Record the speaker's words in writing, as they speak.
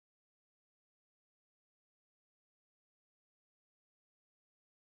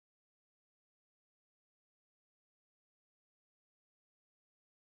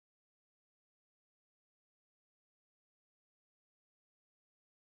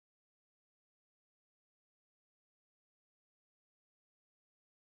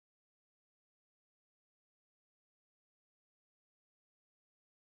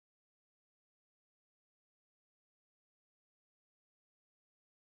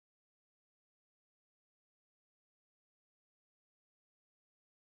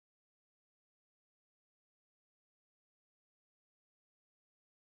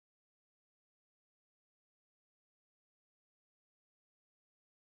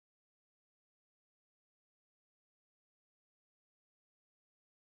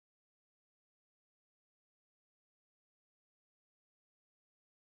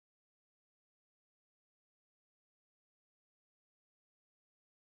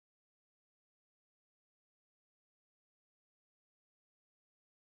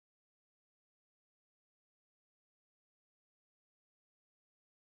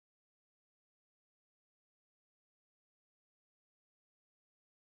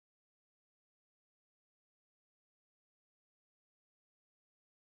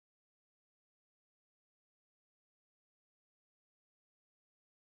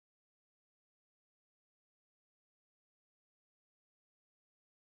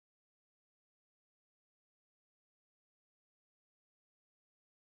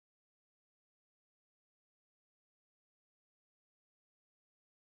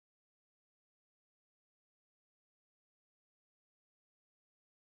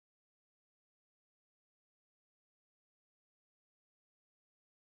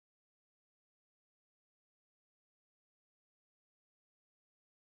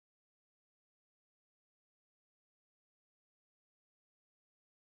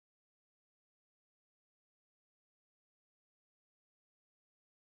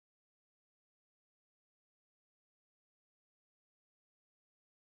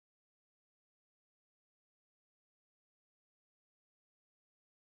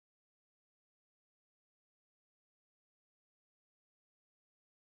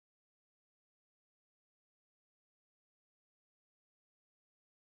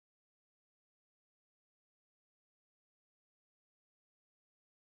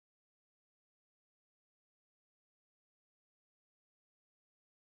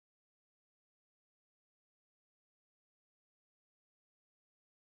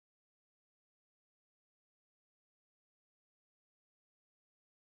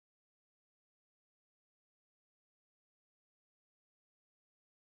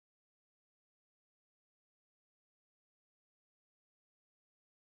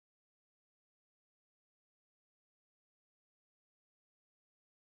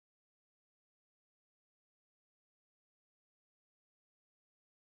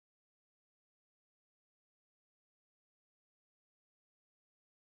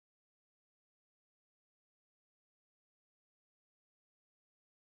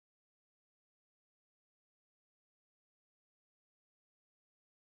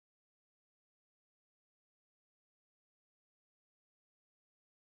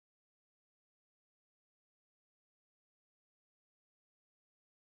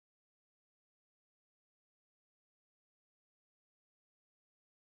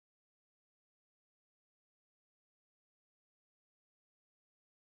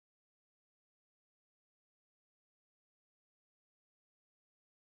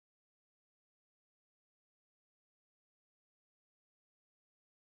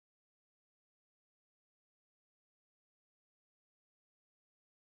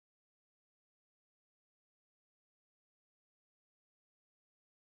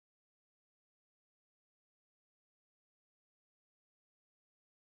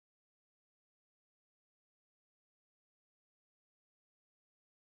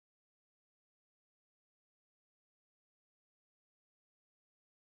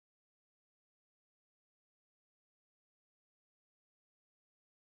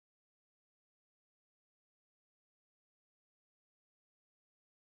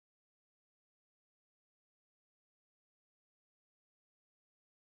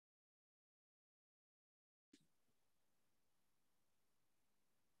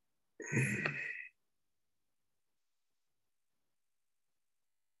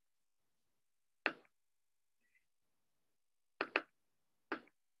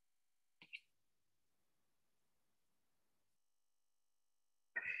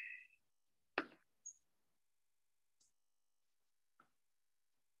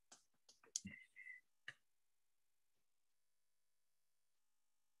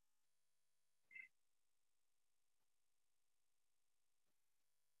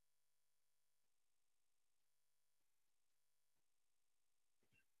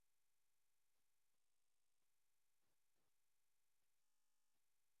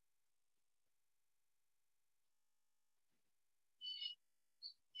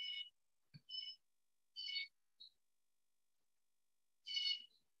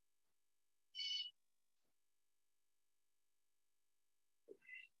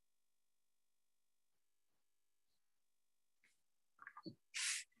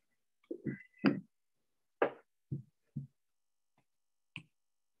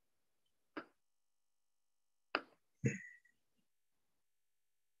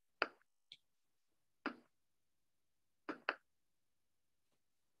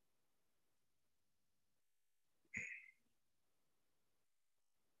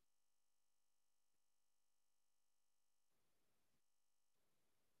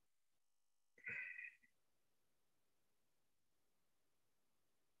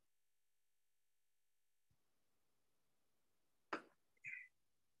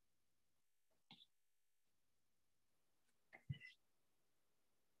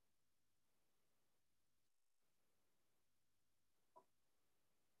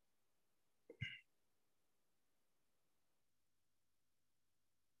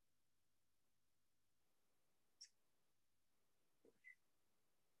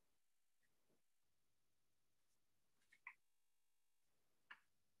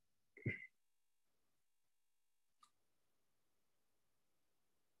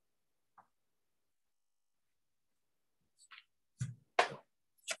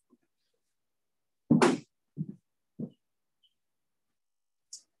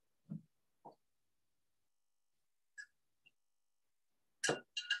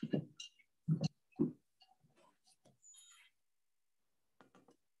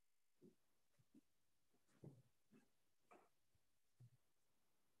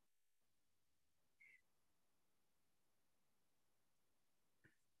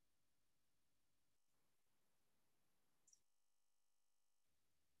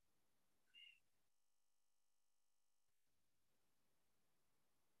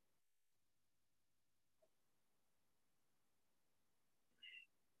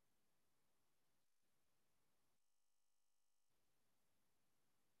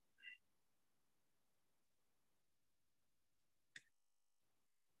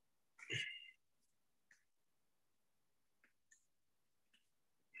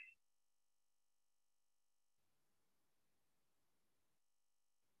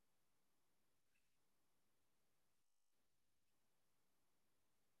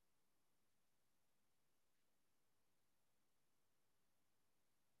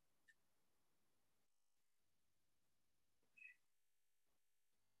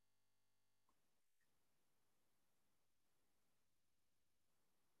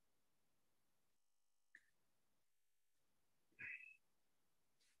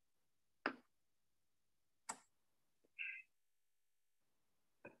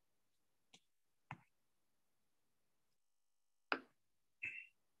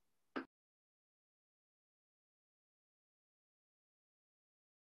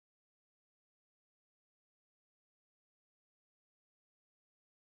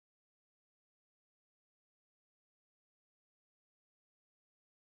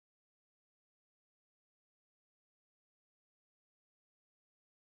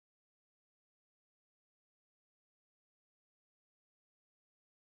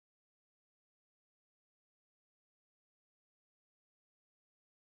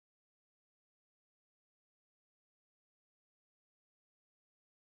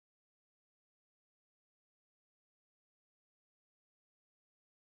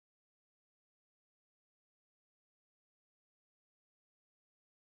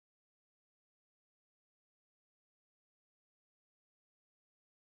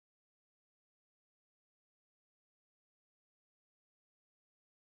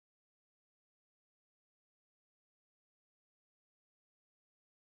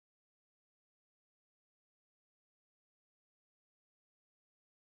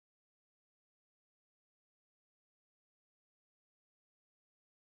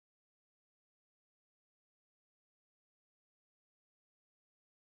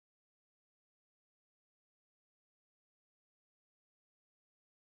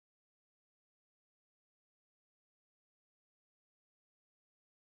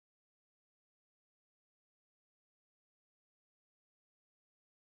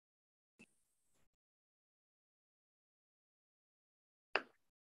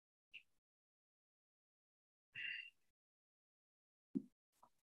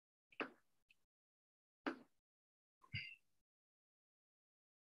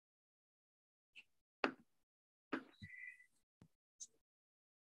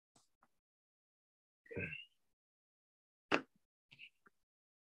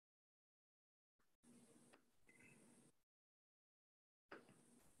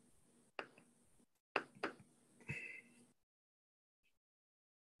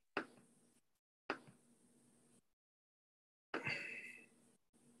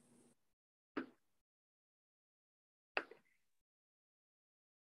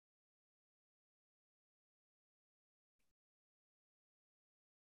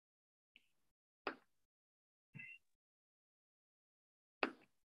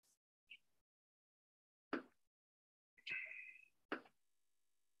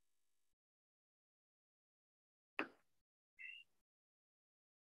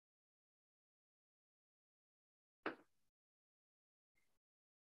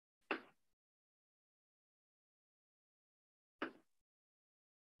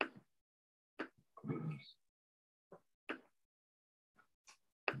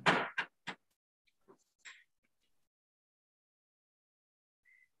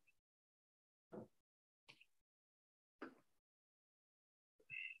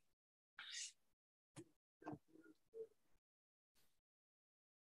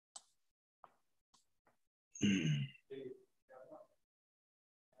Well,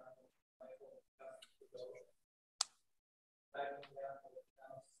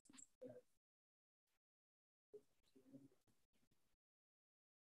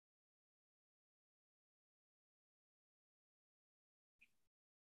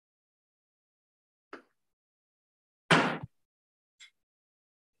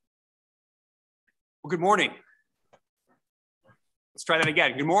 good morning. Let's try that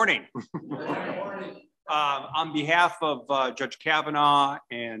again. Good morning. On behalf of Judge Kavanaugh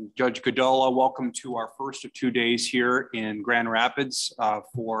and Judge Godola, welcome to our first of 2 days here in Grand Rapids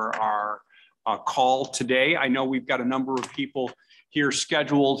for our call today. I know we've got a number of people here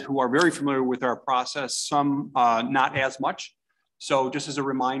scheduled who are very familiar with our process, some not as much. So just as a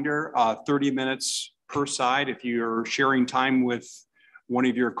reminder, 30 minutes per side. If you're sharing time with one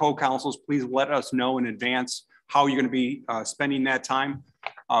of your co-counsels, please let us know in advance how you're going to be spending that time.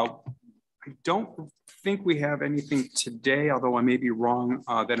 I don't think we have anything today, although I may be wrong,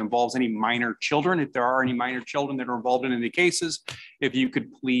 that involves any minor children. If there are any minor children that are involved in any cases, if you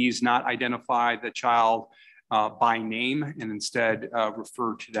could please not identify the child by name and instead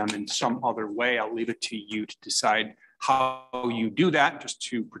refer to them in some other way. I'll leave it to you to decide how you do that, just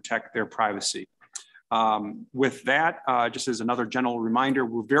to protect their privacy. With that, just as another general reminder,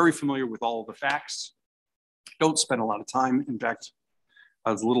 we're very familiar with all of the facts. Don't spend a lot of time, in fact,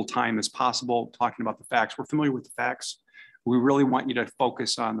 as little time as possible talking about the facts. We're familiar with the facts. We really want you to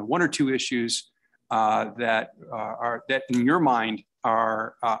focus on the one or two issues that in your mind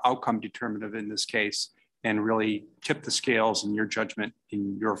are outcome determinative in this case, and really tip the scales in your judgment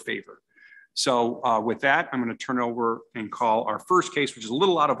in your favor. So with that, I'm going to turn over and call our first case, which is a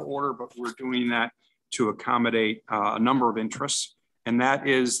little out of order, but we're doing that to accommodate a number of interests. And that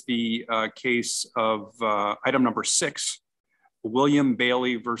is the case of item number 6, William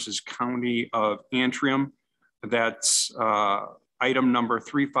Bailey versus County of Antrim. That's item number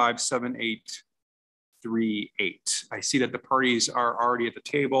 357838. I see that the parties are already at the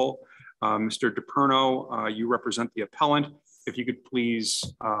table. Mr. DiPerno, you represent the appellant. If you could please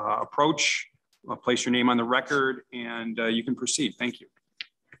approach, place your name on the record, and you can proceed. Thank you.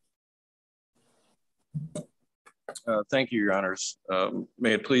 Thank you, Your Honors.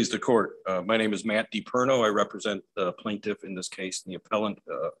 May it please the court. My name is Matt DiPerno. I represent the plaintiff in this case, the appellant,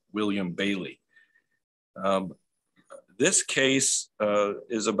 William Bailey. This case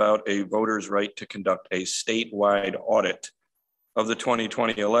is about a voter's right to conduct a statewide audit of the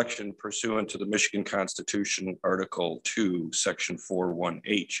 2020 election pursuant to the Michigan Constitution, Article 2, Section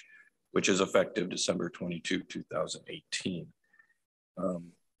 41H, which is effective December 22, 2018.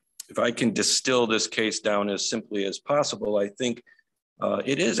 If I can distill this case down as simply as possible, I think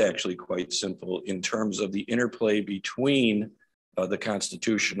it is actually quite simple in terms of the interplay between the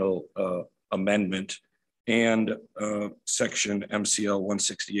constitutional amendment and section MCL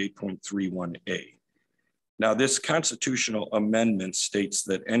 168.31A. Now, this constitutional amendment states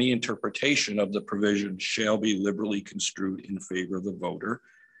that any interpretation of the provision shall be liberally construed in favor of the voter.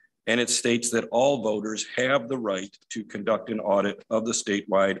 And it states that all voters have the right to conduct an audit of the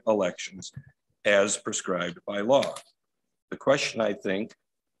statewide elections as prescribed by law. The question, I think,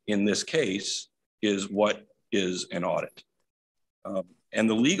 in this case is what is an audit? And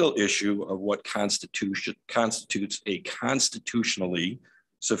the legal issue of what constitutes a constitutionally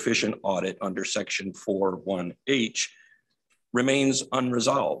sufficient audit under Section 41H remains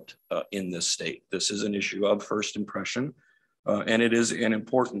unresolved in this state. This is an issue of first impression. And it is an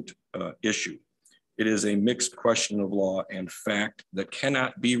important issue. It is a mixed question of law and fact that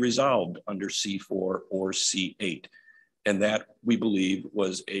cannot be resolved under C4 or C8. And that, we believe,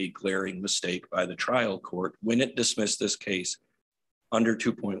 was a glaring mistake by the trial court when it dismissed this case under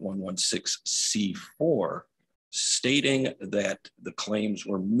 2.116 C4, stating that the claims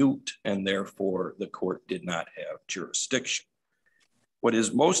were moot and therefore the court did not have jurisdiction. What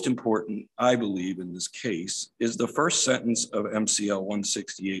is most important, I believe, in this case is the first sentence of MCL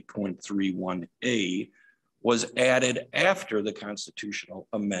 168.31A was added after the constitutional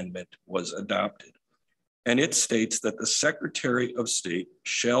amendment was adopted. And it states that the Secretary of State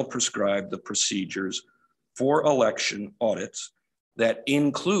shall prescribe the procedures for election audits that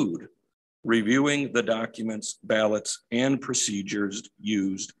include reviewing the documents, ballots, and procedures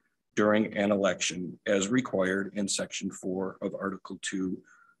used during an election as required in Section 4 of Article 2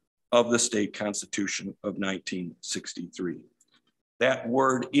 of the State Constitution of 1963. That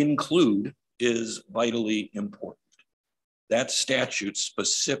word include is vitally important. That statute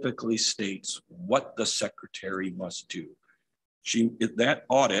specifically states what the secretary must do. That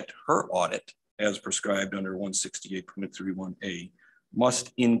audit, her audit, as prescribed under 168.31A,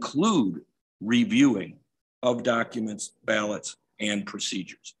 must include reviewing of documents, ballots, and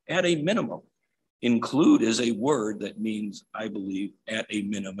procedures. At a minimum, include is a word that means, I believe, at a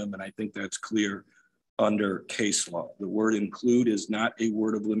minimum, and I think that's clear under case law. The word include is not a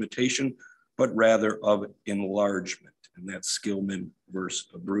word of limitation, but rather of enlargement. And that's Skillman versus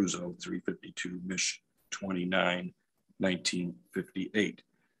Abruzzo, 352 Mich. 29, 1958.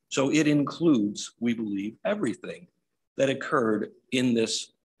 So it includes, we believe, everything that occurred in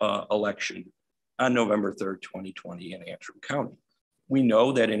this election on November 3rd, 2020 in Antrim County. We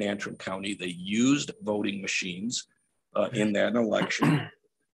know that in Antrim County, they used voting machines in that election.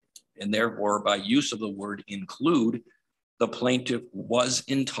 And therefore, by use of the word include, the plaintiff was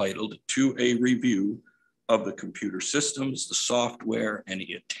entitled to a review of the computer systems, the software,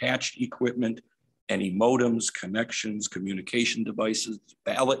 any attached equipment, any modems, connections, communication devices,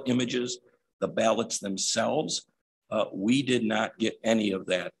 ballot images, the ballots themselves. We did not get any of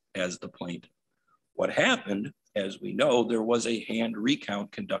that as the plaintiff. What happened, as we know, there was a hand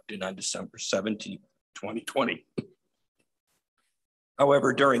recount conducted on December 17, 2020.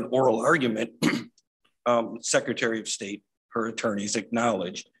 However, during oral argument, Secretary of State, her attorneys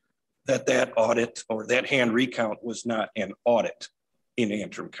acknowledged that that audit or that hand recount was not an audit in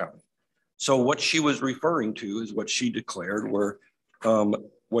Antrim County. So what she was referring to is what she declared were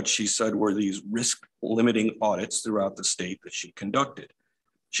what she said were these risk limiting audits throughout the state that she conducted.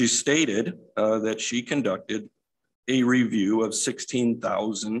 She stated that she conducted a review of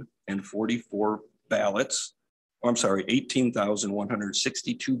 16,044 ballots, I'm sorry,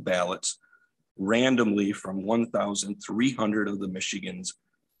 18,162 ballots randomly from 1,300 of the Michigan's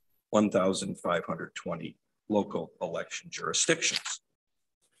 1,520 local election jurisdictions.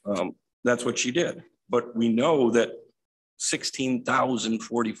 That's what she did. But we know that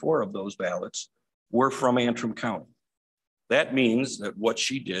 16,044 of those ballots were from Antrim County. That means that what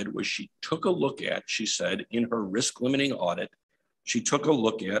she did was she took a look at, she said in her risk limiting audit, she took a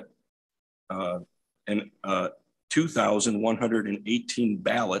look at 2,118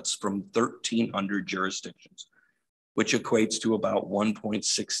 ballots from 1,300 jurisdictions, which equates to about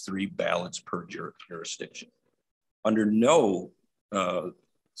 1.63 ballots per jurisdiction. Under no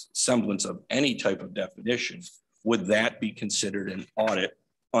semblance of any type of definition would that be considered an audit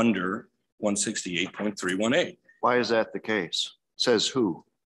under 168.31A. Why is that the case? Says who?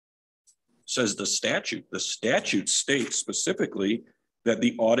 Says the statute. The statute states specifically that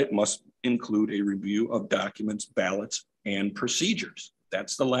the audit must include a review of documents, ballots, and procedures.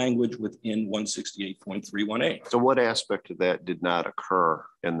 That's the language within 168.31A. So what aspect of that did not occur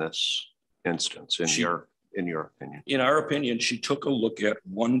in this instance, in your opinion? In our opinion, she took a look at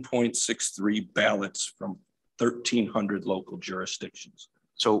 1.63 ballots from 1,300 local jurisdictions.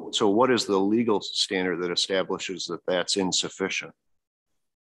 So what is the legal standard that establishes that that's insufficient?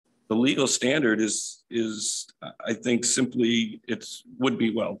 The legal standard is I think simply would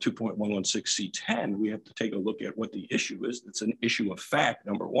be 2.116C10. We have to take a look at what the issue is. It's an issue of fact.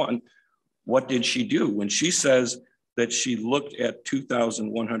 Number one, what did she do? When she says that she looked at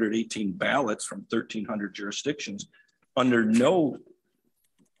 2,118 ballots from 1,300 jurisdictions, under no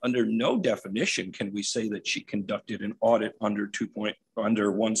definition can we say that she conducted an audit under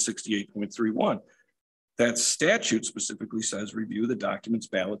 168.31. That statute specifically says review the documents,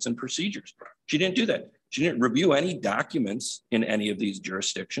 ballots, and procedures. She didn't do that. She didn't review any documents in any of these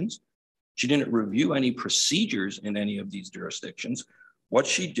jurisdictions. She didn't review any procedures in any of these jurisdictions. What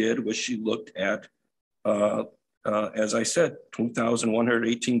she did was she looked at, as I said,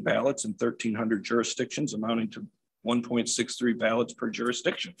 2,118 ballots in 1,300 jurisdictions amounting to 1.63 ballots per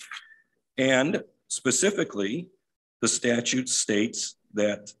jurisdiction. And specifically, the statute states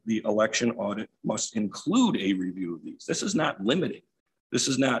that the election audit must include a review of these. This is not limiting. This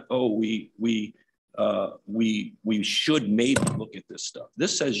is not, oh, we should maybe look at this stuff.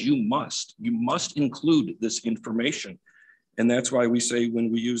 This says you must include this information. And that's why we say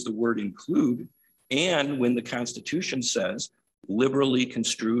when we use the word include, and when the Constitution says liberally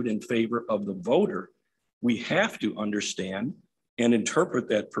construed in favor of the voter, we have to understand and interpret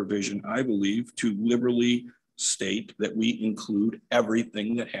that provision, I believe, to liberally state that we include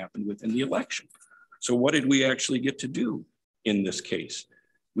everything that happened within the election. So what did we actually get to do in this case?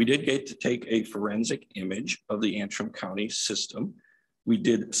 We did get to take a forensic image of the Antrim County system. We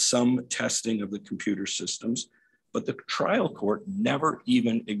did some testing of the computer systems, but the trial court never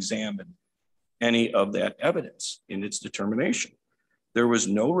even examined any of that evidence in its determination. There was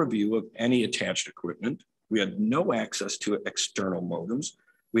no review of any attached equipment. We had no access to external modems.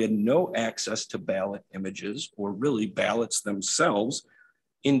 We had no access to ballot images or really ballots themselves.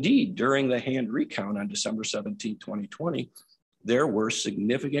 Indeed, during the hand recount on December 17, 2020, there were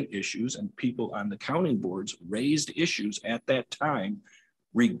significant issues, and people on the counting boards raised issues at that time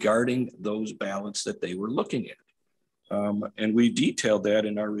regarding those ballots that they were looking at. And we detailed that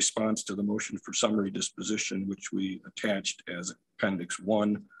in our response to the motion for summary disposition, which we attached as Appendix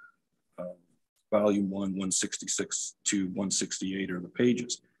 1, Volume 1, 166 to 168 are the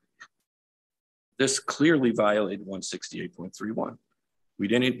pages. This clearly violated 168.31. We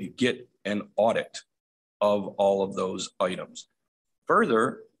didn't get an audit of all of those items.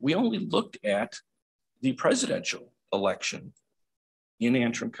 Further, we only looked at the presidential election in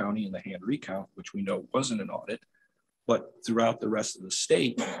Antrim County in the hand recount, which we know wasn't an audit, but throughout the rest of the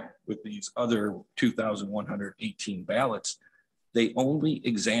state with these other 2,118 ballots, they only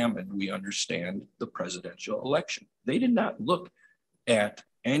examined, we understand, the presidential election. They did not look at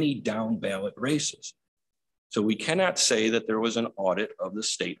any down ballot races. So we cannot say that there was an audit of the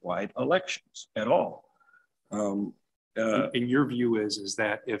statewide elections at all. In your view is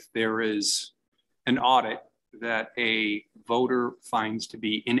that if there is an audit that a voter finds to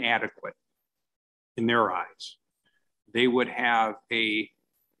be inadequate in their eyes, they would have a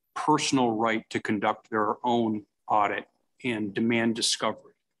personal right to conduct their own audit and demand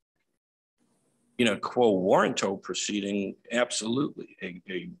discovery. In a quo warranto proceeding, absolutely.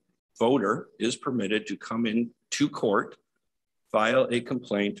 A voter is permitted to come in to court, file a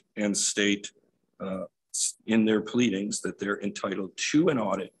complaint, and state in their pleadings that they're entitled to an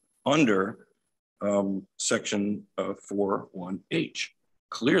audit under Section 41H.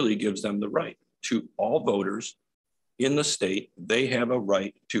 Clearly gives them the right to all voters in the state. They have a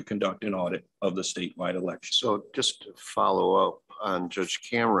right to conduct an audit of the statewide election. So just to follow up on Judge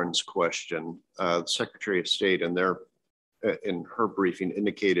Cameron's question, the Secretary of State in her briefing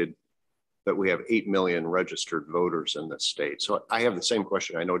indicated that we have 8 million registered voters in this state. So I have the same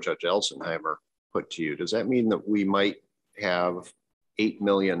question I know Judge Elsenheimer put to you. Does that mean that we might have 8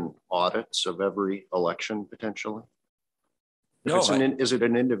 million audits of every election potentially? No. Is it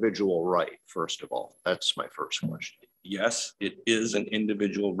an individual right, first of all? That's my first question. Yes, it is an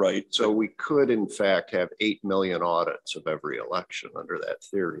individual right. So we could, in fact, have 8 million audits of every election under that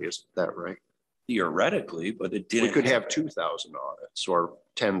theory. Is that right? Theoretically, but it didn't. We could have 2,000 audits or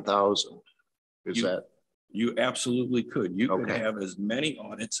 10,000. You absolutely could. You could have as many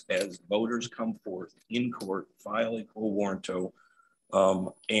audits as voters come forth in court, file a quo warranto,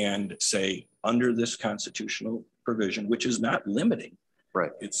 and say under this constitutional provision, which is not limiting.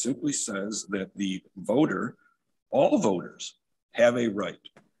 Right. It simply says that the voter, all voters, have a right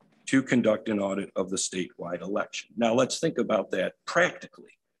to conduct an audit of the statewide election. Now let's think about that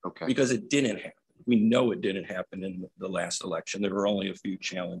practically, because it didn't happen. We know it didn't happen in the last election. There were only a few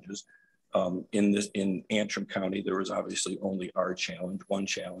challenges. In Antrim County, there was obviously only our challenge, one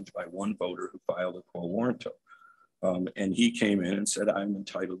challenge by one voter who filed a quo warranto. And he came in and said, I'm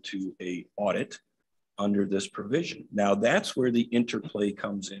entitled to an audit under this provision. Now that's where the interplay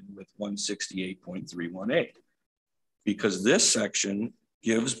comes in with 168.318, because this section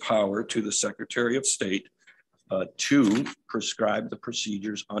gives power to the Secretary of State to prescribe the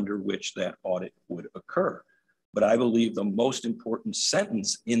procedures under which that audit would occur. But I believe the most important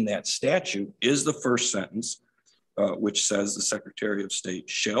sentence in that statute is the first sentence, which says the Secretary of State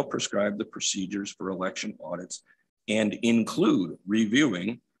shall prescribe the procedures for election audits and include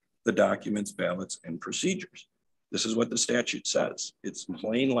reviewing the documents, ballots, and procedures. This is what the statute says. It's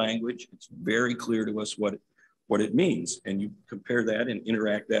plain language. It's very clear to us what it means. And you compare that and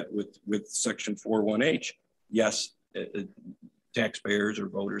interact that with Section 41H. Yes, taxpayers or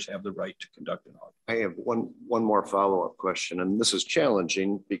voters have the right to conduct an audit. I have one more follow-up question, and this is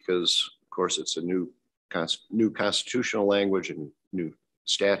challenging because, of course, it's a new constitutional language and new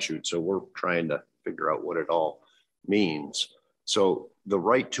statute, so we're trying to figure out what it all means. So the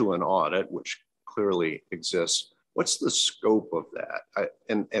right to an audit, which clearly exists, what's the scope of that?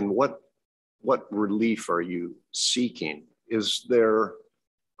 And what relief are you seeking? Is there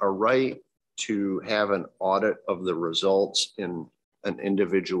a right to have an audit of the results in an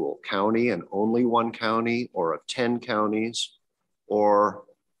individual county and only one county, or of 10 counties? Or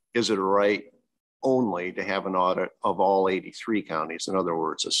is it a right only to have an audit of all 83 counties? In other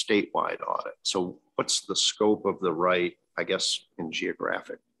words, a statewide audit. So what's the scope of the right, I guess, in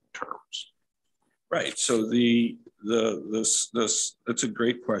geographic terms? Right. So that's a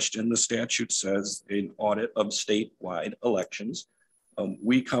great question. The statute says an audit of statewide elections.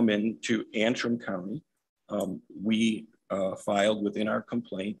 We come into Antrim County. We filed within our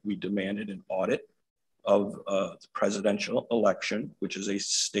complaint. We demanded an audit of the presidential election, which is a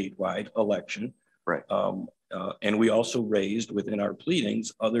statewide election. Right. And we also raised within our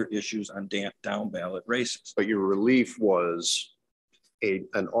pleadings other issues on down ballot races. But your relief was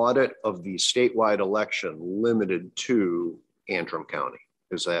an audit of the statewide election limited to Antrim County.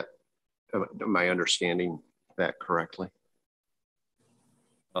 Is that, am I understanding that correctly?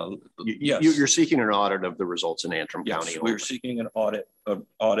 Yes. You're seeking an audit of the results in Antrim County. We're seeking an audit of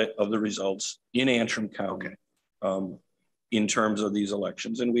the results in Antrim County. Okay. In terms of these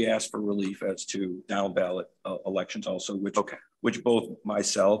elections, and we asked for relief as to down ballot elections also, which both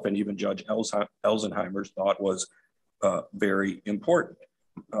myself and even Judge Elsenheimer thought was very important.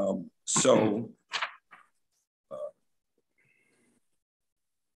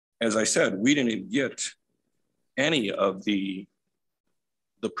 As I said, we didn't get any of the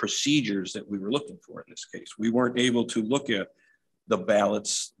procedures that we were looking for in this case. We weren't able to look at the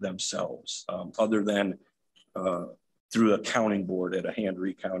ballots themselves, other than through a counting board at a hand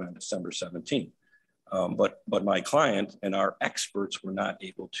recount on December 17th. But my client and our experts were not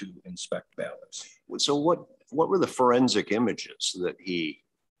able to inspect ballots. So what were the forensic images that he,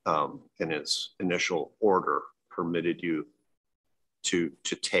 in his initial order, permitted you to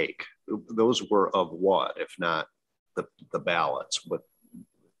take? Those were of what, if not the ballots? But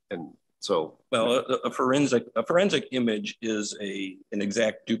and so, well, a forensic image is an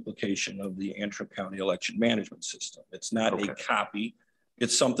exact duplication of the Antrim County election management system. It's not a copy.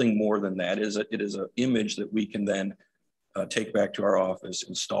 It's something more than that. It is an image that we can then take back to our office,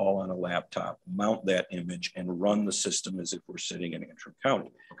 install on a laptop, mount that image, and run the system as if we're sitting in Antrim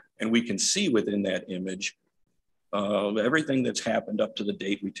County. And we can see within that image everything that's happened up to the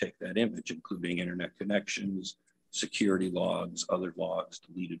date we take that image, including internet connections, security logs, other logs,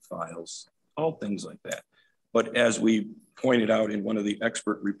 deleted files, all things like that. But as we pointed out in one of the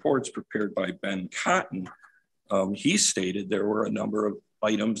expert reports prepared by Ben Cotton, he stated there were a number of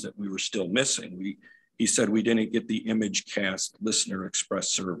items that we were still missing. He said we didn't get the image cast listener express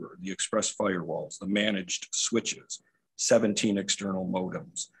server, the express firewalls, the managed switches, 17 external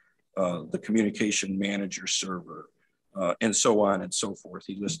modems, the communication manager server, and so on and so forth.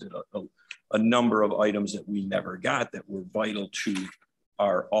 He listed a number of items that we never got that were vital to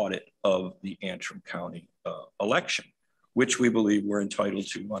our audit of the Antrim County election, which we believe we're entitled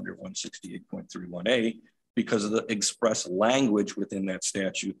to under 168.31A because of the express language within that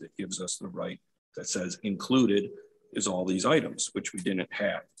statute that gives us the right that says included is all these items, which we didn't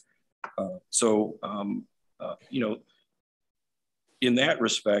have. You know, in that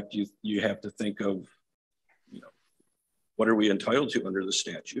respect, you have to think of, you know, what are we entitled to under the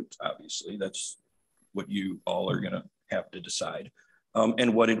statute? Obviously, that's what you all are going to have to decide.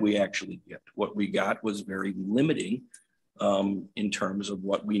 And what did we actually get? What we got was very limiting in terms of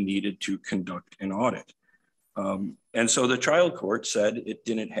what we needed to conduct an audit. And so the trial court said it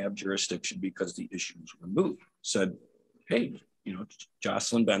didn't have jurisdiction because the issues were moved. Said, hey, you know,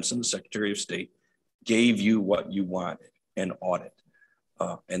 Jocelyn Benson, the Secretary of State, gave you what you wanted, an audit.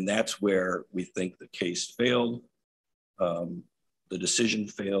 And that's where we think the case failed. The decision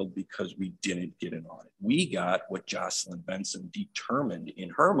failed because we didn't get an audit. We got what Jocelyn Benson determined in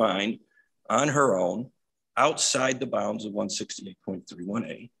her mind on her own, outside the bounds of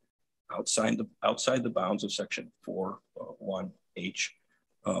 168.31A, outside the bounds of section 4.1H.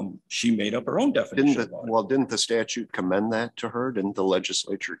 She made up her own definition. Didn't the statute commend that to her? Didn't the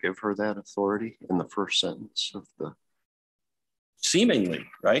legislature give her that authority in the first sentence of the? Seemingly,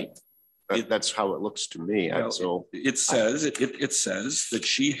 right? That's how it looks to me. Well, it says that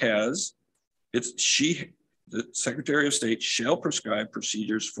the Secretary of State shall prescribe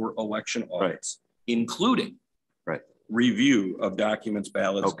procedures for election audits, including review of documents,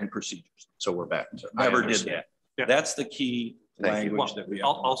 ballots, and procedures. So we're back. Never did that. Yeah. That's the key language that we have.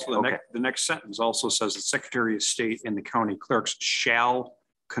 Also, the next sentence also says the Secretary of State and the county clerks shall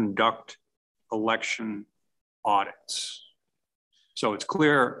conduct election audits. So it's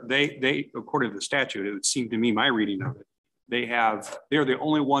clear they according to the statute, it would seem to me, my reading of it, they're the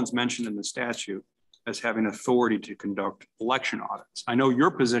only ones mentioned in the statute as having authority to conduct election audits. I know your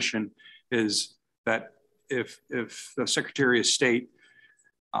position is that if the Secretary of State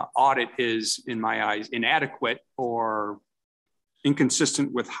audit is, in my eyes, inadequate or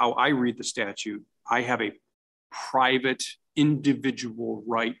inconsistent with how I read the statute, I have a private individual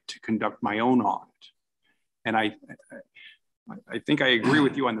right to conduct my own audit. And I think I agree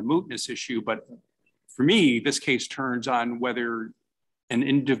with you on the mootness issue, but for me, this case turns on whether an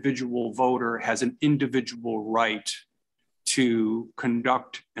individual voter has an individual right to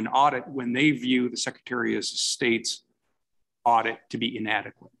conduct an audit when they view the Secretary of State's audit to be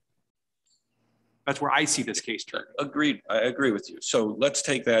inadequate. That's where I see this case turn. Agreed. I agree with you. So let's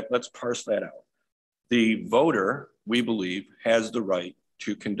take that, let's parse that out. The voter, we believe, has the right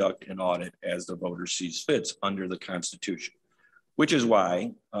to conduct an audit as the voter sees fits under the Constitution. which is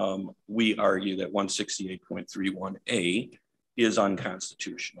why we argue that 168.31A is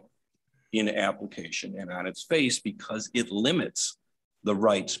unconstitutional in application and on its face because it limits the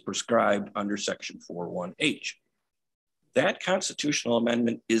rights prescribed under Section 41H. That constitutional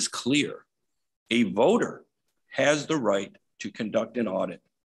amendment is clear. A voter has the right to conduct an audit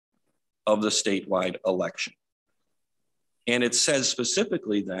of the statewide election. And it says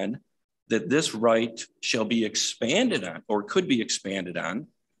specifically then that this right shall be expanded on or could be expanded on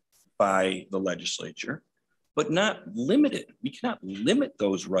by the legislature, but not limited. We cannot limit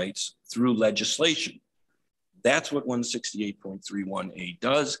those rights through legislation. That's what 168.31A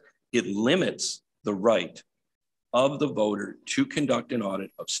does. It limits the right of the voter to conduct an audit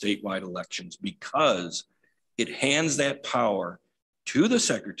of statewide elections because it hands that power to the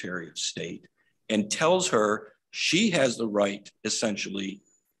Secretary of State and tells her she has the right essentially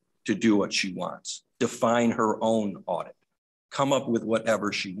to do what she wants, define her own audit, come up with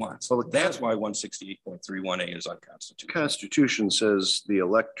whatever she wants. So that's why 168.31A is unconstitutional. The Constitution says the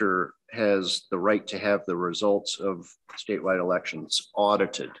elector has the right to have the results of statewide elections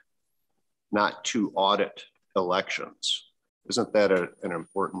audited, not to audit elections. Isn't that an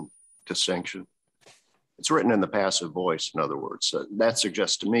important distinction? It's written in the passive voice, in other words. That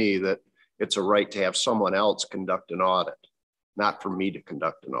suggests to me that it's a right to have someone else conduct an audit, not for me to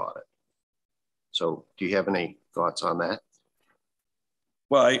conduct an audit. So do you have any thoughts on that?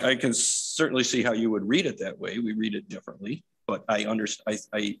 Well, I can certainly see how you would read it that way. We read it differently, but I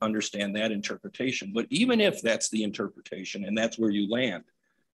understand that interpretation. But even if that's the interpretation and that's where you land,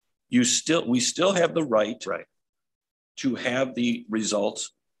 we still have the right to have the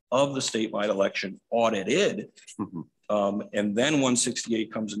results of the statewide election audited. And then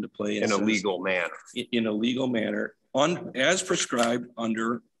 168 comes into play in a legal manner. In a legal manner, as prescribed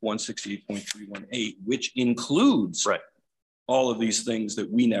under 168.31A, which includes all of these things that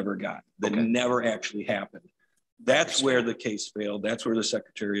we never got, that never actually happened. That's where the case failed. That's where the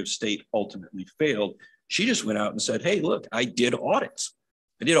Secretary of State ultimately failed. She just went out and said, hey, look, I did audits.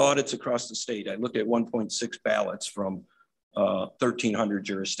 I did audits across the state. I looked at 1.6 ballots from 1,300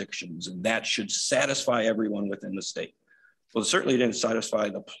 jurisdictions, and that should satisfy everyone within the state. Well, it certainly didn't satisfy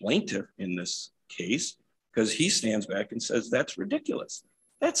the plaintiff in this case because he stands back and says, that's ridiculous.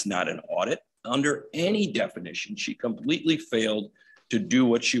 That's not an audit. Under any definition, she completely failed to do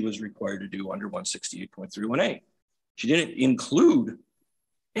what she was required to do under 168.31A. She didn't include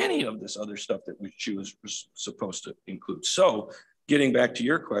any of this other stuff that she was supposed to include. So getting back to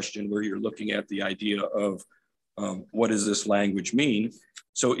your question where you're looking at the idea of what does this language mean?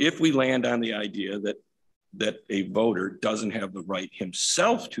 So if we land on the idea that a voter doesn't have the right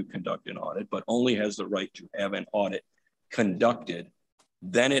himself to conduct an audit, but only has the right to have an audit conducted,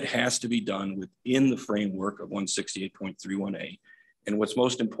 then it has to be done within the framework of 168.31A. And what's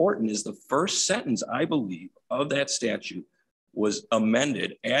most important is the first sentence, I believe, of that statute was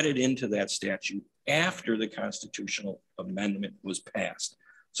amended, added into that statute after the constitutional amendment was passed.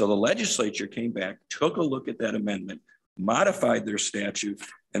 So the legislature came back, took a look at that amendment, modified their statute,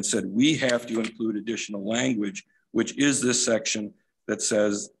 and said, we have to include additional language, which is this section that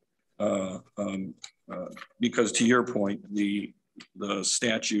says, because to your point, the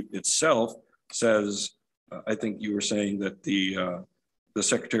statute itself says, I think you were saying that the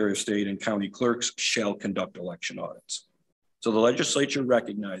Secretary of State and county clerks shall conduct election audits. So the legislature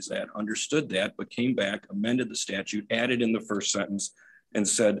recognized that, understood that, but came back, amended the statute, added in the first sentence, and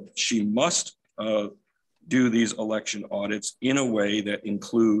said she must do these election audits in a way that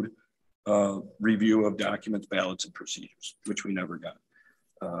include review of documents, ballots, and procedures, which we never got.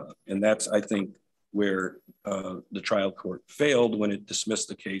 And that's, I think, where the trial court failed when it dismissed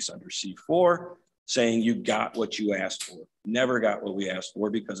the case under C4, saying you got what you asked for. Never got what we asked for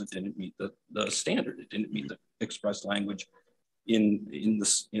because it didn't meet the standard. It didn't meet the express language in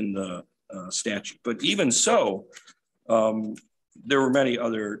the statute. But even so, there were many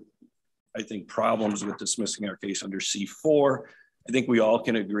other, I think, problems with dismissing our case under C4. I think we all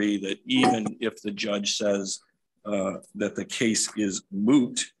can agree that even if the judge says that the case is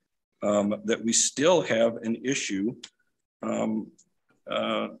moot, that we still have an issue under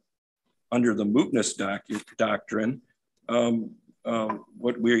the mootness doctrine.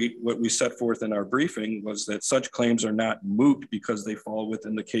 What we set forth in our briefing was that such claims are not moot because they fall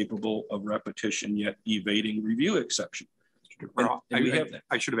within the capable of repetition yet evading review exception. And we have that.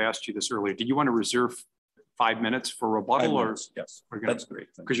 I should have asked you this earlier. Do you want to reserve 5 minutes for rebuttal? 5 minutes, yes, that's great.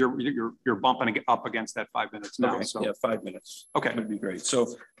 Because you're bumping up against that 5 minutes now. Okay, so yeah, 5 minutes. Okay, would be great.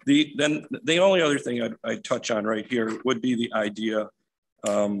 So then the only other thing I'd touch on right here would be the idea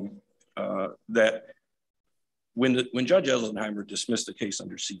that when Judge Elsenheimer dismissed the case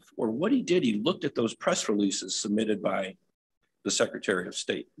under C4, what he did, he looked at those press releases submitted by the Secretary of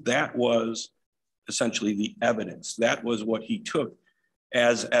State. That was essentially the evidence. That was what he took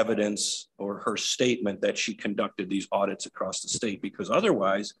as evidence, or her statement that she conducted these audits across the state, because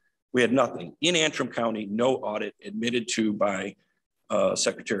otherwise we had nothing. In Antrim County, no audit admitted to by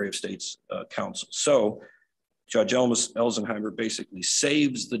Secretary of State's counsel. So Judge Elsenheimer basically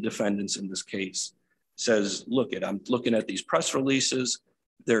saves the defendants in this case, says, look, I'm looking at these press releases.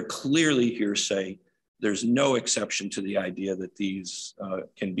 They're clearly hearsay. There's no exception to the idea that these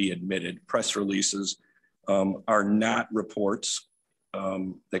can be admitted. Press releases are not reports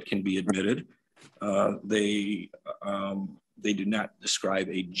that can be admitted. They do not describe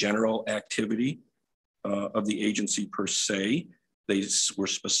a general activity of the agency per se. They were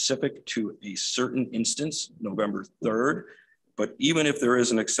specific to a certain instance, November 3rd. But even if there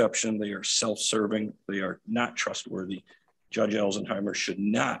is an exception, they are self-serving. They are not trustworthy. Judge Elsenheimer should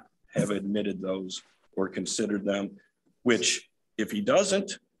not have admitted those or considered them, which if he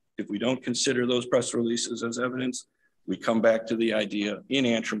doesn't, if we don't consider those press releases as evidence, we come back to the idea in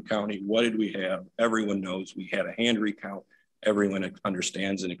Antrim County, what did we have? Everyone knows we had a hand recount. Everyone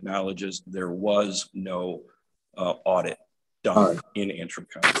understands and acknowledges there was no audit done in Antrim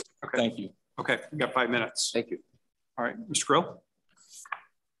County. Okay. Thank you. Okay, we got 5 minutes. Thank you. All right, Mr. Grill.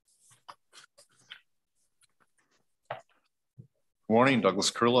 Good morning,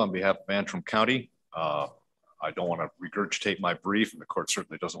 Douglas Kurla on behalf of Antrim County. I don't want to regurgitate my brief, and the court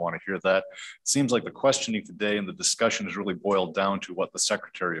certainly doesn't want to hear that. It seems like the questioning today and the discussion has really boiled down to what the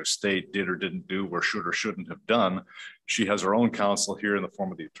Secretary of State did or didn't do, or should or shouldn't have done. She has her own counsel here in the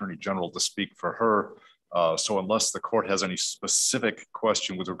form of the Attorney General to speak for her. So unless the court has any specific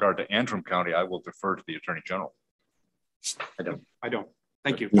question with regard to Antrim County, I will defer to the Attorney General. I don't.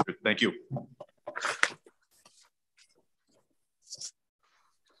 Thank you. Thank you.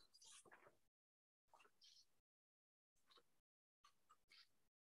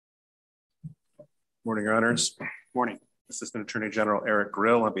 Morning, Your Honors. Morning. Assistant Attorney General Eric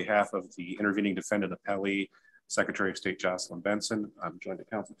Grill on behalf of the intervening defendant appellee, Secretary of State Jocelyn Benson. I'm joined at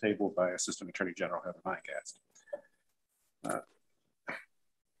council table by Assistant Attorney General Heather Meincast.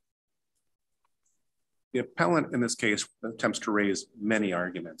 The appellant in this case attempts to raise many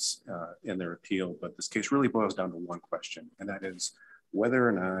arguments in their appeal, but this case really boils down to one question, and that is whether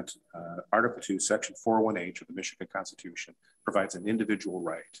or not Article 2, Section 401H of the Michigan Constitution provides an individual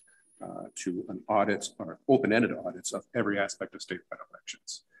right to an audit or open-ended audits of every aspect of statewide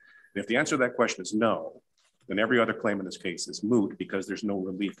elections. And if the answer to that question is no, then every other claim in this case is moot because there's no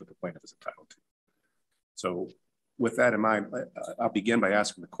relief that the plaintiff is entitled to. So with that in mind, I'll begin by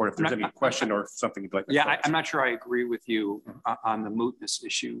asking the court if there's any question or something you'd like to Yeah, I'm not sure I agree with you on the mootness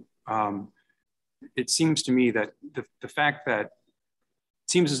issue. It seems to me that the fact that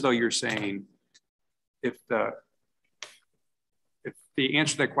it seems as though you're saying if the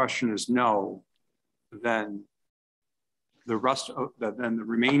answer to that question is no, then the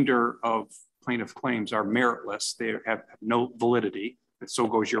remainder of plaintiff claims are meritless. They have no validity, and so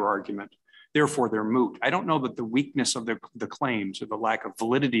goes your argument. Therefore, they're moot. I don't know that the weakness of the claims or the lack of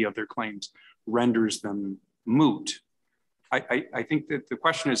validity of their claims renders them moot. I think that the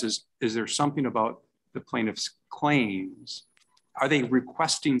question is there something about the plaintiff's claims? Are they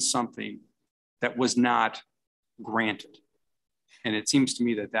requesting something that was not granted? And it seems to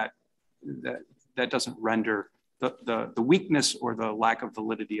me that doesn't render the weakness or the lack of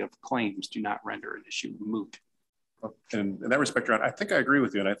validity of claims do not render an issue moot. And in that respect, Your Honor, I think I agree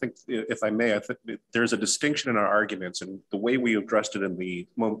with you. And I think, if I may, I think there's a distinction in our arguments, and the way we addressed it in the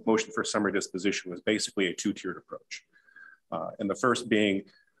motion for summary disposition was basically a two-tiered approach. And the first being,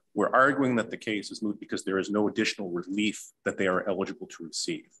 we're arguing that the case is moot because there is no additional relief that they are eligible to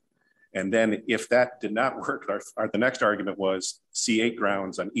receive. And then if that did not work, the next argument was C8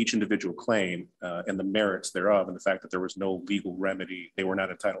 grounds on each individual claim and the merits thereof, and the fact that there was no legal remedy, they were not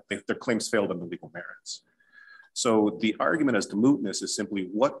entitled, their claims failed on the legal merits. So the argument as to mootness is simply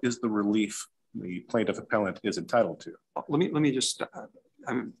what is the relief the plaintiff appellant is entitled to? Let me just,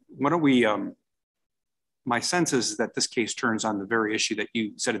 why don't we, my sense is that this case turns on the very issue that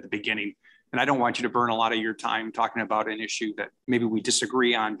you said at the beginning. And I don't want you to burn a lot of your time talking about an issue that maybe we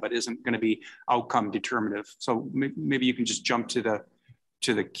disagree on, but isn't going to be outcome determinative. So maybe you can just jump to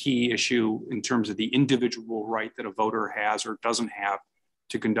the key issue in terms of the individual right that a voter has or doesn't have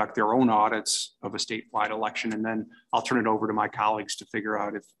to conduct their own audits of a statewide election. And then I'll turn it over to my colleagues to figure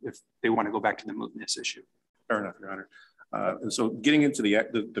out if they want to go back to the mootness issue. Fair enough, Your Honor. And so getting into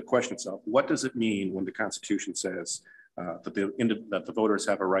the question itself, what does it mean when the Constitution says that the voters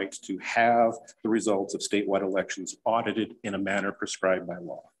have a right to have the results of statewide elections audited in a manner prescribed by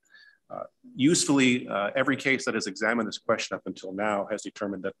law. Usefully, every case that has examined this question up until now has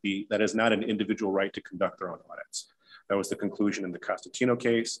determined that that is not an individual right to conduct their own audits. That was the conclusion in the Costantino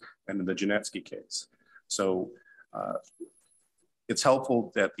case and in the Janetsky case. So it's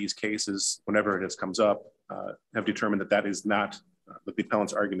helpful that these cases, whenever it comes up, have determined that that is not, that the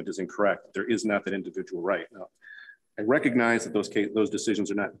appellant's argument is incorrect. There is not that individual right. Now, I recognize that those decisions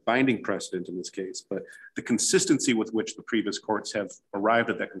are not binding precedent in this case, but the consistency with which the previous courts have arrived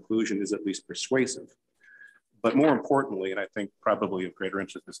at that conclusion is at least persuasive. But more importantly, and I think probably of greater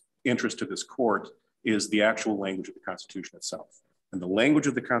interest to this court, is the actual language of the Constitution itself. And the language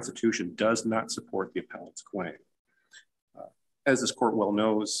of the Constitution does not support the appellant's claim. As this court well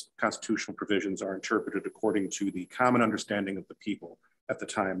knows, constitutional provisions are interpreted according to the common understanding of the people at the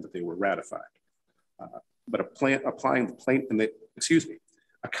time that they were ratified. But applying a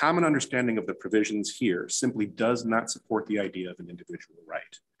common understanding of the provisions here simply does not support the idea of an individual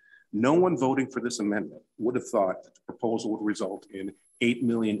right. No one voting for this amendment would have thought that the proposal would result in 8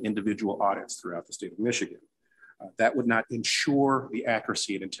 million individual audits throughout the state of Michigan. That would not ensure the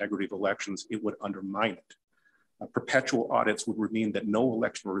accuracy and integrity of elections, it would undermine it. Perpetual audits would mean that no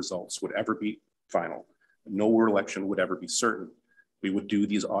election results would ever be final. No election would ever be certain. We would do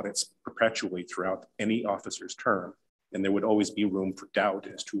these audits perpetually throughout any officer's term, and there would always be room for doubt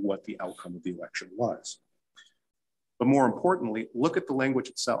as to what the outcome of the election was. But more importantly, look at the language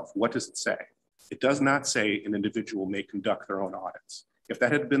itself. What does it say? It does not say an individual may conduct their own audits. If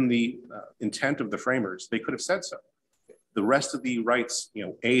that had been the intent of the framers, they could have said so. The rest of the rights,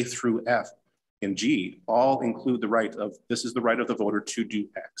 A through F and G, all include the right of, this is the right of the voter to do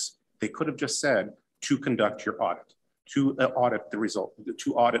X. They could have just said to conduct your audit, to audit the result,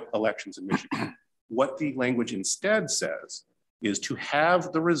 to audit elections in Michigan. What the language instead says is to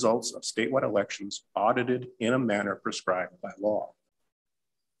have the results of statewide elections audited in a manner prescribed by law.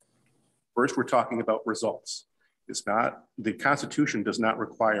 First, we're talking about results. It's not, the Constitution does not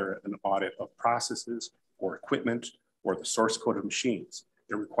require an audit of processes or equipment or the source code of machines.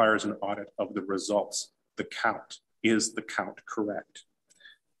 It requires an audit of the results, the count. Is the count correct?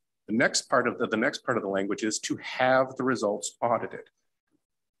 The next part of the language is to have the results audited.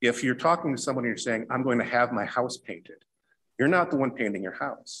 If you're talking to someone and you're saying, I'm going to have my house painted, you're not the one painting your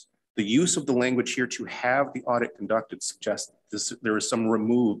house. The use of the language here to have the audit conducted suggests there is some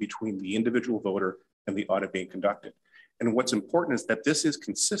remove between the individual voter and the audit being conducted. And what's important is that this is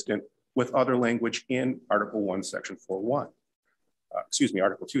consistent with other language in Article 1, Section 4.1.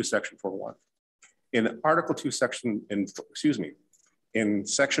 Article 2, Section 4.1. In Article 2, in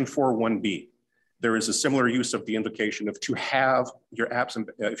Section 4.1b, there is a similar use of the invocation of to have your absent,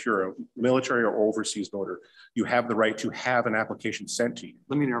 if you're a military or overseas voter, you have the right to have an application sent to you.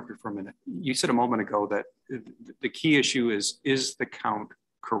 Let me interrupt you for a minute. You said a moment ago that the key issue is the count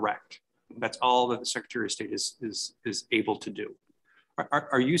correct? That's all that the Secretary of State is able to do.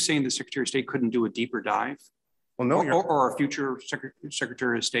 Are you saying the Secretary of State couldn't do a deeper dive? Well, no. Or a future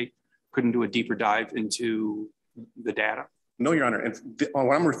Secretary of State couldn't do a deeper dive into the data? No, Your Honor. And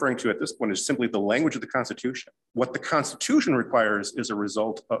what I'm referring to at this point is simply the language of the Constitution. What the Constitution requires is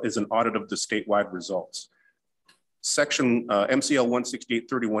is an audit of the statewide results. Section MCL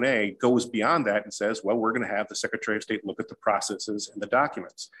 16831A goes beyond that and says, well, we're going to have the Secretary of State look at the processes and the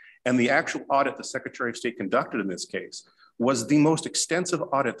documents. And the actual audit the Secretary of State conducted in this case was the most extensive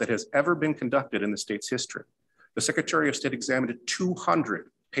audit that has ever been conducted in the state's history. The Secretary of State examined 200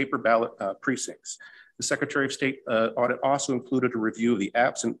 paper ballot precincts. The Secretary of State audit also included a review of the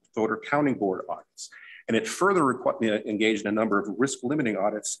absent voter counting board audits. And it further engaged in a number of risk limiting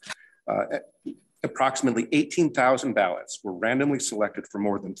audits. Approximately 18,000 ballots were randomly selected for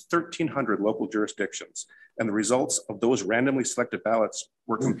more than 1,300 local jurisdictions. And the results of those randomly selected ballots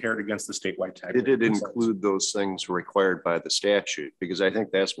were compared against the statewide tag. Did it include those things required by the statute? Because I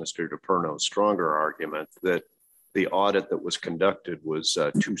think that's Mr. DePerno's stronger argument that the audit that was conducted was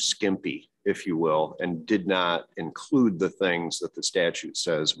too skimpy, if you will, and did not include the things that the statute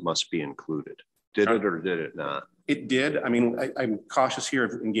says must be included. Did it or did it not? It did. I mean, I'm cautious here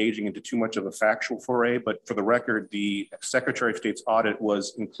of engaging into too much of a factual foray, but for the record, the Secretary of State's audit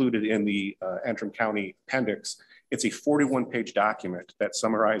was included in the Antrim County appendix. It's a 41-page document that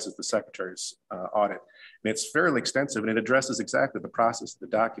summarizes the Secretary's audit. And it's fairly extensive, and it addresses exactly the process of the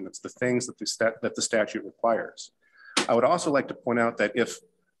documents, the things that the statute requires. I would also like to point out that if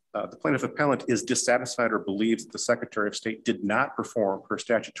the plaintiff appellant is dissatisfied or believes that the Secretary of State did not perform her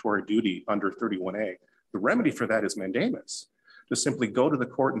statutory duty under 31A, the remedy for that is mandamus. to simply go to the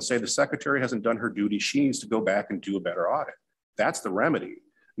court and say the secretary hasn't done her duty. She needs to go back and do a better audit. That's the remedy,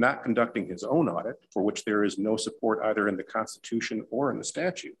 not conducting his own audit, for which there is no support either in the Constitution or in the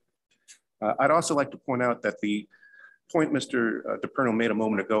statute. I'd also like to point out that the point Mr. DePerno made a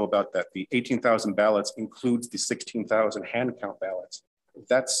moment ago about that the 18,000 ballots includes the 16,000 hand count ballots.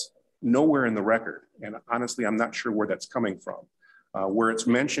 That's nowhere in the record. And honestly, I'm not sure where that's coming from. Where it's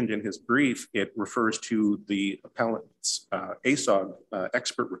mentioned in his brief, it refers to the appellant's ASOG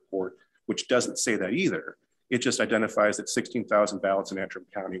expert report, which doesn't say that either. It just identifies that 16,000 ballots in Antrim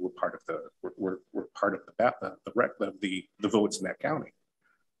County were part of the votes in that county.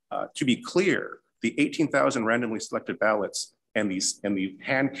 To be clear, the 18,000 randomly selected ballots and the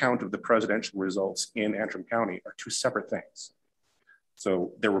hand count of the presidential results in Antrim County are two separate things.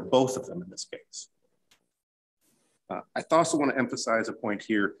 So there were both of them in this case. I also want to emphasize a point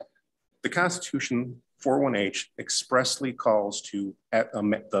here. The Constitution 41H expressly calls to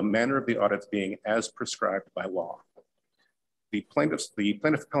the manner of the audits being as prescribed by law. The plaintiff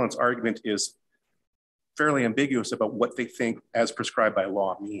appellant's argument is fairly ambiguous about what they think as prescribed by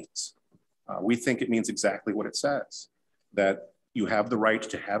law means. We think it means exactly what it says, that you have the right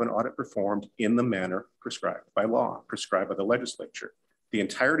to have an audit performed in the manner prescribed by law, prescribed by the legislature. The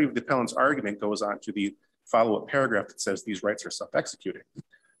entirety of the appellant's argument goes on to the follow-up paragraph that says these rights are self-executing.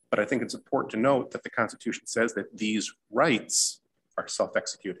 But I think it's important to note that the Constitution says that these rights are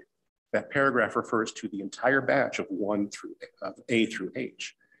self-executing. That paragraph refers to the entire batch of A through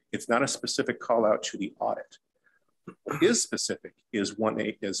H. It's not a specific call out to the audit. What is specific is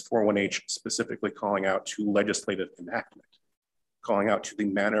 41H specifically calling out to legislative enactment, calling out to the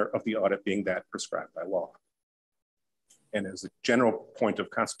manner of the audit being that prescribed by law. And as a general point of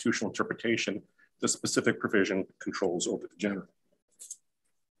constitutional interpretation, the specific provision controls over the general.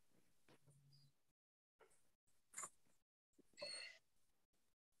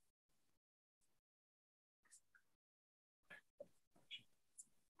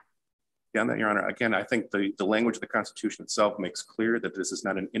 Beyond that, Your Honor, again, I think the language of the Constitution itself makes clear that this is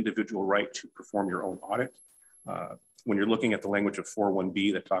not an individual right to perform your own audit. When you're looking at the language of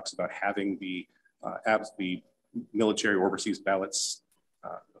 41B that talks about having the military overseas ballots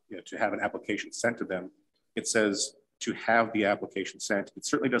to have an application sent to them, it says to have the application sent. It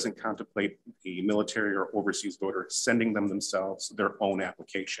certainly doesn't contemplate the military or overseas voter sending them themselves their own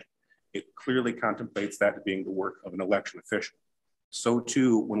application. It clearly contemplates that being the work of an election official. So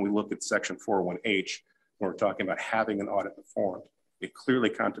too, when we look at section 41H, when we're talking about having an audit performed, it clearly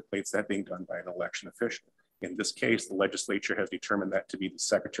contemplates that being done by an election official. In this case, the legislature has determined that to be the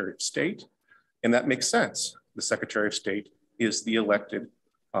Secretary of State, and that makes sense. The Secretary of State is the elected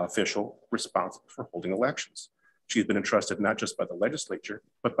official responsible for holding elections. She's been entrusted not just by the legislature,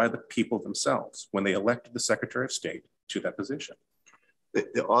 but by the people themselves when they elected the Secretary of State to that position.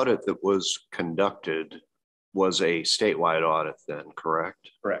 The audit that was conducted was a statewide audit then,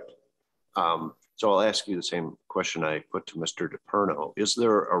 correct? Correct. So I'll ask you the same question I put to Mr. DePerno. Is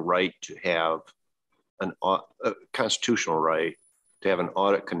there a right to have a constitutional right to have an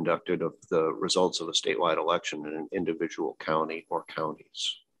audit conducted of the results of a statewide election in an individual county or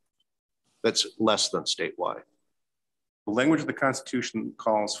counties that's less than statewide? The language of the Constitution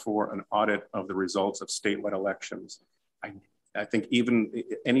calls for an audit of the results of statewide elections. I think even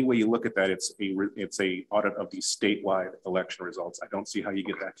any way you look at that, it's a audit of the statewide election results. I don't see how you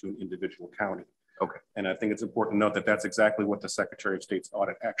get that to an individual county. Okay. And I think it's important to note that that's exactly what the Secretary of State's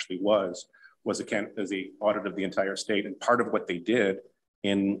audit actually was a audit of the entire state. And part of what they did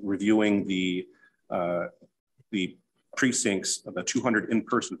in reviewing the precincts, the 200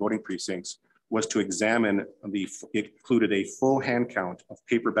 in-person voting precincts, was to examine it included a full hand count of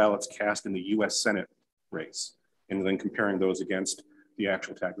paper ballots cast in the US Senate race, and then comparing those against the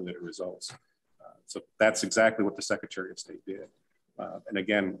actual tabulated results. So that's exactly what the Secretary of State did. And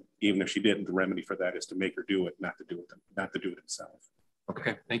again, even if she didn't, the remedy for that is to make her do it, not to do it himself.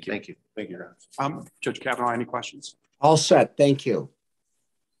 Okay, thank you. Thank you. Thank you, Your Honor. Judge Kavanaugh, any questions? All set, thank you.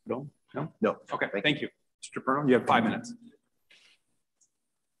 No? No. Okay, thank you. Mr. DePerno, you have 5 minutes.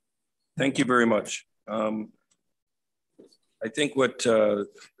 Thank you very much. I think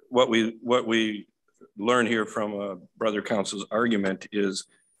what we learn here from Brother Counsel's argument is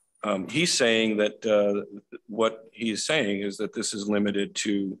he's saying that what he's saying is that this is limited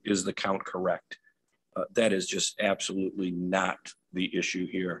to, is the count correct? That is just absolutely not the issue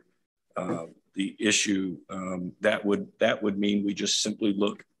here. The issue that would mean we just simply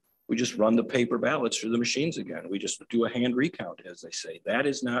we just run the paper ballots through the machines again. We just do a hand recount, as they say. That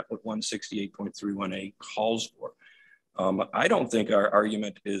is not what 168.31A calls for. I don't think our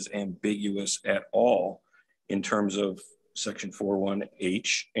argument is ambiguous at all in terms of section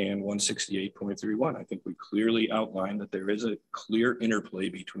 41H and 168.31. I think we clearly outlined that there is a clear interplay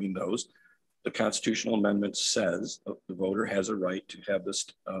between those. The constitutional amendment says the voter has a right to have this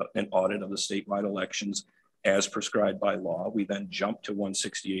an audit of the statewide elections as prescribed by law. We then jump to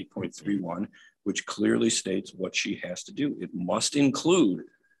 168.31, which clearly states what she has to do. It must include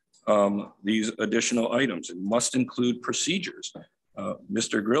these additional items. It must include procedures.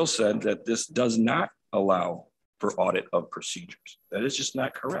 Mr. Grill said that this does not allow for audit of procedures. That is just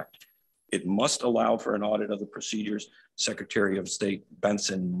not correct. It must allow for an audit of the procedures. Secretary of State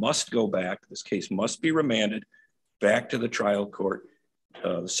Benson must go back. This case must be remanded back to the trial court.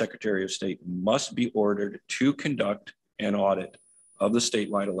 The Secretary of State must be ordered to conduct an audit of the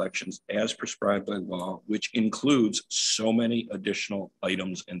statewide elections as prescribed by law, which includes so many additional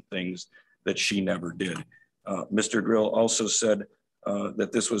items and things that she never did. Mr. Grill also said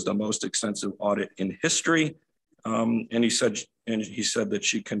that this was the most extensive audit in history. And he said that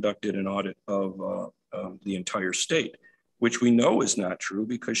she conducted an audit of the entire state, which we know is not true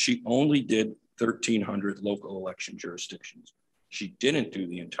because she only did 1,300 local election jurisdictions. She didn't do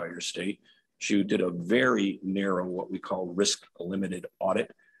the entire state. She did a very narrow, what we call risk limited audit,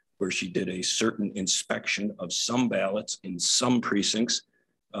 where she did a certain inspection of some ballots in some precincts,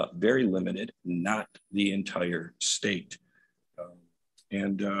 very limited, not the entire state.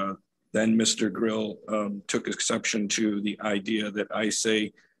 Then Mr. Grill took exception to the idea that I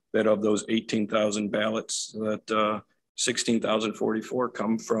say that of those 18,000 ballots that 16,044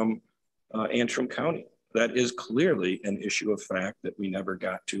 come from Antrim County. That is clearly an issue of fact that we never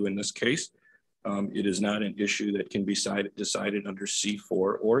got to in this case. It is not an issue that can be decided under C4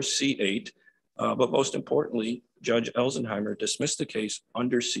 or C8, but most importantly, Judge Elsenheimer dismissed the case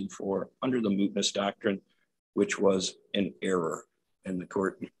under C4, under the mootness doctrine, which was an error. And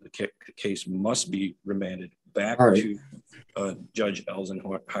the case must be remanded back to Judge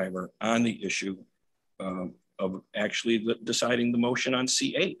Elsenheimer on the issue of actually deciding the motion on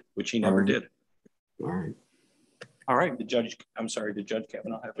C8, which he never did. All right. Did Judge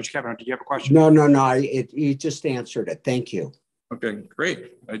Kavanaugh have? Judge Kavanaugh, do you have a question? No. You just answered it. Thank you. Okay,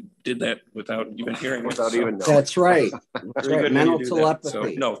 great. I did that without even hearing without it. even knowing. That's right. That's Very right. good Mental when you do that.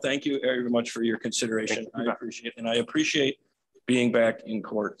 telepathy. So, no, thank you very much for your consideration. I appreciate it. And I appreciate being back in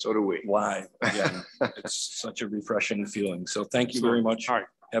court. So do we. Live again. It's such a refreshing feeling. So thank you very much. All right.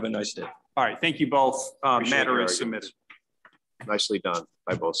 Have a nice day. All right. Thank you both. Matter is submitted. Nicely done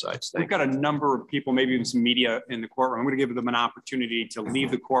by both sides. We've got a number of people, maybe even some media in the courtroom. I'm going to give them an opportunity to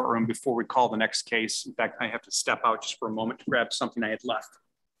leave the courtroom before we call the next case. In fact, I have to step out just for a moment to grab something I had left.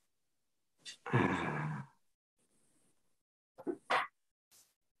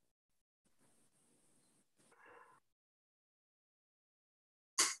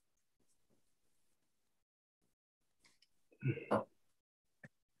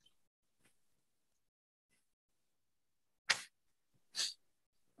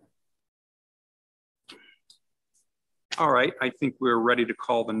 All right, I think we're ready to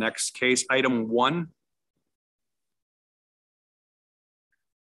call the next case. Item 1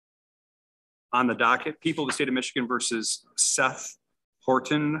 on the docket, People of the State of Michigan versus Seth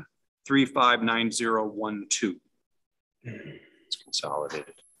Horton, 359012. It's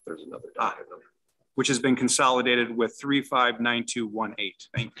consolidated. There's another docket number. Which has been consolidated with 359218.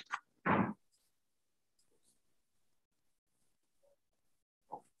 Thank you.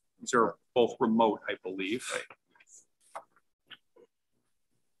 These are both remote, I believe. Right.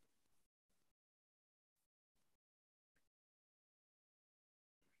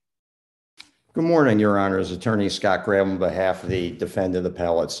 Good morning, Your Honors. Attorney Scott Graham on behalf of the defendant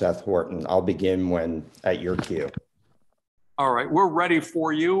appellate Seth Horton. I'll begin when at your cue. All right, we're ready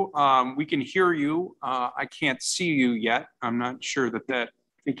for you. We can hear you. I can't see you yet. I'm not sure that. I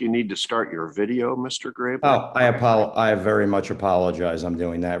think you need to start your video, Mr. Graber. Oh, I very much apologize. I'm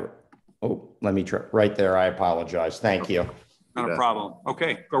doing that. Oh, let me try right there. I apologize. Thank you. Not a problem.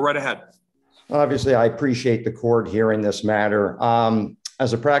 Okay, go right ahead. Obviously, I appreciate the court hearing this matter.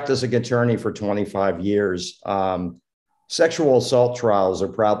 As a practicing attorney for 25 years, sexual assault trials are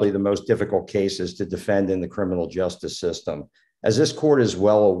probably the most difficult cases to defend in the criminal justice system. As this court is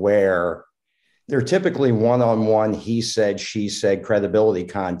well aware, they're typically one-on-one he said, she said credibility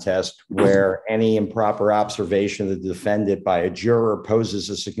contest where any improper observation of the defendant by a juror poses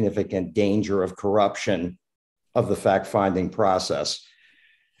a significant danger of corruption of the fact-finding process.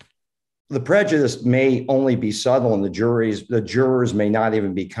 The prejudice may only be subtle and the jurors may not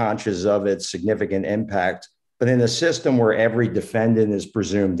even be conscious of its significant impact. But in a system where every defendant is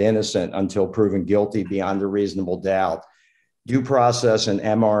presumed innocent until proven guilty beyond a reasonable doubt, due process and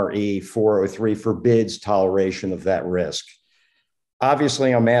MRE 403 forbids toleration of that risk.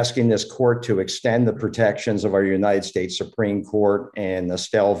 Obviously, I'm asking this court to extend the protections of our United States Supreme Court in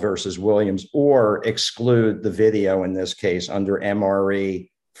Estelle versus Williams, or exclude the video in this case under MRE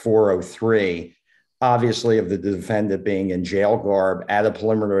 403, obviously of the defendant being in jail garb at a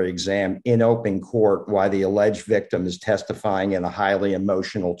preliminary exam in open court while the alleged victim is testifying in a highly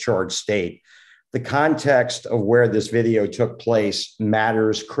emotional charged state. The context of where this video took place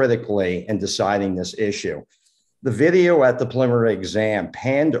matters critically in deciding this issue. The video at the preliminary exam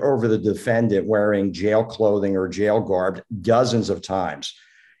panned over the defendant wearing jail clothing or jail garb dozens of times.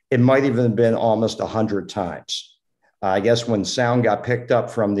 It might even have been almost 100 times. I guess when sound got picked up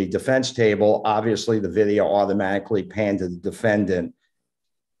from the defense table, obviously the video automatically panned to the defendant.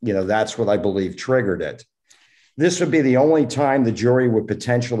 You know, that's what I believe triggered it. This would be the only time the jury would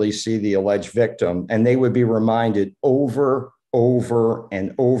potentially see the alleged victim, and they would be reminded over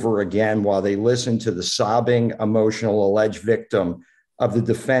and over again while they listen to the sobbing, emotional alleged victim of the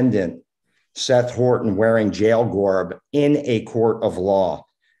defendant, Seth Horton, wearing jail garb in a court of law.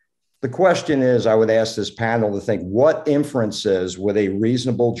 The question is, I would ask this panel to think, what inferences would a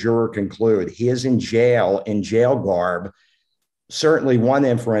reasonable juror conclude? He is in jail garb. Certainly one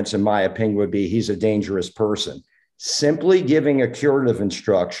inference, in my opinion, would be he's a dangerous person. Simply giving a curative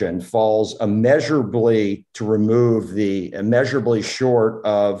instruction falls immeasurably short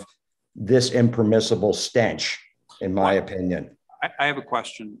of this impermissible stench, in my opinion. I have a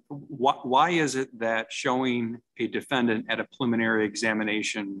question. Why is it that showing a defendant at a preliminary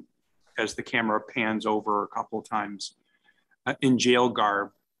examination, as the camera pans over a couple of times in jail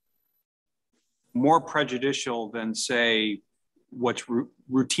garb, more prejudicial than, say, what's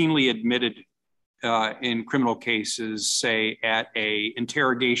routinely admitted in criminal cases, say at a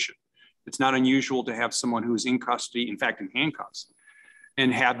interrogation? It's not unusual to have someone who's in custody, in fact, in handcuffs,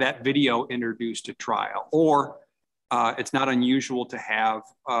 and have that video introduced at trial. Or it's not unusual to have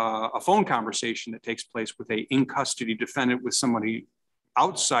a phone conversation that takes place with a in custody defendant with somebody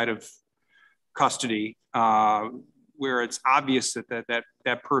outside of custody, where it's obvious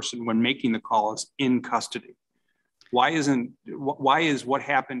that person, when making the call, is in custody. Why is what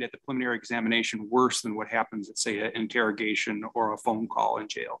happened at the preliminary examination worse than what happens at, say, an interrogation or a phone call in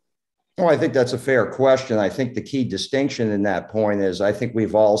jail? Well, I think that's a fair question. I think the key distinction in that point is, I think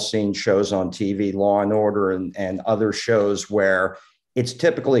we've all seen shows on TV, Law and Order and other shows, where it's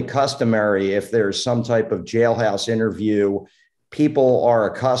typically customary, if there's some type of jailhouse interview, people are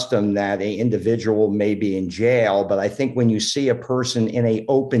accustomed that an individual may be in jail. But I think when you see a person in an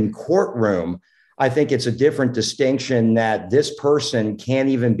open courtroom, I think it's a different distinction that this person can't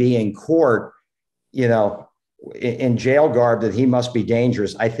even be in court, you know, in jail garb, that he must be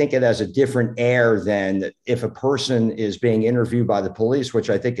dangerous. I think it has a different air than if a person is being interviewed by the police, which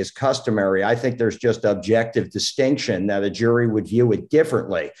I think is customary. I think there's just objective distinction that a jury would view it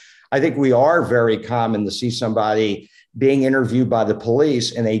differently. I think we are very common to see somebody being interviewed by the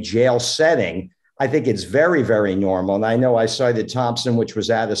police in a jail setting. I think it's very, very normal. And I know I cited Thompson, which was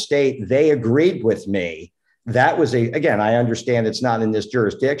out of state. They agreed with me. That was again, I understand it's not in this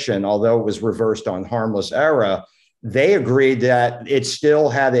jurisdiction, although it was reversed on harmless error. They agreed that it still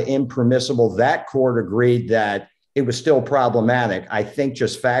had an impermissible. That court agreed that it was still problematic. I think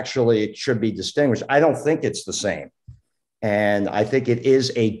just factually it should be distinguished. I don't think it's the same. And I think it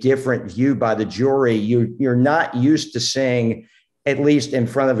is a different view by the jury. You're not used to seeing, at least in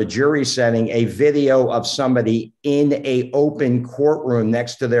front of a jury setting, a video of somebody in an open courtroom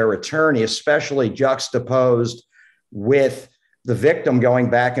next to their attorney, especially juxtaposed with the victim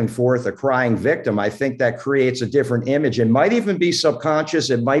going back and forth, a crying victim. I think that creates a different image. It might even be subconscious.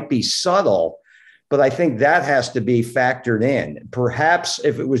 It might be subtle, but I think that has to be factored in. Perhaps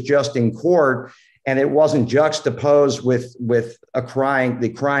if it was just in court and it wasn't juxtaposed with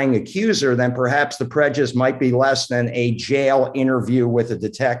the crying accuser, then perhaps the prejudice might be less than a jail interview with a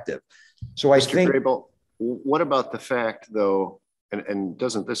detective. So Mr. I think— Grable, what about the fact, though, and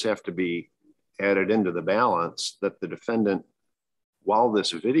doesn't this have to be added into the balance, that the defendant, while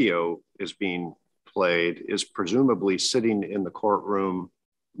this video is being played, is presumably sitting in the courtroom,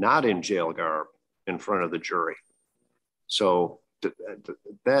 not in jail garb, in front of the jury? So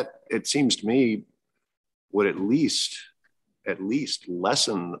that, it seems to me, would at least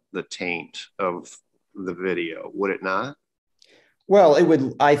lessen the taint of the video, would it not? Well, it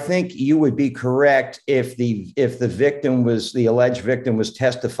would. I think you would be correct if the alleged victim was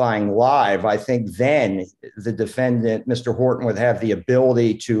testifying live. I think then the defendant, Mr. Horton, would have the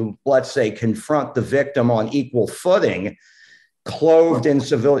ability to, let's say, confront the victim on equal footing, clothed in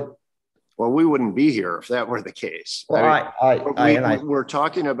civilian. Well, we wouldn't be here if that were the case. Well, We're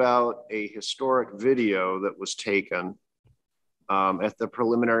talking about a historic video that was taken at the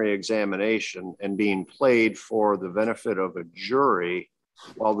preliminary examination and being played for the benefit of a jury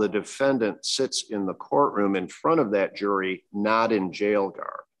while the defendant sits in the courtroom in front of that jury, not in jail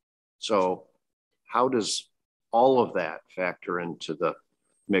garb. So how does all of that factor into the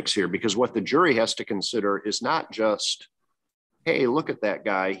mix here? Because what the jury has to consider is not just, hey, look at that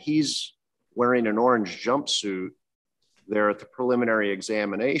guy, he's wearing an orange jumpsuit there at the preliminary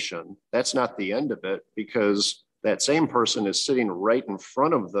examination. That's not the end of it, because that same person is sitting right in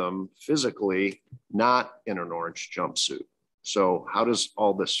front of them physically, not in an orange jumpsuit. So how does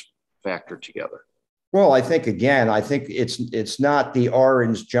all this factor together? Well, I think it's not the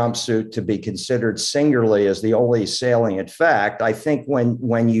orange jumpsuit to be considered singularly as the only salient fact. I think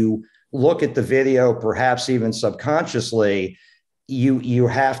when you look at the video, perhaps even subconsciously, you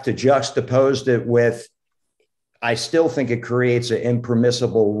have to juxtapose it with, I still think it creates an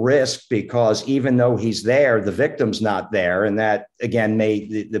impermissible risk, because even though he's there, the victim's not there. And that, again,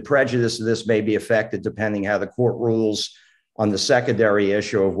 the prejudice of this may be affected depending how the court rules on the secondary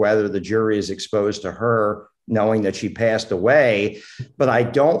issue of whether the jury is exposed to her knowing that she passed away. But I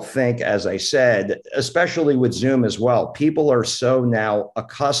don't think, as I said, especially with Zoom as well, people are so now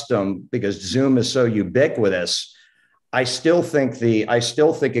accustomed, because Zoom is so ubiquitous. I still think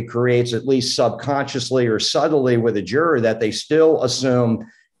it creates, at least subconsciously or subtly with a juror, that they still assume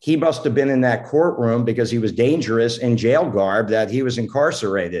he must have been in that courtroom because he was dangerous in jail garb, that he was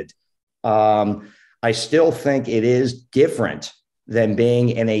incarcerated. I still think it is different than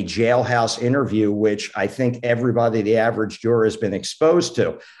being in a jailhouse interview, which I think everybody, the average juror, has been exposed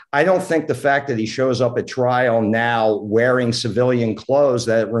to. I don't think the fact that he shows up at trial now wearing civilian clothes,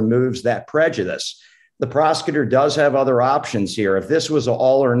 that removes that prejudice. The prosecutor does have other options here. If this was an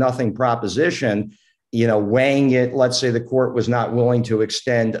all or nothing proposition, weighing it, let's say the court was not willing to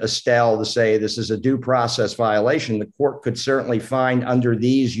extend Estelle to say this is a due process violation, the court could certainly find under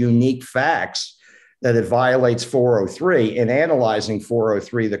these unique facts that it violates 403. In analyzing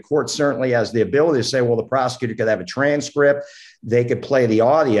 403, the court certainly has the ability to say, well, the prosecutor could have a transcript, they could play the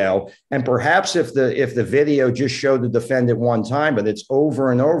audio, and perhaps if the video just showed the defendant one time, but it's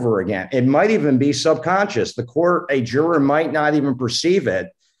over and over again, it might even be subconscious. A juror might not even perceive it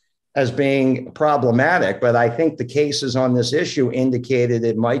as being problematic, but I think the cases on this issue indicated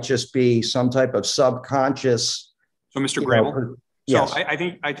it might just be some type of subconscious. So, Mr. Grable? Yes. So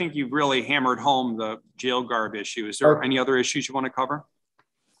I think you've really hammered home the jail garb issue. Is there any other issues you want to cover?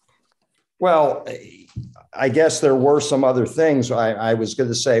 Well, I guess there were some other things. I was going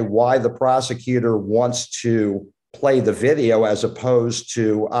to say why the prosecutor wants to play the video as opposed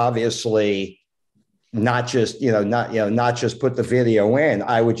to obviously not just put the video in.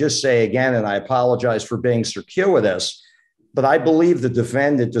 I would just say again, and I apologize for being circuitous, but I believe the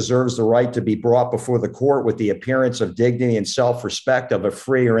defendant deserves the right to be brought before the court with the appearance of dignity and self-respect of a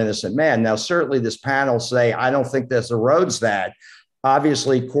free or innocent man. Now, certainly this panel say, I don't think this erodes that.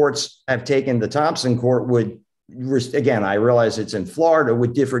 Obviously, courts have taken, the Thompson court would, again, I realize it's in Florida,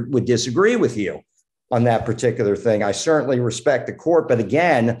 would disagree with you on that particular thing. I certainly respect the court, but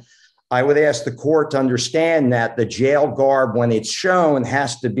again, I would ask the court to understand that the jail garb, when it's shown,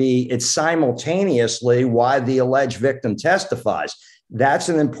 it's simultaneously why the alleged victim testifies. That's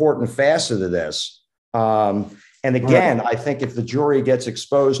an important facet of this. And again, I think if the jury gets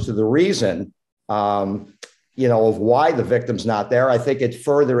exposed to the reason, of why the victim's not there, I think it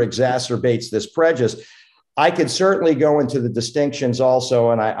further exacerbates this prejudice. I could certainly go into the distinctions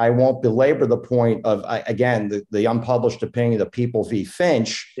also, and I won't belabor the point of, again, the unpublished opinion of People v.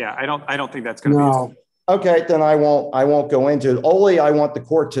 Finch. Yeah, I don't think that's going to be. Okay, then I won't go into it. Only I want the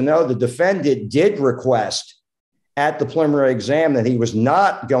court to know the defendant did request at the preliminary exam that he was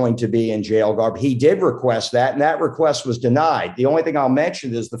not going to be in jail garb. He did request that, and that request was denied. The only thing I'll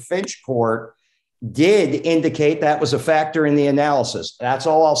mention is the Finch court did indicate that was a factor in the analysis. That's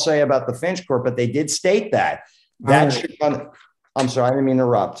all I'll say about the Finch court, but they did state that. I'm sorry, I didn't mean to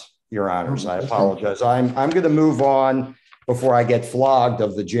interrupt, Your Honors. I apologize. I'm going to move on before I get flogged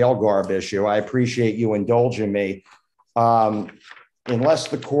of the jail garb issue. I appreciate you indulging me. Unless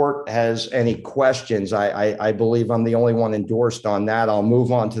the court has any questions, I believe I'm the only one endorsed on that. I'll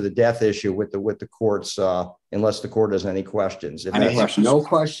move on to the death issue with the courts, unless the court has any questions. I have no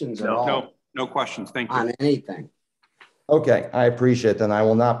questions at all. No questions. Thank you. On anything. Okay, I appreciate it. Then I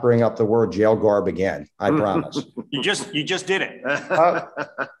will not bring up the word jail garb again. I promise. You just did it.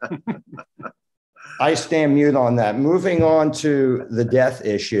 I stand mute on that. Moving on to the death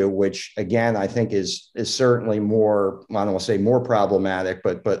issue, which again, I think is certainly more, I don't want to say more problematic,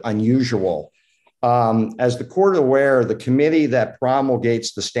 but unusual. As the court aware, the committee that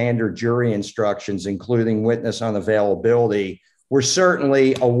promulgates the standard jury instructions, including witness unavailability, we're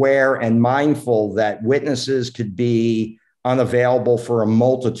certainly aware and mindful that witnesses could be unavailable for a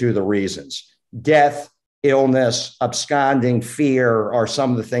multitude of reasons. Death, illness, absconding, fear are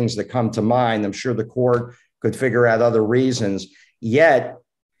some of the things that come to mind. I'm sure the court could figure out other reasons. Yet,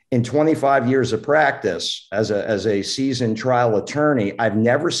 in 25 years of practice as a seasoned trial attorney, I've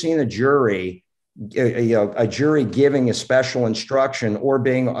never seen a jury giving a special instruction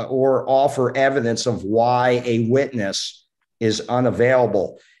or offer evidence of why a witness is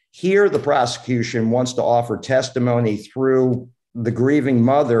unavailable. Here, the prosecution wants to offer testimony through the grieving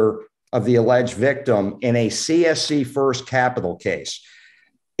mother of the alleged victim in a CSC first capital case.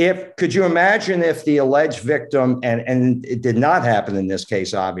 Could you imagine if the alleged victim, and it did not happen in this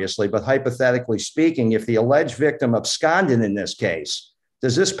case, obviously, but hypothetically speaking, if the alleged victim absconded in this case,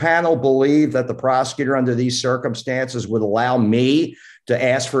 does this panel believe that the prosecutor under these circumstances would allow me to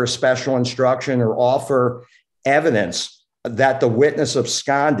ask for a special instruction or offer evidence that the witness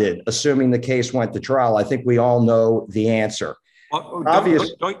absconded, assuming the case went to trial? I think we all know the answer. Well,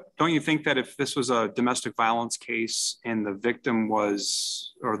 don't you think that if this was a domestic violence case and the victim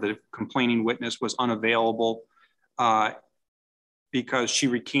was, or the complaining witness was unavailable because she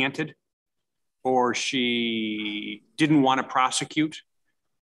recanted or she didn't want to prosecute,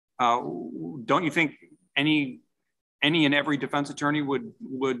 don't you think any and every defense attorney would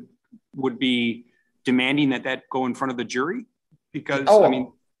be demanding that go in front of the jury? Because I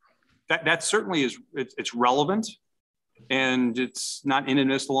mean, that certainly is, it's relevant and it's not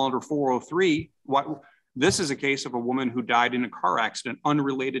inadmissible under 403. This is a case of a woman who died in a car accident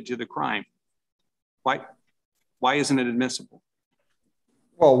unrelated to the crime. Why isn't it admissible?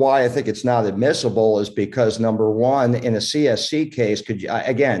 Well, why I think it's not admissible is because, number one, in a CSC case,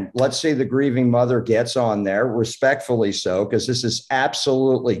 let's say the grieving mother gets on there, respectfully so, because this is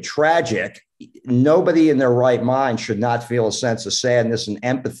absolutely tragic. Nobody in their right mind should not feel a sense of sadness and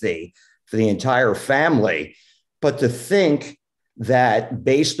empathy for the entire family. But to think that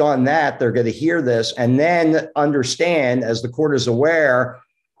based on that, they're going to hear this and then understand, as the court is aware,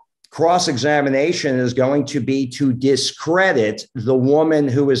 cross-examination is going to be to discredit the woman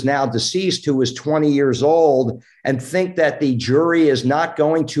who is now deceased, who is 20 years old, and think that the jury is not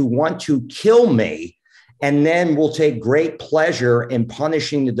going to want to kill me and then will take great pleasure in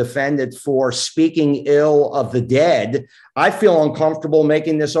punishing the defendant for speaking ill of the dead. I feel uncomfortable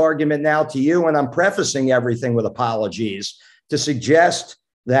making this argument now to you, and I'm prefacing everything with apologies, to suggest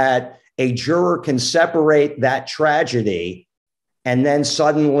that a juror can separate that tragedy and then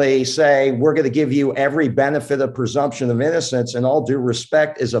suddenly say, we're going to give you every benefit of presumption of innocence and all due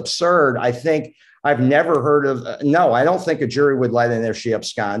respect is absurd. I think I've never heard of, no, I don't think a jury would let in if she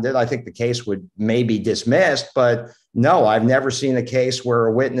absconded. I think the case would maybe dismissed, but no, I've never seen a case where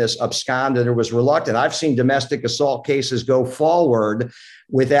a witness absconded or was reluctant. I've seen domestic assault cases go forward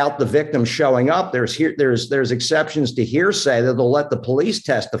without the victim showing up. There's exceptions to hearsay that they'll let the police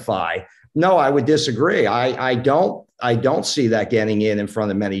testify. No, I would disagree. I don't see that getting in front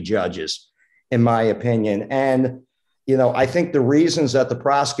of many judges, in my opinion. And, I think the reasons that the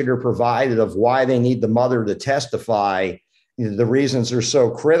prosecutor provided of why they need the mother to testify, the reasons are so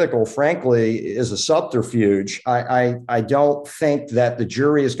critical, frankly, is a subterfuge. I don't think that the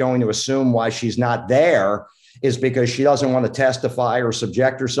jury is going to assume why she's not there is because she doesn't want to testify or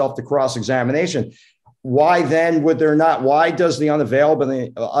subject herself to cross-examination. Why then would there not? Why does the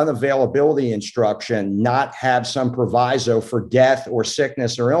unavailability instruction not have some proviso for death or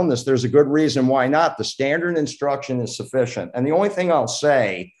sickness or illness? There's a good reason why not. The standard instruction is sufficient. And the only thing I'll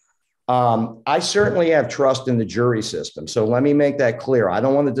say, I certainly have trust in the jury system. So let me make that clear. I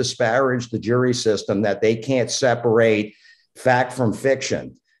don't want to disparage the jury system that they can't separate fact from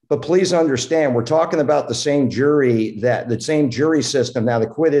fiction. But please understand, we're talking about the same jury system that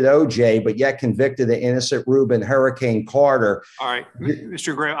acquitted OJ, but yet convicted the innocent Reuben Hurricane Carter. All right,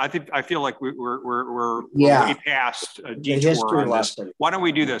 Mr. Gray, I feel like we're way past a detour on this. Why don't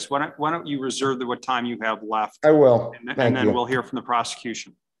we do this? Why don't you reserve what time you have left? I will. And then we'll hear from the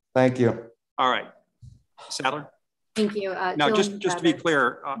prosecution. Thank you. All right, Sadler. Thank you. Now, just to be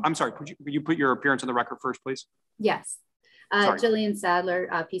clear, I'm sorry. Could you put your appearance on the record first, please? Yes. Jillian Sadler,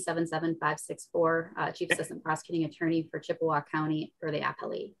 P77564, Chief Assistant Prosecuting Attorney for Chippewa County for the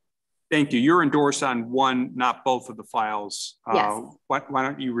appellee. Thank you. You're endorsed on one, not both of the files. Yes. Why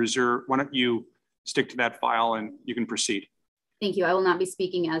don't you stick to that file and you can proceed? Thank you. I will not be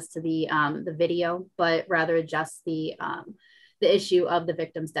speaking as to the video, but rather just the issue of the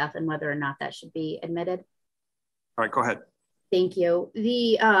victim's death and whether or not that should be admitted. All right, go ahead. Thank you.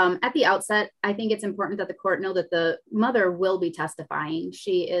 At the outset, I think it's important that the court know that the mother will be testifying.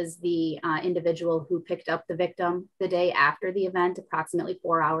 She is the individual who picked up the victim the day after the event, approximately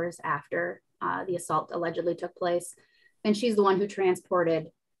 4 hours after the assault allegedly took place. And she's the one who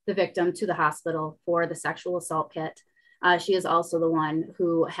transported the victim to the hospital for the sexual assault kit. She is also the one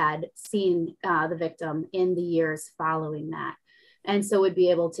who had seen the victim in the years following that. And so would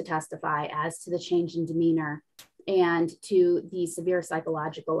be able to testify as to the change in demeanor and to the severe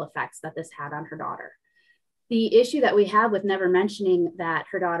psychological effects that this had on her daughter. The issue that we have with never mentioning that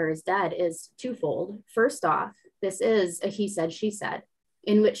her daughter is dead is twofold. First off, this is a he said, she said,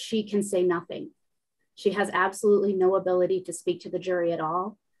 in which she can say nothing. She has absolutely no ability to speak to the jury at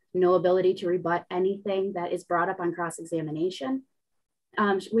all, no ability to rebut anything that is brought up on cross-examination.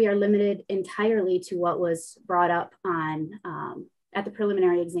 We are limited entirely to what was brought up on at the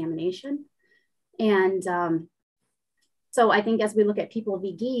preliminary examination. And so I think as we look at People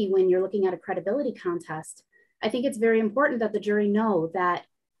v. Gee, when you're looking at a credibility contest, I think it's very important that the jury know that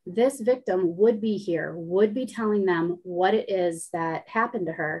this victim would be here, would be telling them what it is that happened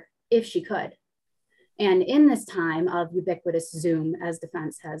to her if she could. And in this time of ubiquitous Zoom, as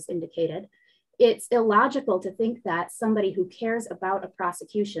defense has indicated, it's illogical to think that somebody who cares about a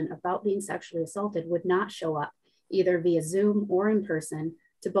prosecution, about being sexually assaulted, would not show up either via Zoom or in person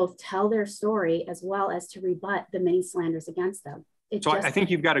to both tell their story as well as to rebut the many slanders against them. So I think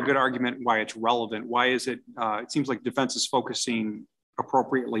you've got a good argument why it's relevant. Why is it, it seems like defense is focusing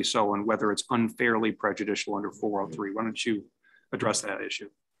appropriately so on whether it's unfairly prejudicial under 403. Why don't you address that issue?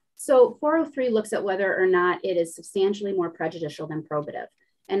 So 403 looks at whether or not it is substantially more prejudicial than probative.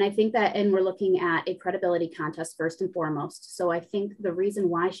 And I think that, and we're looking at a credibility contest first and foremost. So I think the reason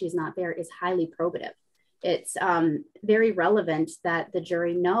why she's not there is highly probative. It's very relevant that the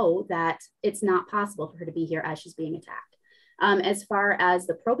jury know that it's not possible for her to be here as she's being attacked. As far as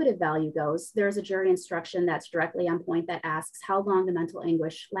the probative value goes, there's a jury instruction that's directly on point that asks how long the mental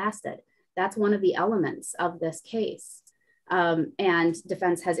anguish lasted. That's one of the elements of this case. And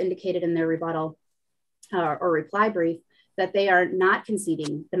defense has indicated in their rebuttal or reply brief that they are not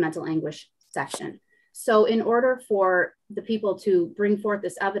conceding the mental anguish section. So in order for the people to bring forth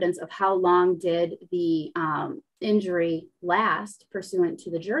this evidence of how long did the injury last pursuant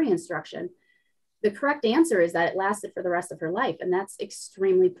to the jury instruction, the correct answer is that it lasted for the rest of her life. And that's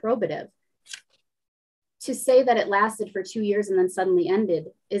extremely probative. To say that it lasted for 2 years and then suddenly ended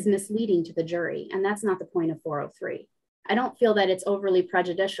is misleading to the jury. And that's not the point of 403. I don't feel that it's overly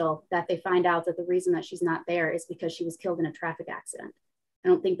prejudicial that they find out that the reason that she's not there is because she was killed in a traffic accident. I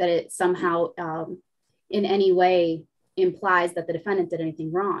don't think that it somehow in any way implies that the defendant did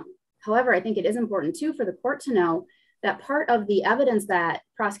anything wrong. However, I think it is important too for the court to know that part of the evidence that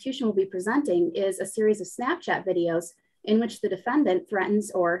prosecution will be presenting is a series of Snapchat videos in which the defendant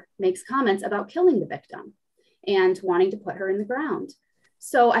threatens or makes comments about killing the victim and wanting to put her in the ground.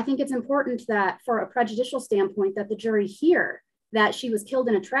 So I think it's important that for a prejudicial standpoint that the jury hear that she was killed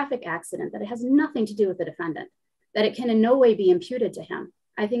in a traffic accident, that it has nothing to do with the defendant, that it can in no way be imputed to him.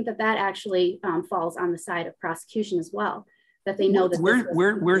 I think that that actually falls on the side of prosecution as well, that they know that.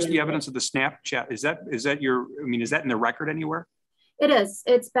 Where's the evidence of the Snapchat? Is that your, I mean, is that in the record anywhere? It is.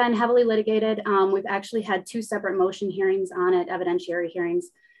 It's been heavily litigated. We've actually had 2 separate motion hearings on it, evidentiary hearings,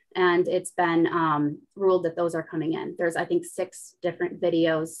 and it's been ruled that those are coming in. There's, I think, 6 different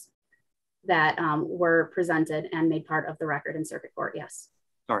videos that were presented and made part of the record in circuit court. Yes.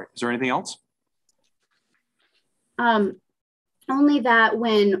 All right. Is there anything else? Only that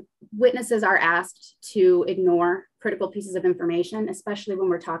when witnesses are asked to ignore critical pieces of information, especially when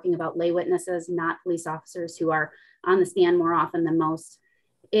we're talking about lay witnesses, not police officers who are on the stand more often than most,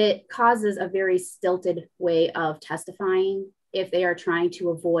 it causes a very stilted way of testifying if they are trying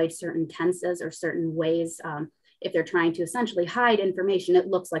to avoid certain tenses or certain ways. If they're trying to essentially hide information, it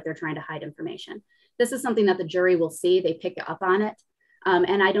looks like they're trying to hide information. This is something that the jury will see, they pick up on it.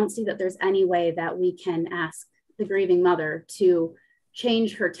 And I don't see that there's any way that we can ask the grieving mother to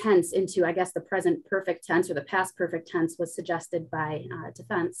change her tense into, I guess, the present perfect tense, or the past perfect tense was suggested by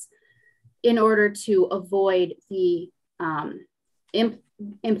defense, in order to avoid the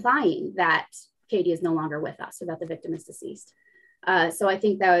implying that Katie is no longer with us or that the victim is deceased. So I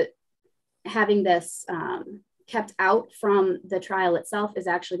think that having this kept out from the trial itself is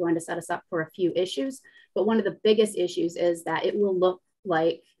actually going to set us up for a few issues. But one of the biggest issues is that it will look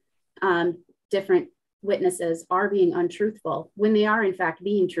like different witnesses are being untruthful when they are in fact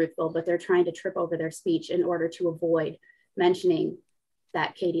being truthful, but they're trying to trip over their speech in order to avoid mentioning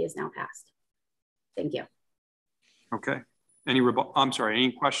that Katie is now passed. Thank you. Okay. I'm sorry,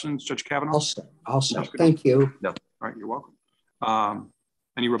 any questions, Judge Kavanaugh? Also, thank you. No. All right, you're welcome.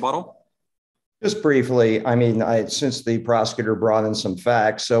 Any rebuttal? Just briefly, I mean, since the prosecutor brought in some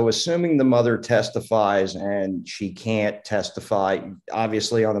facts, so assuming the mother testifies and she can't testify,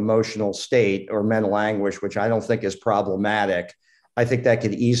 obviously on emotional state or mental anguish, which I don't think is problematic, I think that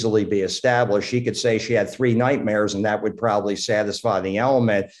could easily be established. She could say she had 3 nightmares and that would probably satisfy the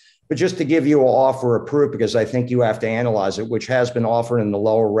element. But just to give you an offer of proof, because I think you have to analyze it, which has been offered in the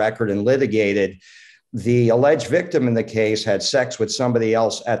lower record and litigated, the alleged victim in the case had sex with somebody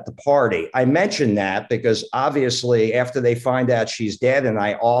else at the party. I mentioned that because obviously after they find out she's dead and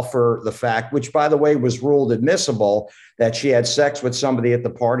I offer the fact, which by the way was ruled admissible, that she had sex with somebody at the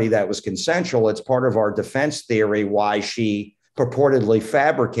party that was consensual, it's part of our defense theory why she purportedly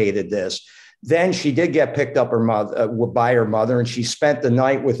fabricated this. Then she did get picked up by her mother, and she spent the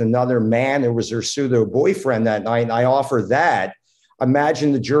night with another man who was her pseudo boyfriend that night. And I offer that.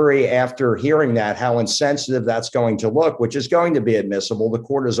 Imagine the jury after hearing that, how insensitive that's going to look, which is going to be admissible. The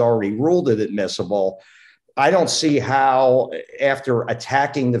court has already ruled it admissible. I don't see how, after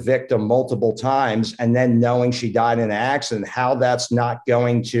attacking the victim multiple times and then knowing she died in an accident, how that's not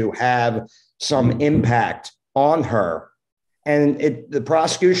going to have some impact on her. And the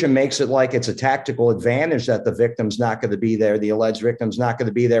prosecution makes it like it's a tactical advantage that the victim's not going to be there, the alleged victim's not going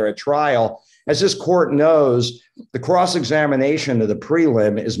to be there at trial. As this court knows, the cross-examination of the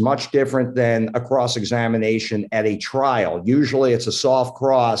prelim is much different than a cross-examination at a trial. Usually it's a soft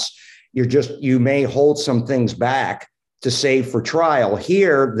cross. You may hold some things back to save for trial.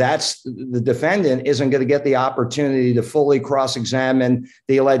 Here, that's the defendant isn't going to get the opportunity to fully cross-examine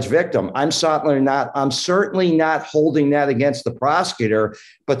the alleged victim. I'm certainly not holding that against the prosecutor,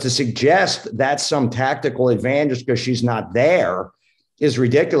 but to suggest that's some tactical advantage because she's not there is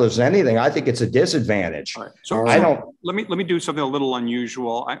ridiculous as anything. I think it's a disadvantage. All right. So I don't. Let me do something a little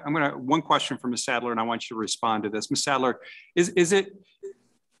unusual. I'm going to one question from Ms. Sadler, and I want you to respond to this. Ms. Sadler,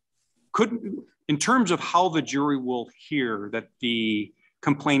 in terms of how the jury will hear that the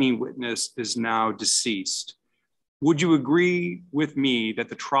complaining witness is now deceased, would you agree with me that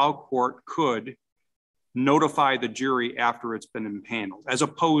the trial court could notify the jury after it's been impaneled, as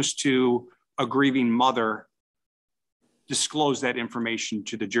opposed to a grieving mother disclose that information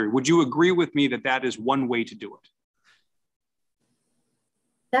to the jury? Would you agree with me that that is one way to do it?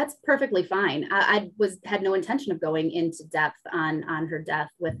 That's perfectly fine. I had no intention of going into depth on her death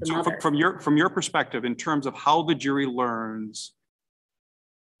with the mother. From your perspective, in terms of how the jury learns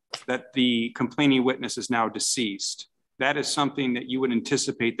that the complaining witness is now deceased, that is something that you would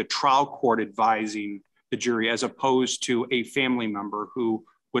anticipate the trial court advising the jury, as opposed to a family member who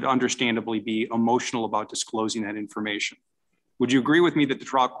would understandably be emotional about disclosing that information. Would you agree with me that the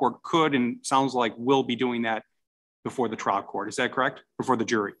trial court could, and sounds like will be doing that before the trial court? Is that correct? Before the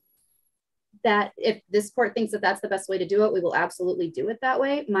jury? That if this court thinks that that's the best way to do it, we will absolutely do it that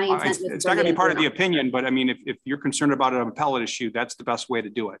way. My intent was it's not going to be part of the opinion, but I mean, if you're concerned about an appellate issue, that's the best way to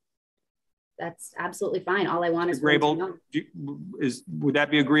do it. That's absolutely fine. All I want is agreeable. Would that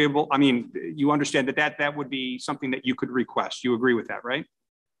be agreeable? I mean, you understand that would be something that you could request. You agree with that, right?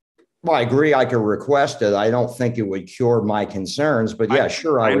 Well, I agree. I could request it. I don't think it would cure my concerns, but yeah,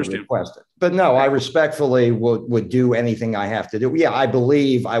 sure, I would request it. But no, I respectfully would do anything I have to do. Yeah, I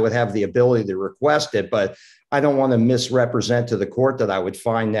believe I would have the ability to request it, but I don't want to misrepresent to the court that I would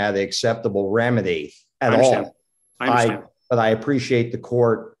find that an acceptable remedy at all. I understand. But I appreciate the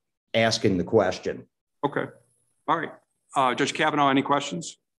court asking the question. Okay. All right. Judge Kavanaugh, any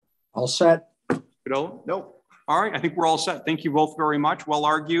questions? All set. Cadola? No. All right. I think we're all set. Thank you both very much. Well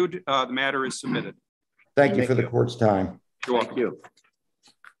argued. The matter is submitted. Thank you for the court's time. You're welcome. Thank you.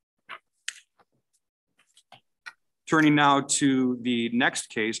 Turning now to the next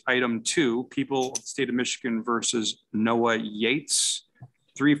case, item 2, People of the State of Michigan versus Noah Yates,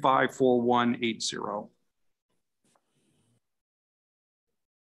 354180.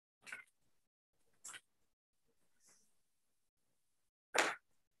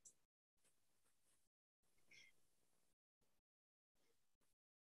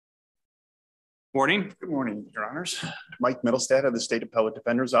 Morning. Good morning, Your Honors. Mike Middlestad of the State Appellate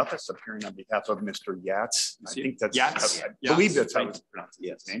Defender's Office, appearing on behalf of Mr. Yates. I think that's Yates. I believe that's how it's pronounced.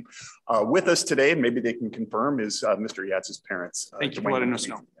 His name. With us today, and maybe they can confirm, is Mr. Yates' parents. Thank you for letting us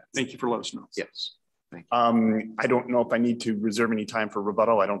know. Thank you for letting us know. Yes. Thank you. I don't know if I need to reserve any time for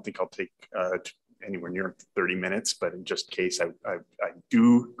rebuttal. I don't think I'll take anywhere near 30 minutes, but in just case I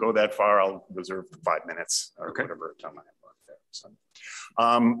do go that far, I'll reserve 5 minutes or whatever time I have left there.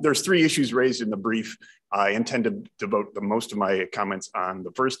 There's 3 issues raised in the brief. I intend to devote the most of my comments on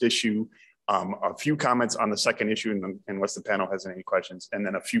the first issue, a few comments on the second issue, unless the panel has any questions, and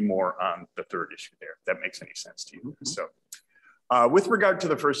then a few more on the third issue there, if that makes any sense to you. So with regard to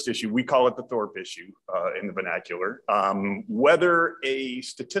the first issue, we call it the Thorpe issue in the vernacular. Whether a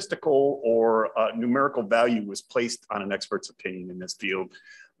statistical or numerical value was placed on an expert's opinion in this field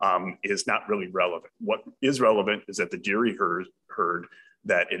is not really relevant. What is relevant is that the jury heard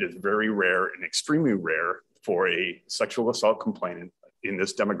that it is very rare and extremely rare for a sexual assault complainant in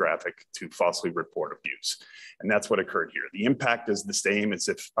this demographic to falsely report abuse. And that's what occurred here. The impact is the same as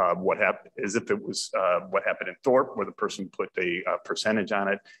if what happened in Thorpe, where the person put a percentage on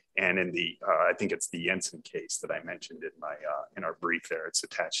it. And in the, I think it's the Jensen case that I mentioned in our brief there, it's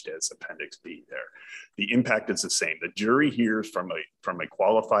attached as Appendix B there. The impact is the same. The jury hears from a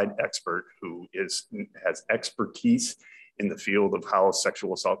qualified expert who has expertise in the field of how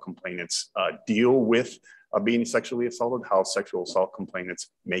sexual assault complainants deal with being sexually assaulted, how sexual assault complainants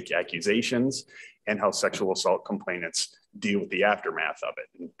make accusations, and how sexual assault complainants deal with the aftermath of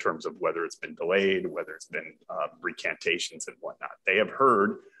it in terms of whether it's been delayed, whether it's been recantations and whatnot. They have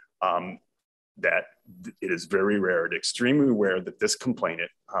heard that it is very rare, extremely rare that this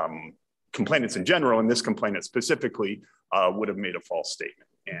complainant, complainants in general, and this complainant specifically, would have made a false statement.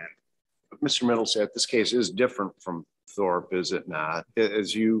 And Mr. Middlesex, this case is different from Thorpe, is it not?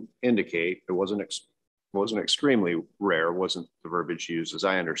 As you indicate, it wasn't extremely rare, wasn't the verbiage used as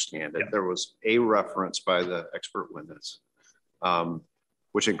I understand it. Yeah. There was a reference by the expert witness,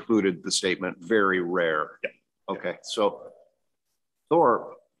 which included the statement very rare. Yeah. Okay, so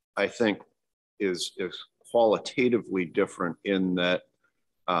Thorpe, I think, is qualitatively different in that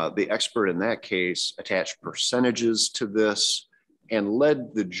the expert in that case attached percentages to this and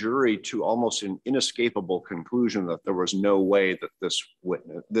led the jury to almost an inescapable conclusion that there was no way that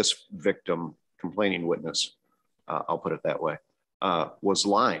this victim, complaining witness, I'll put it that way, was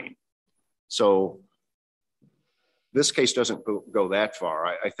lying. So this case doesn't go that far.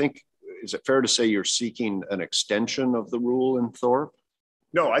 I think, is it fair to say you're seeking an extension of the rule in Thorpe?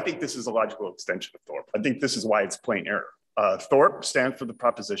 No, I think this is a logical extension of Thorpe. I think this is why it's plain error. Thorpe stands for the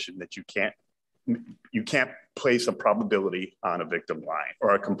proposition that you can't place a probability on a victim lying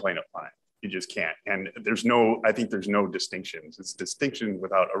or a complainant lying. You just can't. And I think there's no distinctions. It's distinction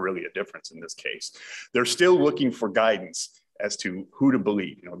without really a difference in this case. They're still looking for guidance as to who to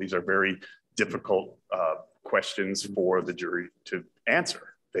believe. These are very difficult questions for the jury to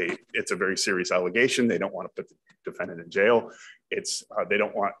answer. It's a very serious allegation. They don't want to put the defendant in jail. They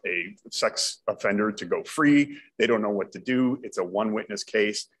don't want a sex offender to go free. They don't know what to do. It's a one witness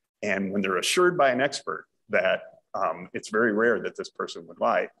case. And when they're assured by an expert that it's very rare that this person would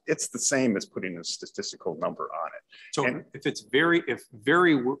lie, it's the same as putting a statistical number on it. So if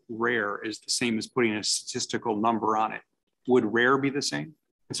very rare is the same as putting a statistical number on it, would rare be the same?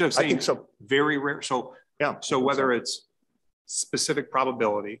 Instead of saying I think so. Very rare. So yeah. So whether it's specific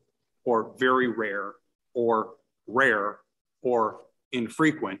probability or very rare or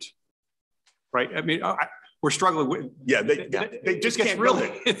infrequent, right? I mean, we're struggling with. Yeah, they just can't go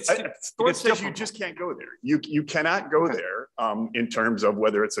there. Thorpe says you just can't go there. You cannot go there in terms of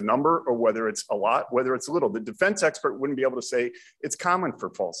whether it's a number or whether it's a lot, whether it's a little. The defense expert wouldn't be able to say it's common for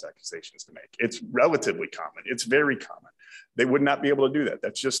false accusations to make. It's relatively common. It's very common. They would not be able to do that.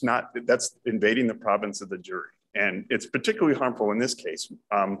 That's invading the province of the jury. And it's particularly harmful in this case.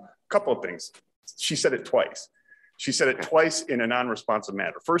 A couple of things. She said it twice. She said it twice in a non-responsive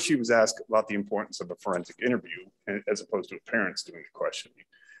manner. First, she was asked about the importance of a forensic interview as opposed to parents doing the questioning.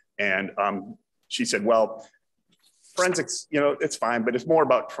 And she said, well, forensics, it's fine, but it's more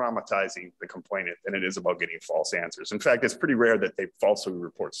about traumatizing the complainant than it is about getting false answers. In fact, it's pretty rare that they falsely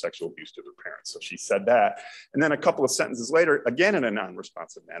report sexual abuse to their parents. So she said that. And then a couple of sentences later, again in a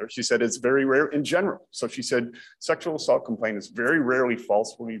non-responsive manner, she said it's very rare in general. So she said sexual assault complainants very rarely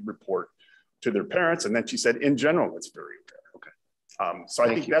falsely report to their parents. And then she said, in general, it's very rare. Okay. So I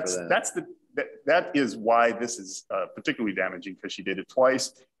think that is why this is particularly damaging, because she did it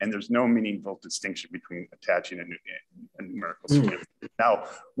twice and there's no meaningful distinction between attaching a numerical scale. Now,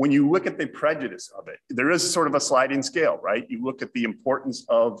 when you look at the prejudice of it, there is sort of a sliding scale, right? You look at the importance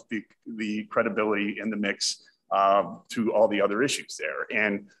of the credibility in the mix to all the other issues there.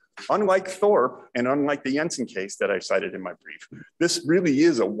 And unlike Thorpe and unlike the Jensen case that I cited in my brief, this really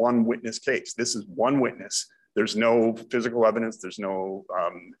is a one witness case. This is one witness. There's no physical evidence. There's no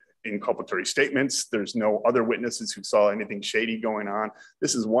inculpatory statements. There's no other witnesses who saw anything shady going on.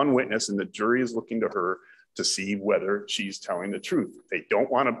 This is one witness, and the jury is looking to her to see whether she's telling the truth. They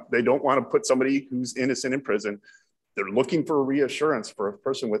don't want to put somebody who's innocent in prison They're looking for a reassurance for a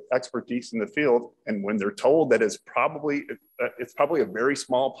person with expertise in the field. And when they're told that it's probably a very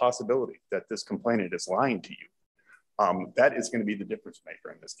small possibility that this complainant is lying to you, that is going to be the difference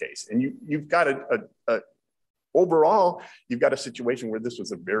maker in this case. And you've got overall, you've got a situation where this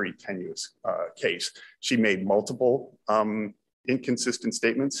was a very tenuous case. She made multiple inconsistent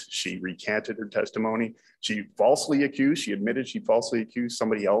statements. She recanted her testimony. She admitted she falsely accused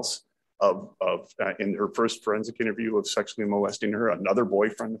somebody else of in her first forensic interview of sexually molesting her, another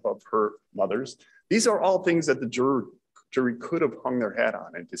boyfriend of her mother's. These are all things that the jury could have hung their hat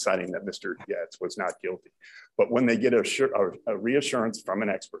on in deciding that Mr. Yatz was not guilty. But when they get a reassurance from an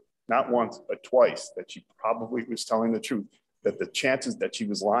expert, not once, but twice, that she probably was telling the truth, that the chances that she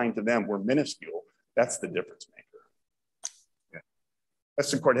was lying to them were minuscule, that's the difference maker. If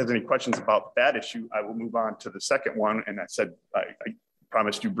the court has any questions about that issue, I will move on to the second one. And I said, I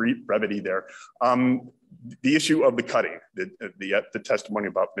promised you brevity there. The issue of the cutting, the testimony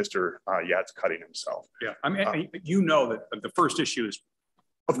about Mr. Yatz cutting himself. Yeah, I mean, you know that the first issue is,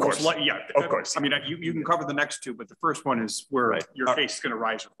 of course, of course. I mean, you can cover the next two, but the first one is where your case is going to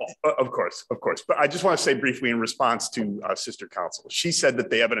rise or fall. Of course. But I just want to say briefly in response to sister counsel, she said that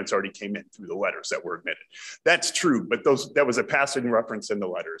the evidence already came in through the letters that were admitted. That's true, but that was a passing reference in the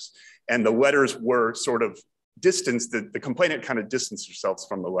letters, and the letters were sort of distanced. The complainant kind of distanced herself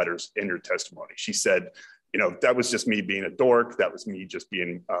from the letters in her testimony. She said, you know, that was just me being a dork. That was me just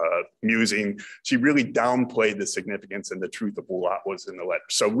being musing. She really downplayed the significance and the truth of what was in the letter.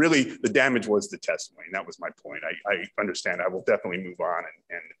 So really the damage was the testimony. And that was my point. I understand. I will definitely move on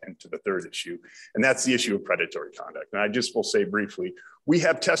and to the third issue. And that's the issue of predatory conduct. And I just will say briefly, we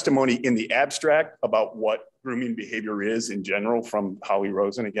have testimony in the abstract about what grooming behavior is in general from Holly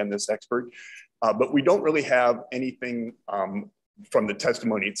Rosen, again, this expert. But we don't really have anything from the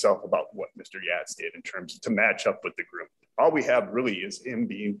testimony itself about what Mr. Yatz did in terms of to match up with the group. All we have really is him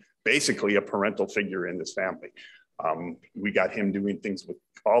being basically a parental figure in this family. We got him doing things with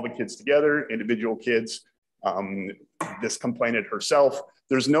all the kids together, individual kids, this complainant herself.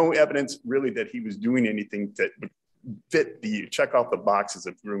 There's no evidence really that he was doing anything that would check off the boxes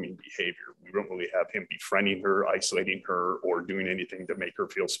of grooming behavior. We don't really have him befriending her, isolating her, or doing anything to make her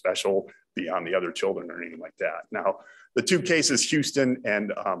feel special beyond the other children or anything like that. Now, the two cases, Houston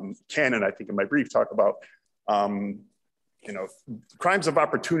and Cannon, I think in my brief talk about, you know, crimes of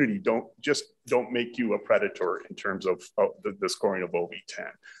opportunity don't make you a predator in terms of the scoring of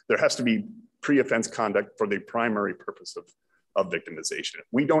OV10. There has to be pre-offense conduct for the primary purpose of victimization.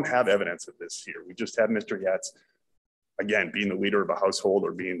 We don't have evidence of this here. We just have Mr. Yatz, again, being the leader of a household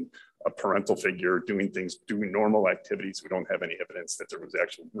or being a parental figure, doing normal activities. We don't have any evidence that there was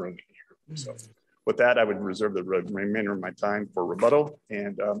actual grooming here. So with that, I would reserve the remainder of my time for rebuttal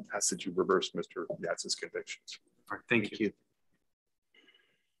and ask that you reverse Mr. Yatz's convictions. All right, thank you.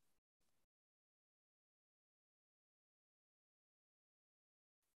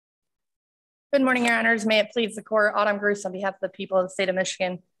 Good morning, Your Honors. May it please the court, Autumn Bruce on behalf of the people of the state of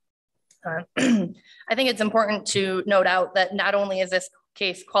Michigan. I think it's important to note out that not only is this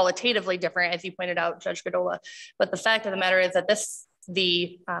case qualitatively different, as you pointed out, Judge Godola, but the fact of the matter is that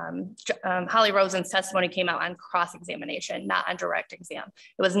Holly Rosen's testimony came out on cross-examination, not on direct exam.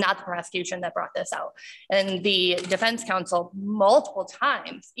 It was not the prosecution that brought this out. And the defense counsel multiple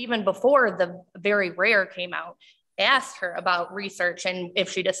times, even before the very rare came out, asked her about research and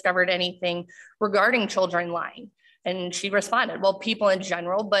if she discovered anything regarding children lying. And she responded, well, people in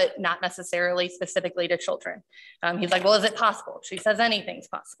general, but not necessarily specifically to children. He's like, well, is it possible? She says anything's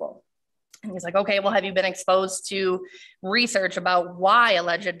possible. And he's like, okay, well, have you been exposed to research about why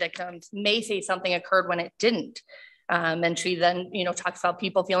alleged victims may say something occurred when it didn't? And she then, talks about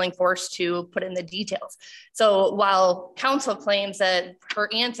people feeling forced to put in the details. So while counsel claims that her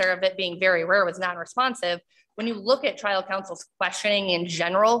answer of it being very rare was non-responsive, when you look at trial counsel's questioning in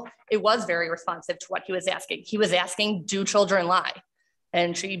general, it was very responsive to what he was asking. He was asking, do children lie?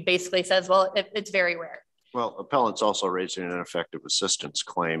 And she basically says, well, it's very rare. Well, appellant's also raising an ineffective assistance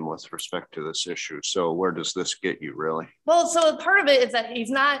claim with respect to this issue. So where does this get you really? Well, so part of it is that he's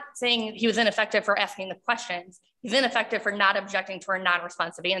not saying he was ineffective for asking the questions. He's ineffective for not objecting to her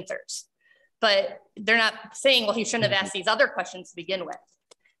non-responsive answers. But they're not saying, well, he shouldn't have asked these other questions to begin with.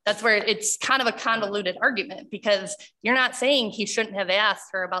 That's where it's kind of a convoluted argument, because you're not saying he shouldn't have asked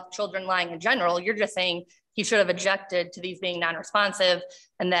her about children lying in general. You're just saying he should have objected to these being non-responsive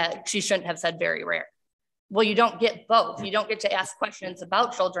and that she shouldn't have said very rare. Well, you don't get both. You don't get to ask questions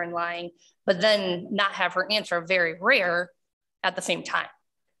about children lying, but then not have her answer very rare at the same time.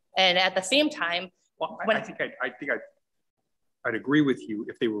 And at the same time, well, I think I'd agree with you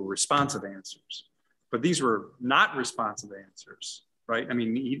if they were responsive answers. but these were not responsive answers, right? I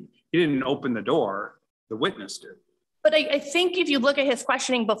mean, he didn't open the door, the witness did. But I think if you look at his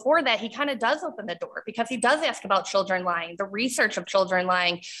questioning before that, he kind of does open the door, because he does ask about children lying, the research of children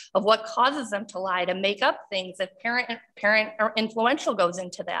lying, of what causes them to lie, to make up things, if parent or influential goes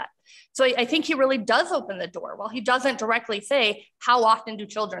into that. So I think he really does open the door. While he doesn't directly say, how often do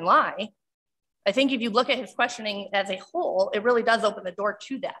children lie? I think if you look at his questioning as a whole, it really does open the door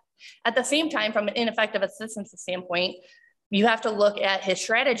to that. At the same time, from an ineffective assistance standpoint, you have to look at his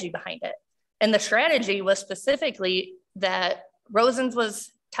strategy behind it. And the strategy was specifically that Rosens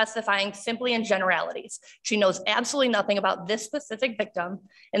was testifying simply in generalities. She knows absolutely nothing about this specific victim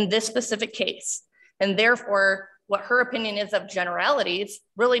in this specific case. And therefore, what her opinion is of generalities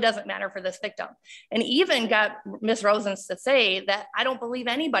really doesn't matter for this victim. And even got Ms. Rosens to say that I don't believe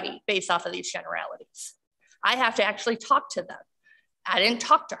anybody based off of these generalities. I have to actually talk to them. I didn't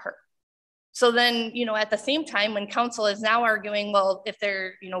talk to her. So then, at the same time, when counsel is now arguing, well, if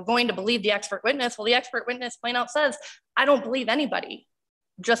they're, going to believe the expert witness, well, the expert witness plain out says, I don't believe anybody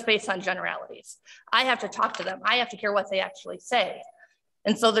just based on generalities. I have to talk to them. I have to hear what they actually say.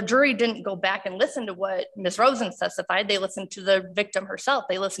 And so the jury didn't go back and listen to what Ms. Rosens testified. They listened to the victim herself.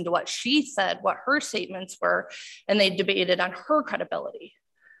 They listened to what she said, what her statements were, and they debated on her credibility.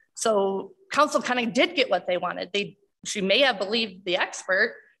 So counsel kind of did get what they wanted. She may have believed the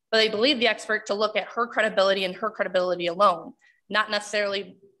expert, but they believed the expert to look at her credibility and her credibility alone, not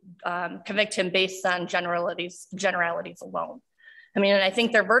necessarily convict him based on generalities alone. I mean, and I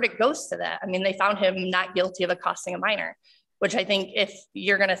think their verdict goes to that. I mean, they found him not guilty of accosting a minor, which I think if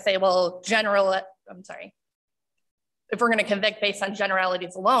you're going to say, well, if we're going to convict based on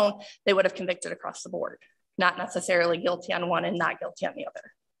generalities alone, they would have convicted across the board, not necessarily guilty on one and not guilty on the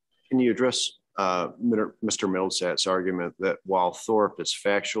other. Can you address Mr. Millsat's argument that while Thorpe is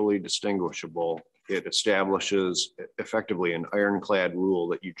factually distinguishable, it establishes effectively an ironclad rule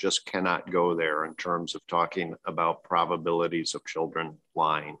that you just cannot go there in terms of talking about probabilities of children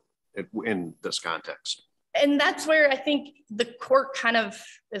lying in this context? And that's where I think the court kind of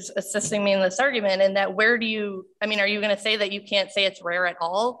is assisting me in this argument, and that are you going to say that you can't say it's rare at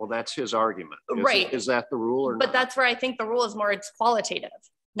all? Well, that's his argument. Right. Is that the rule or not? But that's where I think the rule is more, it's qualitative,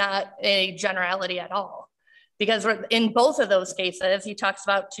 not a generality at all. Because in both of those cases, he talks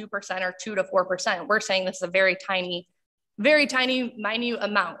about 2% or 2 to 4%. We're saying this is a very tiny, minute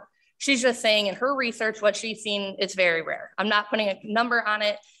amount. She's just saying in her research, what she's seen is very rare. I'm not putting a number on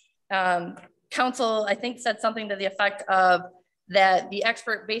it. Counsel, I think, said something to the effect of that the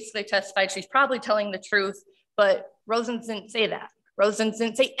expert basically testified she's probably telling the truth, but Rosens didn't say that. Rosens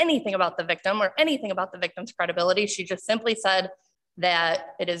didn't say anything about the victim or anything about the victim's credibility. She just simply said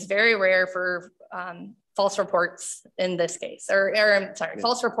that it is very rare for false reports in this case,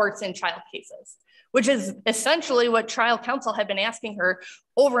 false reports in child cases, which is essentially what trial counsel had been asking her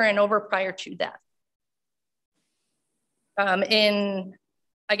over and over prior to that.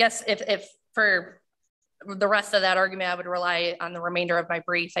 I guess if for the rest of that argument, I would rely on the remainder of my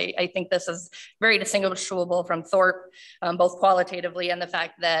brief. I think this is very distinguishable from Thorpe, both qualitatively and the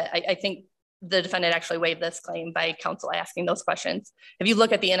fact that I think the defendant actually waived this claim by counsel asking those questions. If you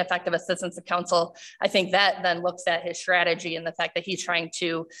look at the ineffective assistance of counsel, I think that then looks at his strategy and the fact that he's trying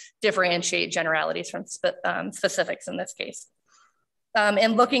to differentiate generalities from specifics in this case.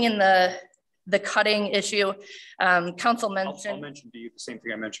 And looking in the cutting issue, counsel mentioned. I'll mention to you the same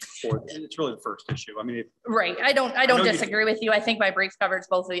thing I mentioned before. It's really the first issue. I mean, right. I don't disagree with you. I think my brief covers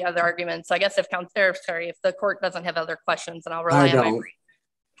both of the other arguments. So I guess if the court doesn't have other questions, then I'll rely on my brief.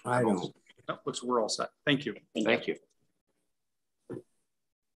 I don't. No, looks we're all set. Thank you. Thank you.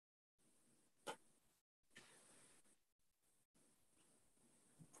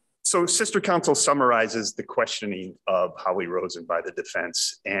 So sister counsel summarizes the questioning of Howie Rosen by the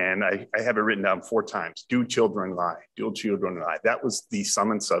defense. And I have it written down 4 times. Do children lie? Do children lie? That was the sum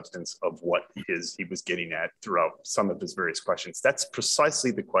and substance of what he was getting at throughout some of his various questions. That's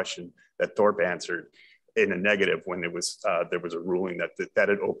precisely the question that Thorpe answered in a negative when there was a ruling that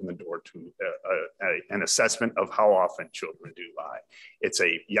had opened the door to an assessment of how often children do lie. It's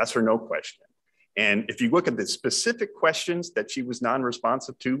a yes or no question. And if you look at the specific questions that she was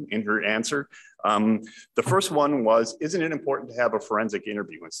non-responsive to in her answer, the first one was, isn't it important to have a forensic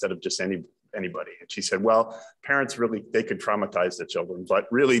interview instead of just any anybody. And she said, well, parents really, they could traumatize the children, but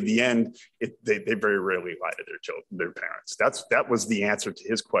really the end, they very rarely lie to their children, their parents. That was the answer to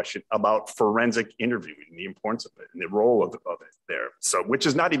his question about forensic interviewing, the importance of it and the role of it there. So, which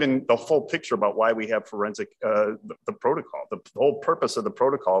is not even the full picture about why we have forensic, the protocol. The whole purpose of the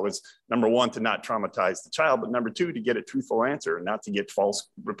protocol is, number one, to not traumatize the child, but number two, to get a truthful answer and not to get false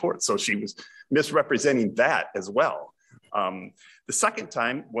reports. So she was misrepresenting that as well. The second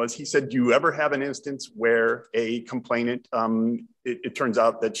time was, he said, do you ever have an instance where a complainant, it turns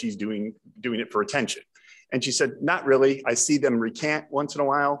out that she's doing it for attention? And she said, not really. I see them recant once in a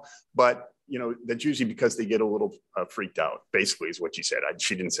while, but you know, that's usually because they get a little freaked out, basically is what she said.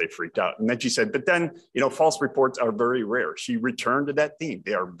 She didn't say freaked out. And then she said, but then, you know, false reports are very rare. She returned to that theme.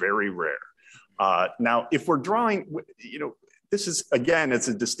 They are very rare. Now, if we're drawing, you know, this is, again, it's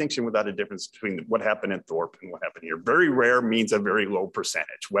a distinction without a difference between what happened in Thorpe and what happened here. Very rare means a very low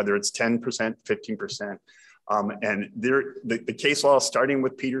percentage, whether it's 10%, 15%. And the case law, starting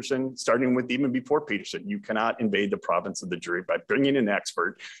with Peterson, starting with even before Peterson, you cannot invade the province of the jury by bringing an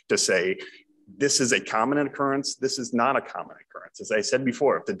expert to say, this is a common occurrence, this is not a common occurrence. As I said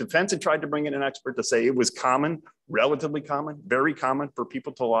before, if the defense had tried to bring in an expert to say it was common, relatively common, very common for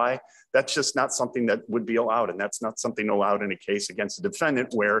people to lie, that's just not something that would be allowed. And that's not something allowed in a case against a defendant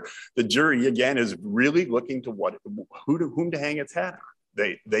where the jury, again, is really looking to whom to hang its hat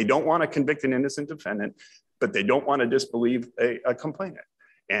on. They don't want to convict an innocent defendant, but they don't want to disbelieve a complainant.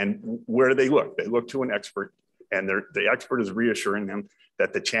 And where do they look? They look to an expert, and the expert is reassuring them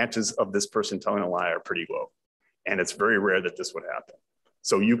that the chances of this person telling a lie are pretty low. And it's very rare that this would happen.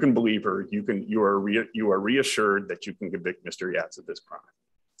 So you can believe her, you are reassured that you can convict Mr. Yatz of this crime.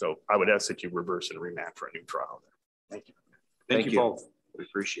 So I would ask that you reverse and remand for a new trial. Thank you. Thank you both. We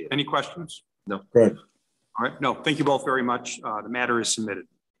appreciate it. Any questions? No. Good. All right. No, thank you both very much. The matter is submitted.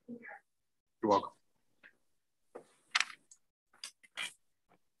 You're welcome.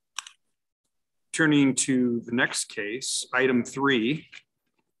 Turning to the next case, item 3,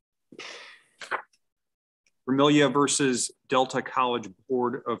 Vermilia versus Delta College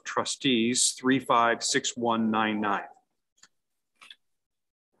Board of Trustees, 356199.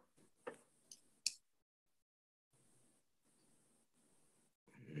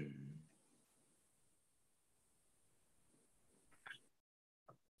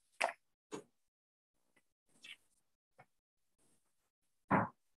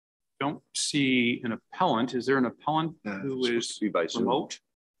 Don't see an appellant. Is there an appellant who is remote?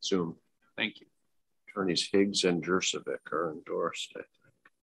 Zoom. Thank you. Attorneys Higgs and Jurcevic are endorsed, I think.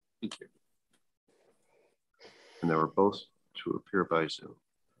 Thank you. And they were both to appear by Zoom.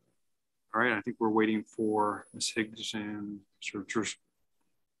 All right, I think we're waiting for Ms. Higgs and Sir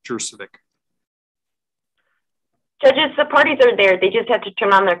Jurcevic. Judges, the parties are there. They just have to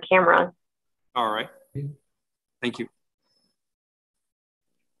turn on their camera. All right. Thank you.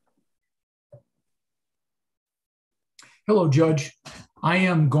 Hello, Judge. I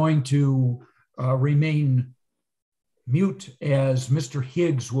am going to remain mute as Mr.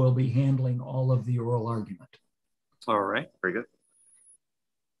 Higgs will be handling all of the oral argument. All right. Very good.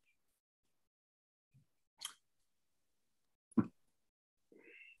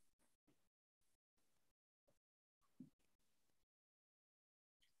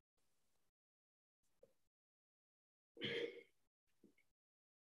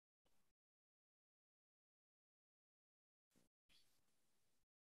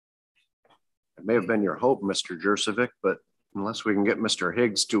 It may have been your hope, Mr. Jurcevic, but unless we can get Mr.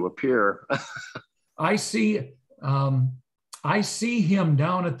 Higgs to appear. I see him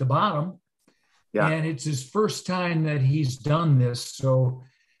down at the bottom. Yeah. And it's his first time that he's done this. So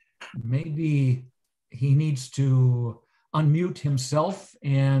maybe he needs to unmute himself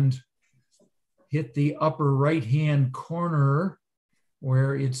and hit the upper right-hand corner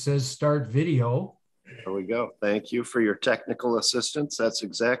where it says start video. There we go. Thank you for your technical assistance. That's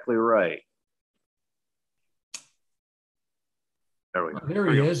exactly right. There we go. There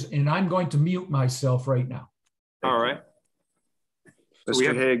he is. And I'm going to mute myself right now. All right.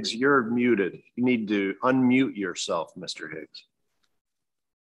 Mr. Higgs, you're muted. You need to unmute yourself, Mr. Higgs.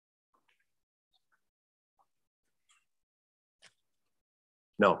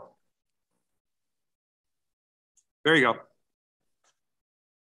 No. There you go.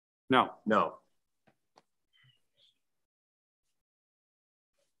 No. No.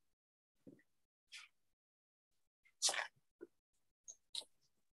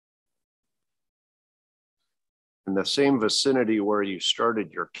 In the same vicinity where you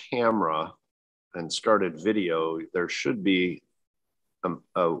started your camera and started video, there should be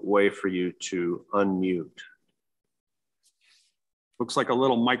a way for you to unmute. Looks like a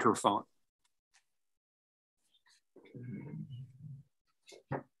little microphone.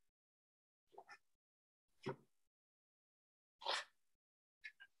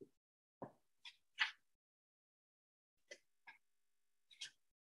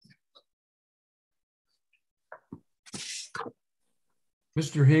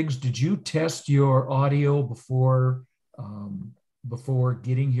 Mr. Higgs, did you test your audio before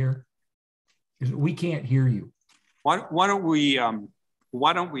getting here? We can't hear you. Why don't we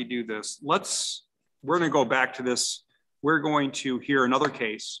do this? We're going to go back to this. We're going to hear another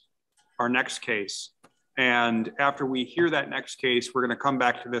case, our next case. And after we hear that next case, we're going to come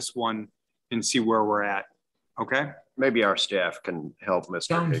back to this one and see where we're at. Okay? Maybe our staff can help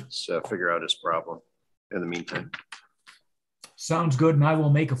Mr. Higgs figure out his problem in the meantime. Sounds good. And I will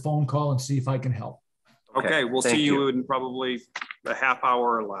make a phone call and see if I can help. Okay. We'll see you in probably a half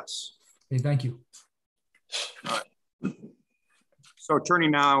hour or less. Okay, thank you. All right. So turning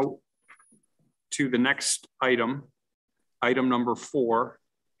now to the next item, item number 4,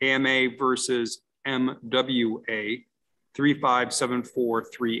 AMA versus MWA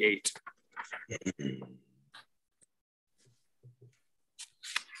 357438. Good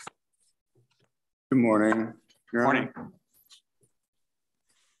morning. Good morning.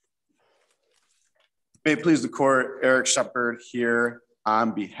 May it please the court, Eric Shepard here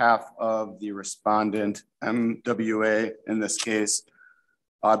on behalf of the respondent MWA in this case.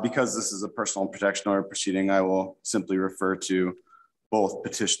 Because this is a personal protection order proceeding, I will simply refer to both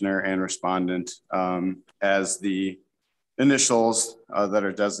petitioner and respondent as the initials that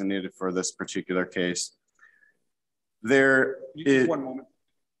are designated for this particular case. There is one moment.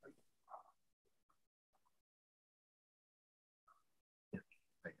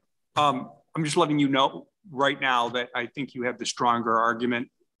 I'm just letting you know right now that I think you have the stronger argument.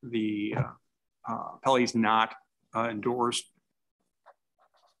 The appellee's not endorsed.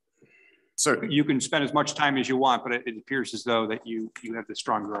 So you can spend as much time as you want, but it appears as though that you have the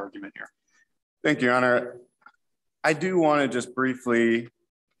stronger argument here. Thank you, Your Honor. I do want to just briefly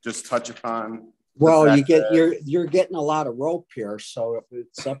just touch upon. Well, you're getting a lot of rope here, so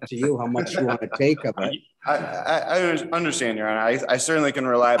it's up to you how much you want to take of it. I understand, Your Honor. I certainly can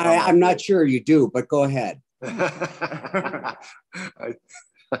rely upon. I'm not sure you do, but go ahead. I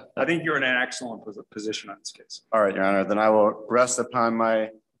think you're in an excellent position on this case. All right, Your Honor. Then I will rest upon my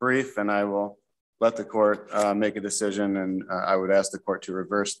brief and I will let the court make a decision. And I would ask the court to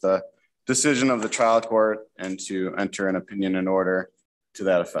reverse the decision of the trial court and to enter an opinion in order to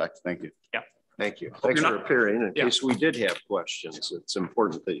that effect. Thank you. Yeah. Thank you. Thanks for appearing. In case we did have questions, it's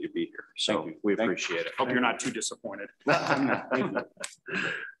important that you be here. So we appreciate it. Hope you're not too disappointed. No,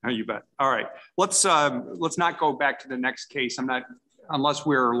 you bet. All right. Let's not go back to the next case. I'm not, unless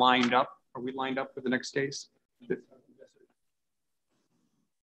we're lined up. Are we lined up for the next case?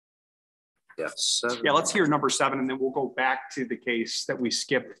 Yes. Yeah, let's hear number 7, and then we'll go back to the case that we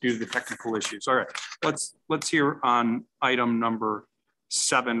skipped due to the technical issues. All right, let's hear on item number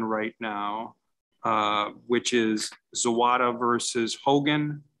 7 right now, which is Zawada versus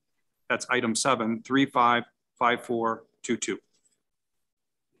Hogan. That's item 7, 355422.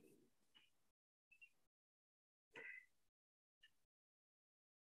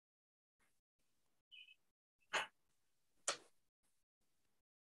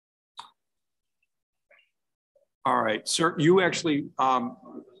 All right, sir, you actually,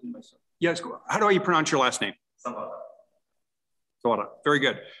 yes, how do you pronounce your last name? Zawada. Very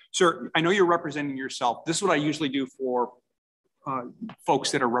good. Sir, I know you're representing yourself. This is what I usually do for folks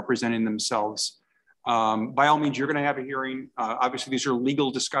that are representing themselves. By all means, you're going to have a hearing. Obviously, these are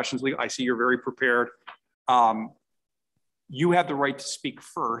legal discussions. I see you're very prepared. You have the right to speak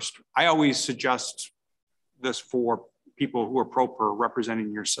first. I always suggest this for people who are proper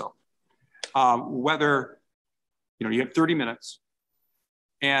representing yourself. Whether you have 30 minutes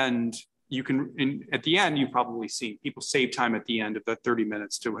and you can, at the end, you've probably seen people save time at the end of the 30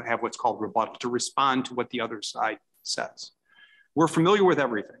 minutes to have what's called rebuttal, to respond to what the other side says. We're familiar with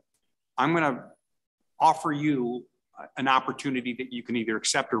everything. I'm going to offer you an opportunity that you can either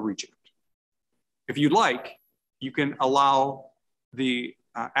accept or reject. If you'd like, you can allow the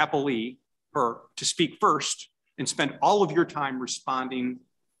appellee, her, to speak first and spend all of your time responding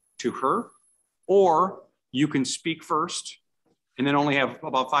to her, or you can speak first and then only have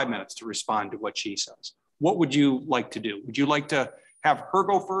about 5 minutes to respond to what she says. What would you like to do? Would you like to have her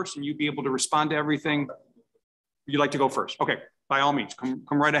go first and you be able to respond to everything? Would you like to go first? Okay, by all means, come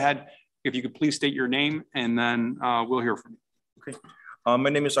right ahead. If you could please state your name and then we'll hear from you. Okay. My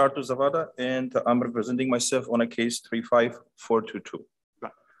name is Artur Zawada and I'm representing myself on a case 35422. Go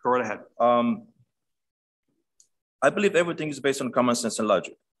right ahead. I believe everything is based on common sense and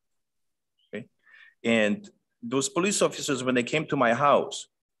logic. Okay. And those police officers, when they came to my house,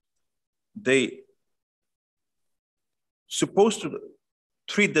 they supposed to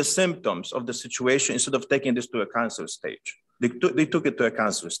treat the symptoms of the situation instead of taking this to a cancer stage. They took it to a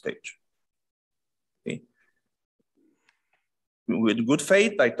cancer stage. Okay. with good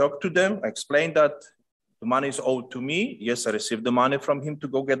faith, I talked to them. I explained that the money is owed to me. Yes, I received the money from him to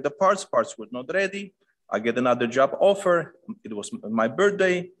go get the parts. Parts were not ready. I get another job offer. It was my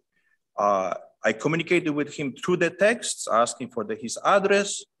birthday. I communicated with him through the texts, asking for his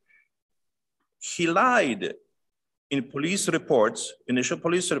address. He lied in police reports, initial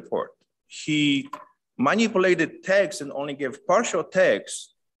police report. He manipulated text and only gave partial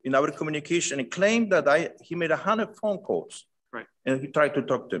text in our communication and claimed that he made 100 phone calls. Right. And he tried to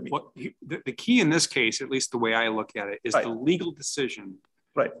talk to me. Well, the key in this case, at least the way I look at it, is the legal decision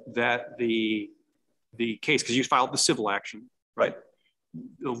that the case, because you filed the civil action, right?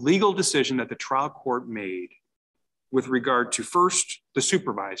 The legal decision that the trial court made with regard to first the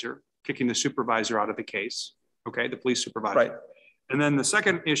supervisor, kicking the supervisor out of the case, okay, the police supervisor. Right. And then the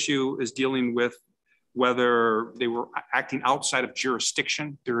second issue is dealing with whether they were acting outside of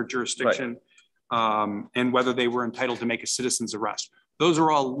jurisdiction, their jurisdiction, and whether they were entitled to make a citizen's arrest. Those are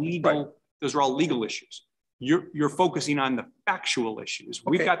all legal. Those are all legal issues. You're focusing on the factual issues.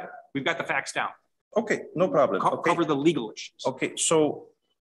 We've got the facts down. Okay, no problem. Cover the legal issues. Okay, so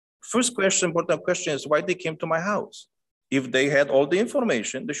first question, important question is why they came to my house. If they had all the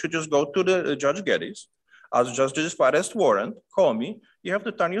information, they should just go to the Judge Geddes, ask Justice for arrest warrant, call me. You have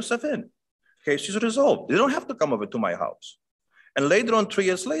to turn yourself in. Case is resolved. They don't have to come over to my house. And later on, 3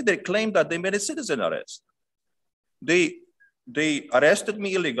 years later, they claimed that they made a citizen arrest. They arrested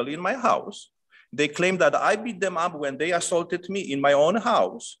me illegally in my house. They claimed that I beat them up when they assaulted me in my own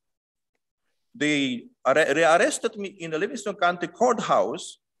house. They rearrested me in the Livingston County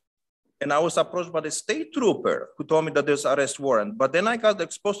courthouse, and I was approached by the state trooper who told me that there's an arrest warrant. But then I got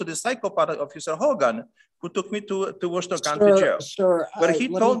exposed to the psychopath Officer Hogan, who took me to Washington County Jail. Sir, but he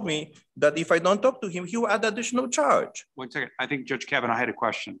told me that if I don't talk to him, he will add additional charge. 1 second. I think Judge Kavanaugh had a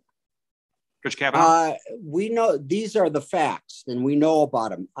question. Judge Kavanaugh? We know these are the facts and we know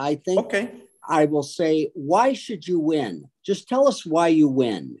about them. I think I will say, why should you win? Just tell us why you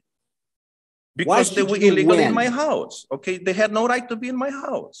win. Because they were illegally in my house. Okay, they had no right to be in my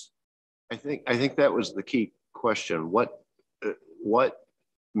house. I think that was the key question. What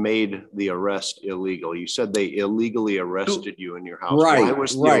made the arrest illegal? You said they illegally arrested you in your house. Right. Why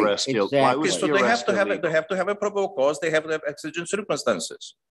was the arrest illegal? Why was so the they arrest they have to have a probable cause. They have to have exigent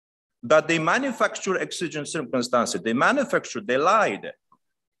circumstances. That they manufacture exigent circumstances. They manufactured. They lied.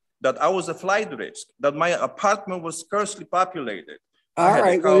 That I was a flight risk. That my apartment was scarcely populated. All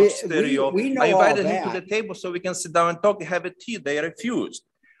right. We know I invited him to the table so we can sit down and talk, have a tea. They refused.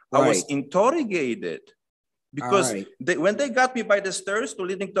 I was interrogated because when they got me by the stairs to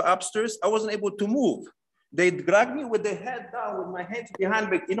leading to upstairs, I wasn't able to move. They dragged me with the head down, with my hands behind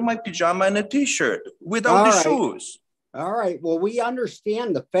me, in my pajama and a t-shirt, without the shoes. All right. Well, we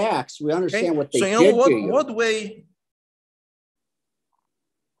understand the facts. We understand what they did to you. What way?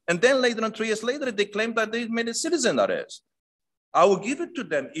 And then later on, 3 years later, they claimed that they made a citizen arrest. I will give it to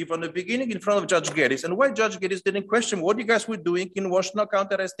them, even the beginning in front of Judge Geddes. And why Judge Geddes didn't question what you guys were doing in Washington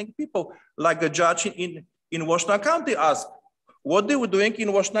County arresting people, like a judge in Washington County asked what they were doing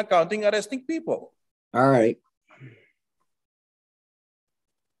in Washington County arresting people. All right.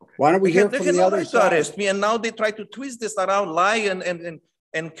 Why don't we hear from the other side? To arrest me, and now they try to twist this around, lie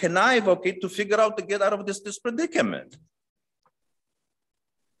and connive, okay, to figure out to get out of this predicament.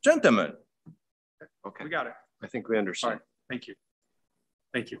 Gentlemen. Okay. We got it. I think we understand. All right. Thank you.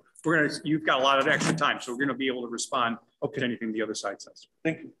 Thank you. You've got a lot of extra time, so we're going to be able to respond to anything the other side says.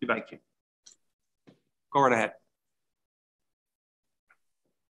 Thank you. Thank you. Go right ahead.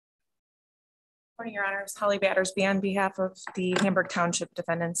 Morning, Your Honors. Holly Battersby on behalf of the Hamburg Township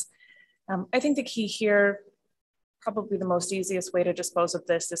defendants. I think the key here, probably the most easiest way to dispose of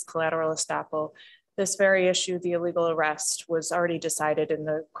this is collateral estoppel. This very issue, the illegal arrest, was already decided in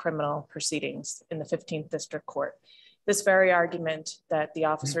the criminal proceedings in the 15th District Court. This very argument that the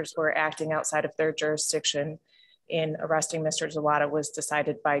officers were acting outside of their jurisdiction in arresting Mr. Zawada was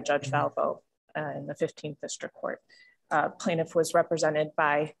decided by Judge Valvo in the 15th District Court. Plaintiff was represented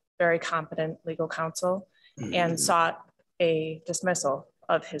by very competent legal counsel and sought a dismissal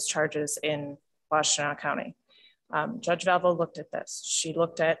of his charges in Washtenaw County. Judge Valvo looked at this. She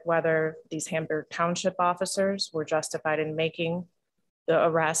looked at whether these Hamburg Township officers were justified in making the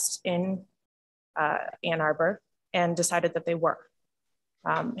arrest in Ann Arbor and decided that they were.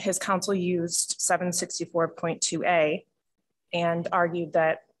 His counsel used 764.2a and argued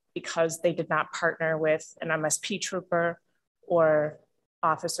that because they did not partner with an MSP trooper or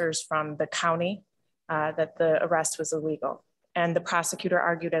officers from the county, that the arrest was illegal. And the prosecutor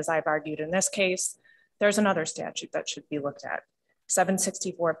argued, as I've argued in this case, there's another statute that should be looked at,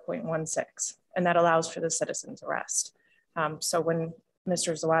 764.16, and that allows for the citizen's arrest. So when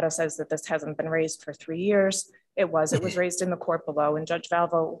Mr. Zawada says that this hasn't been raised for 3 years, it was raised in the court below, and Judge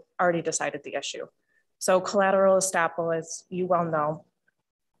Valvo already decided the issue. So collateral estoppel, as you well know,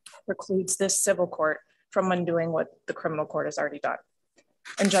 precludes this civil court from undoing what the criminal court has already done.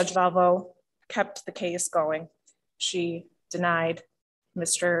 And Judge Valvo kept the case going. She denied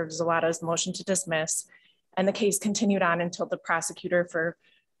Mr. Zawada's motion to dismiss, and the case continued on until the prosecutor, for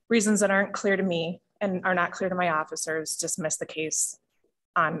reasons that aren't clear to me and are not clear to my officers, dismissed the case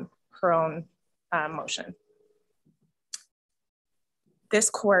on her own motion. This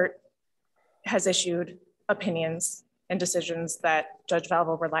court has issued opinions and decisions that Judge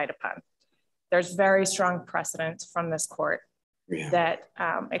Valvo relied upon. There's very strong precedent from this court that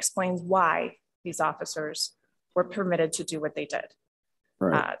explains why these officers were permitted to do what they did.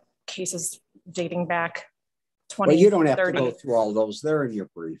 Right. Cases dating back 20, well, you don't have 30. to go through all those. They're in your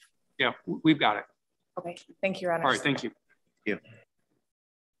brief. Yeah, we've got it. Okay, thank you, Your Honor. All right, thank you. Yeah.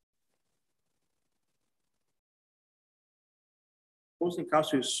 Opposing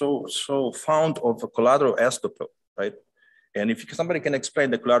counsel is so fond of a collateral estoppel, right? And if somebody can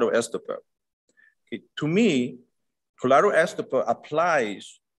explain the collateral estoppel, okay, to me, collateral estoppel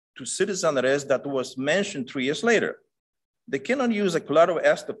applies to citizen arrest that was mentioned 3 years later. They cannot use a collateral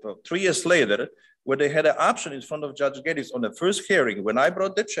estoppel 3 years later, where they had an option in front of Judge Geddes on the first hearing. When I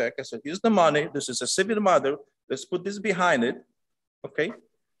brought the check, I said, here's the money. This is a civil matter. Let's put this behind it, okay?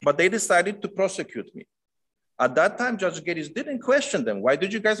 But they decided to prosecute me. At that time, Judge Geddes didn't question them. Why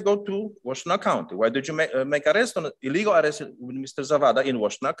did you guys go to Washington County? Why did you make arrest on illegal arrest with Mr. Zawada in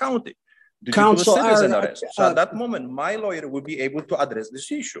Washington County? Did Counsel, you do a citizen arrest? So at that moment, my lawyer will be able to address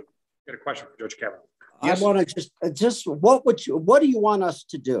this issue. Got a question for Judge Kavanaugh. Yes. I want to just what do you want us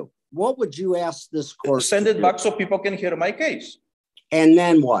to do? What would you ask this court? Send it back so people can hear my case. And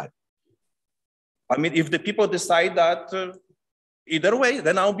then what? I mean, if the people decide that either way,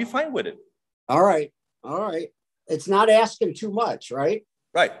 then I'll be fine with it. All right. All right. It's not asking too much, right?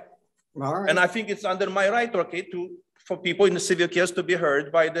 Right. All right. And I think it's under my right, okay, for people in the civil case to be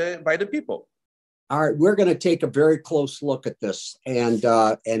heard by the people. All right. We're going to take a very close look at this, and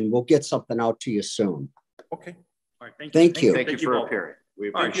we'll get something out to you soon. Okay. All right. Thank you. Thank you for appearing. We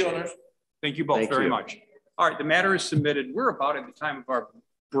appreciate it. Thank you both very much. All right. The matter is submitted. We're about at the time of our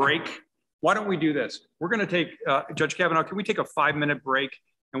break. Why don't we do this? We're going to take, Judge Kavanaugh, can we take a 5-minute break?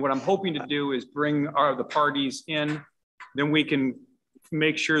 And what I'm hoping to do is bring the parties in. Then we can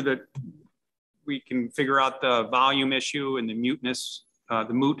make sure that we can figure out the volume issue and the muteness,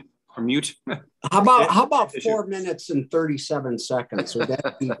 the moot or mute. How about 4 minutes and 37 seconds? Would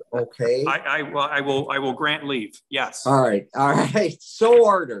that be okay? I will grant leave. Yes. All right. All right. So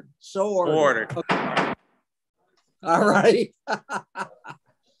ordered. So ordered. Okay. All right.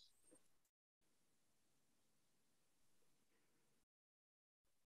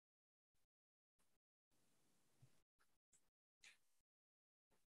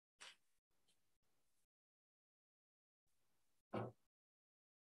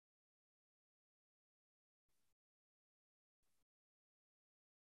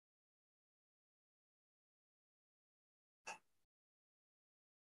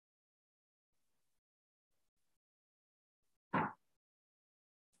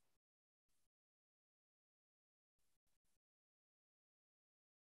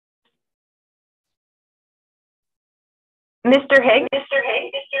 Mr. Higgs?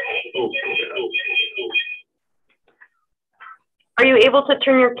 Are you able to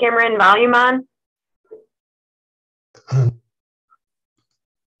turn your camera and volume on?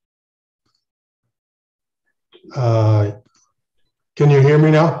 Can you hear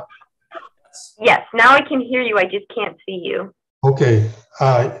me now? Yes, now I can hear you. I just can't see you. Okay.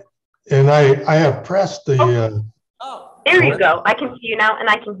 And I have pressed the... There you go. I can see you now and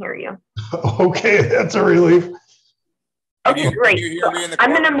I can hear you. Okay, that's a relief. Okay, great. So I'm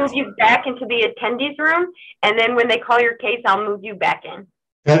going to move you back into the attendees room, and then when they call your case, I'll move you back in.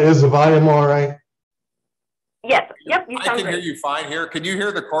 Is the volume all right? Yes. Yep. You sound I can hear you fine here. Can you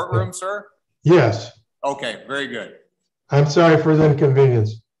hear the courtroom, sir? Yes. Okay, very good. I'm sorry for the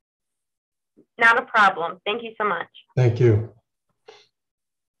inconvenience. Not a problem. Thank you so much. Thank you.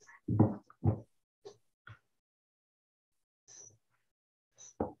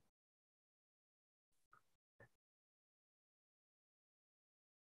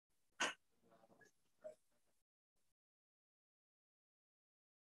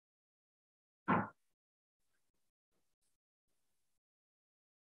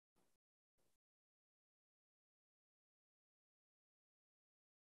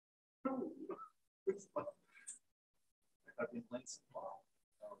 I've been late so long.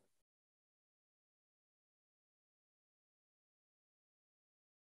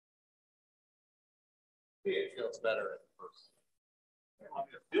 it feels better at first. I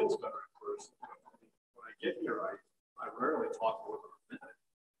mean, it feels better at first. When I get here, I rarely talk more than a minute.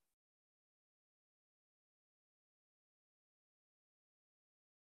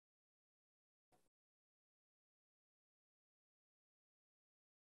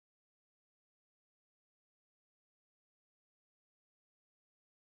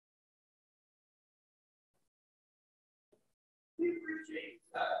 We appreciate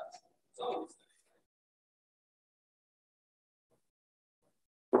that. It's always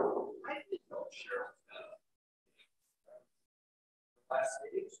I think I'll share last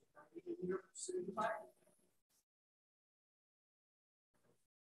stage.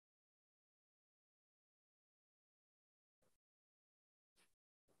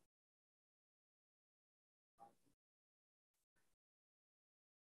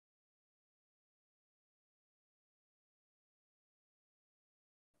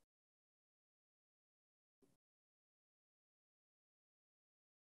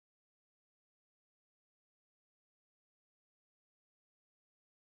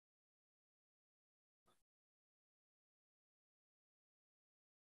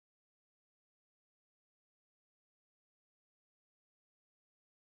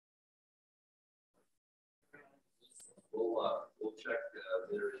 We'll check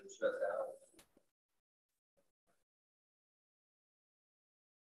their shut down.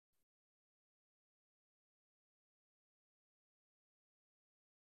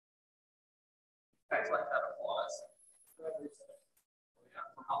 Guys like that applause. Yeah,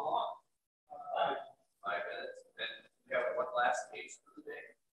 for how long? 5 minutes. And we have one last case for the day.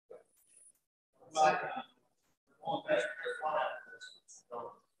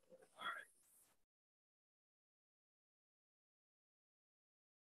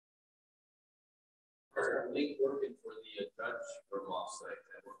 There's a link working for the judge from offsite.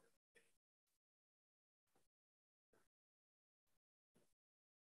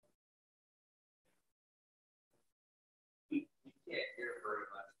 You can't hear very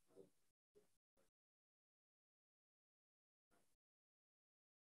much.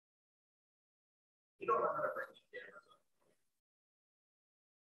 You don't know how to bring the cameras up.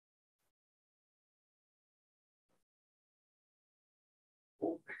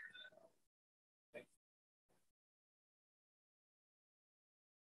 We'll figure that out.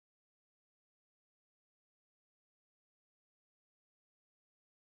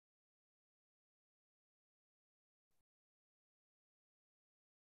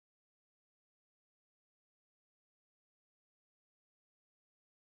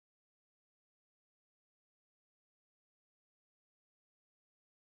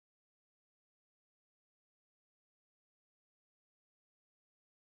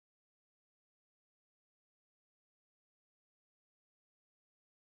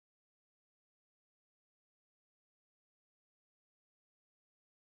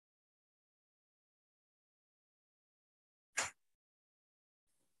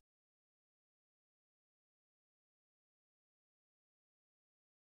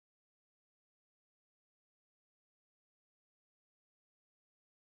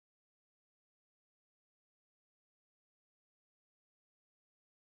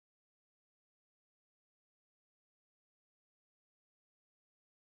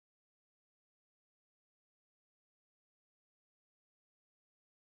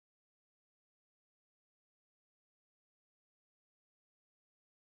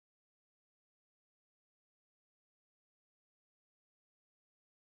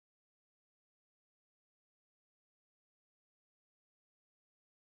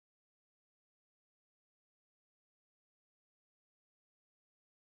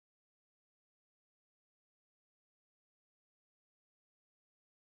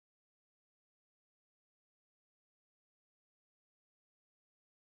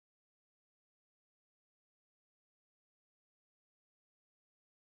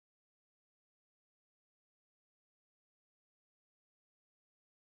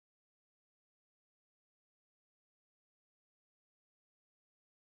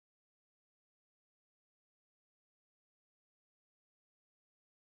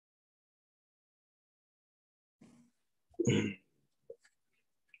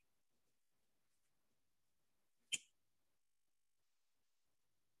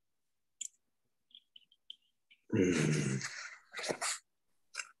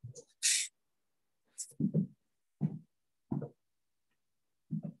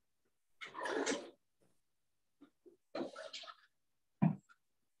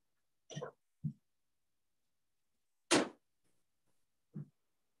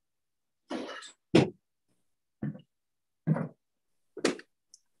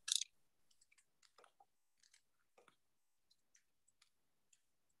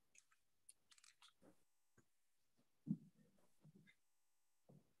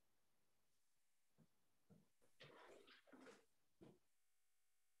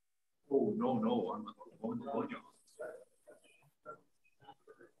 no, I'm going to.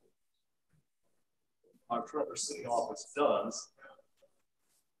 Our Trevor City office does.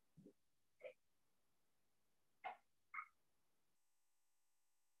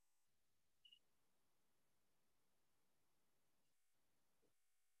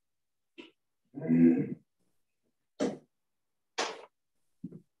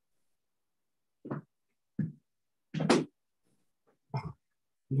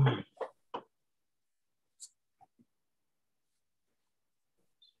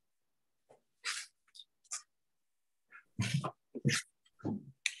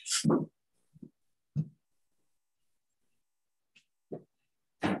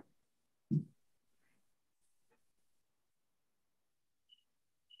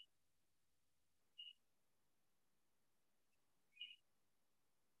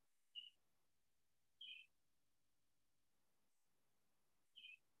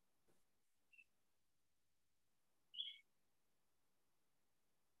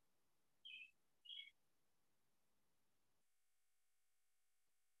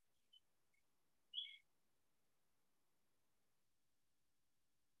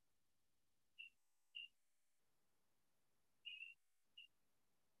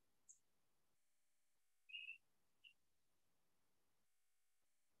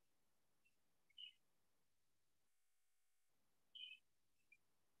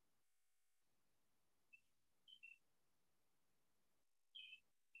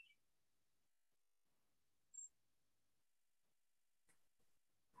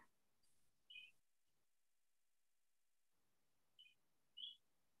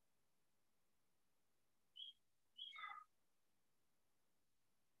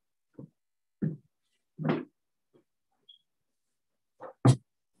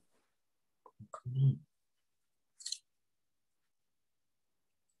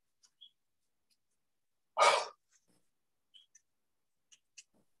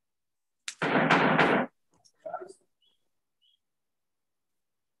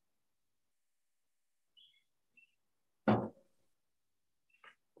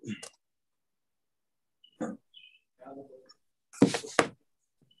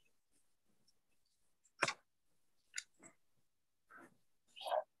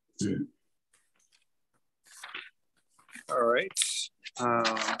 All right,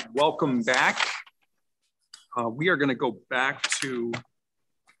 welcome back. We are going to go back to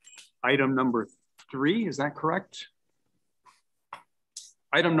item number 3. Is that correct?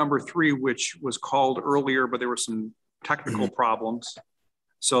 Item number 3, which was called earlier, but there were some technical problems.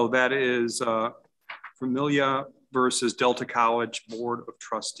 So that is Familia versus Delta College Board of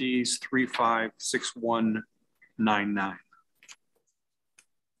Trustees 356199.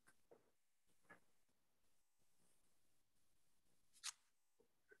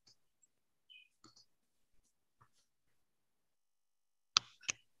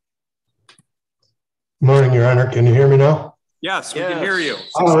 Morning, Your Honor. Can you hear me now? Yes, we can hear you.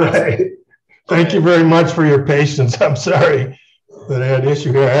 All right. Thank you very much for your patience. I'm sorry that I had an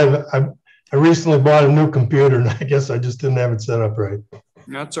issue here. I recently bought a new computer and I guess I just didn't have it set up right.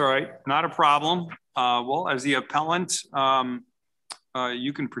 That's all right. Not a problem. Well, as the appellant,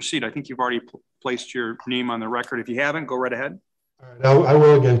 you can proceed. I think you've already placed your name on the record. If you haven't, go right ahead. All right. I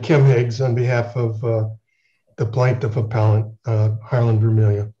will again. Kim Higgs on behalf of the plaintiff appellant, Harlan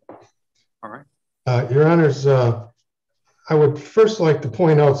Vermillion. All right. Your Honors, I would first like to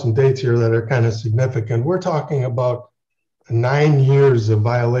point out some dates here that are kind of significant. We're talking about 9 years of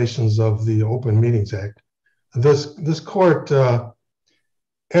violations of the Open Meetings Act. This court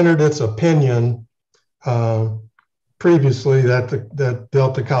entered its opinion previously that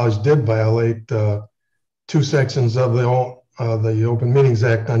Delta College did violate 2 sections of the Open Meetings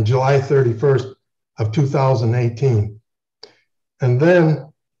Act on July 31st of 2018. And then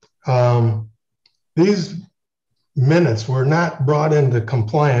these minutes were not brought into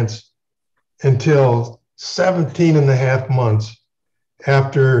compliance until 17 and a half months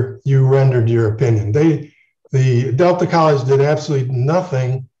after you rendered your opinion. The Delta College did absolutely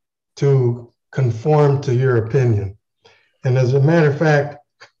nothing to conform to your opinion. And as a matter of fact,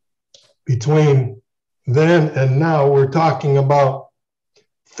 between then and now, we're talking about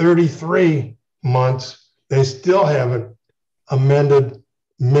 33 months. They still haven't amended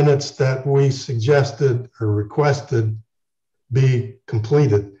minutes that we suggested or requested be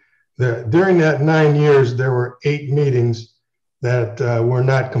completed. During that 9 years, there were 8 meetings that were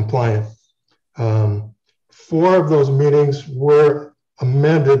not compliant. 4 of those meetings were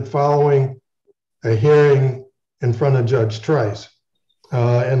amended following a hearing in front of Judge Trice.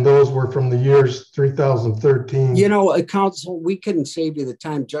 And those were from the years 2013. You know, counsel, we couldn't save you the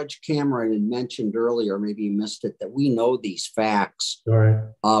time. Judge Cameron had mentioned earlier, maybe you missed it, that we know these facts. All right.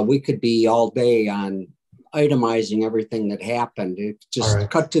 We could be all day on itemizing everything that happened. Just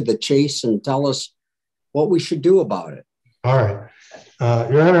cut to the chase and tell us what we should do about it. All right.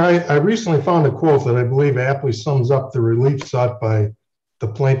 Your Honor, I recently found a quote that I believe aptly sums up the relief sought by the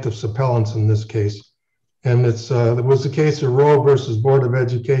plaintiff's appellants in this case. And it was the case of Rowe versus Board of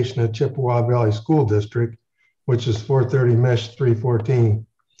Education at Chippewa Valley School District, which is 430 Mesh 314.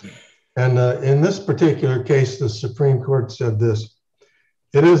 And in this particular case, the Supreme Court said this: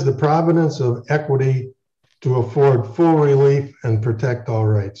 "It is the providence of equity to afford full relief and protect all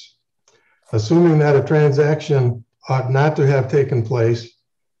rights. Assuming that a transaction ought not to have taken place,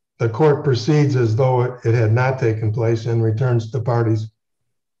 the court proceeds as though it had not taken place and returns the parties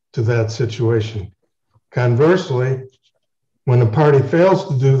to that situation. Conversely, when a party fails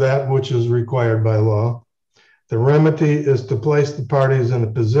to do that which is required by law, the remedy is to place the parties in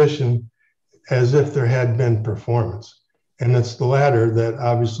a position as if there had been performance." And it's the latter that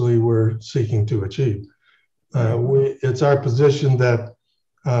obviously we're seeking to achieve. It's our position that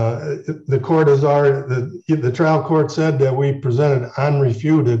the trial court said that we presented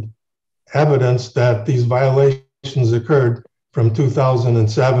unrefuted evidence that these violations occurred from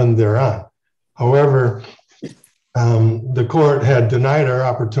 2007 thereon. However, the court had denied our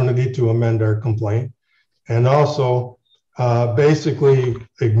opportunity to amend our complaint and also basically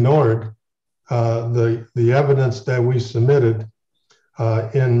ignored the evidence that we submitted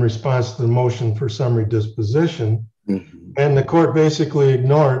in response to the motion for summary disposition. Mm-hmm. And the court basically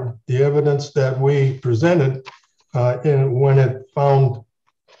ignored the evidence that we presented when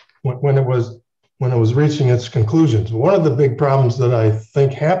it was reaching its conclusions. One of the big problems that I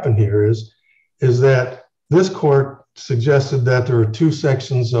think happened here is that this court suggested that there were two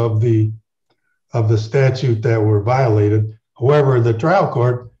sections of the statute that were violated. However, the trial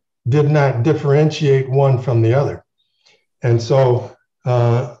court did not differentiate one from the other. And so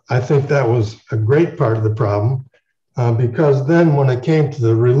I think that was a great part of the problem because then when it came to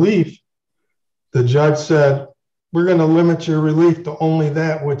the relief, the judge said, "We're going to limit your relief to only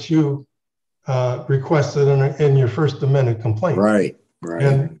that which you requested in your First Amendment complaint." Right, right.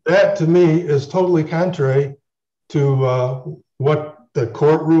 And that to me is totally contrary to what the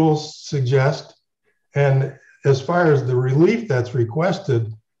court rules suggest. And as far as the relief that's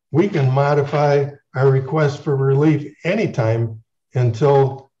requested, we can modify our request for relief anytime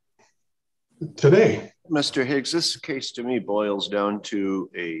until today. Mr. Higgs, this case to me boils down to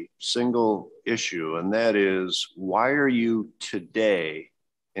a single issue, and that is, why are you today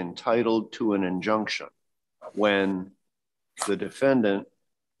entitled to an injunction when the defendant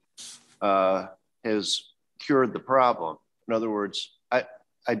has cured the problem? In other words,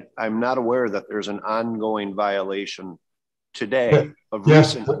 I'm not aware that there's an ongoing violation today of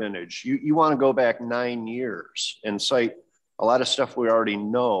recent vintage. You want to go back 9 years and cite a lot of stuff we already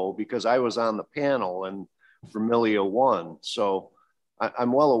know because I was on the panel in Vermilio 1. So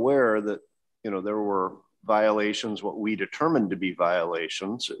I'm well aware that, there were violations, what we determined to be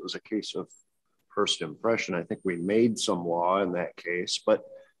violations. It was a case of first impression. I think we made some law in that case. But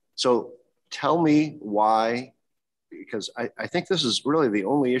so tell me why, because I think this is really the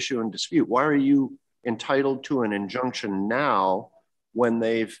only issue in dispute. Why are you entitled to an injunction now when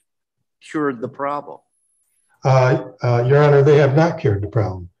they've cured the problem? Your Honor, they have not cured the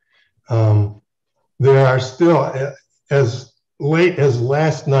problem. There are still, as late as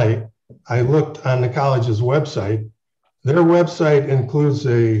last night, I looked on the college's website. Their website includes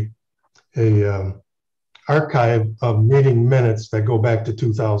a archive of meeting minutes that go back to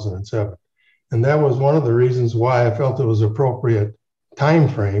 2007. And that was one of the reasons why I felt it was appropriate time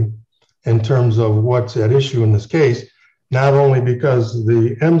frame in terms of what's at issue in this case, not only because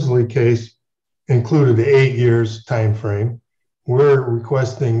the Emsley case included 8 years time frame. We're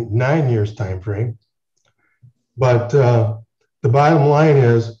requesting 9 years time frame. But the bottom line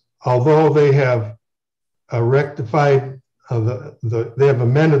is, although they have rectified, they have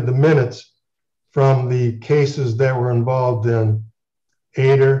amended the minutes from the cases that were involved in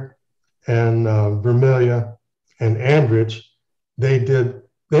Ader and Vermilio and Andrich, they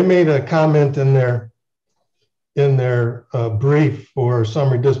made a comment in their brief for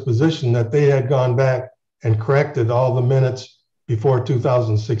summary disposition that they had gone back and corrected all the minutes before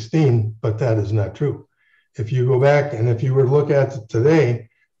 2016, but that is not true. If you go back and if you were to look at it today,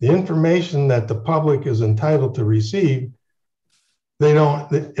 the information that the public is entitled to receive,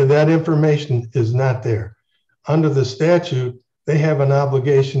 that information is not there. Under the statute, they have an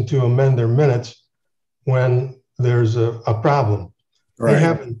obligation to amend their minutes when there's a problem. Right.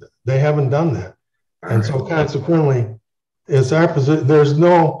 They haven't done that. And so consequently, it's our position. There's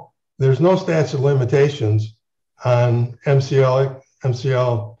no statute of limitations on MCL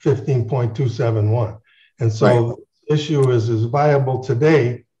 15.271. And so the issue is as viable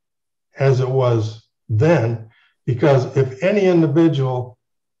today as it was then, because if any individual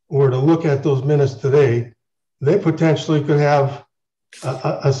were to look at those minutes today, they potentially could have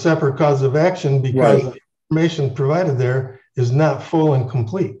a separate cause of action because the information provided there is not full and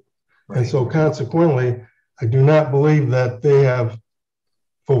complete. And so consequently, I do not believe that they have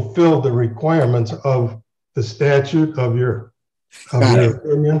fulfilled the requirements of the statute of your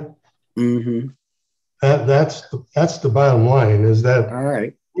opinion. That's the bottom line, is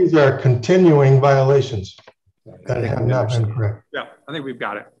that these are continuing violations that have not been correct. Yeah, I think we've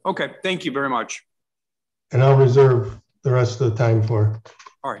got it. Okay, thank you very much. And I'll reserve the rest of the time for.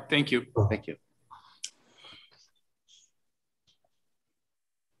 All right, thank you. Thank you.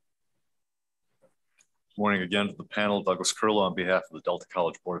 Morning again to the panel. Douglas Curlow on behalf of the Delta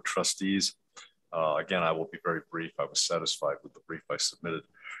College Board of Trustees. Again, I will be very brief. I was satisfied with the brief I submitted.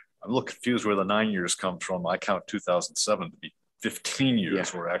 I'm a little confused where the 9 years come from. I count 2007 to be 15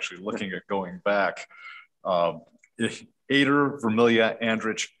 years. We're actually looking at going back. Ader, Vermilia,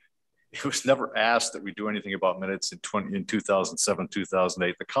 Andrich, it was never asked that we do anything about minutes in 2007,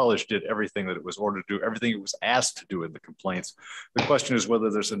 2008. The college did everything that it was ordered to do, everything it was asked to do in the complaints. The question is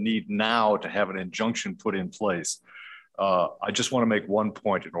whether there's a need now to have an injunction put in place. I just want to make one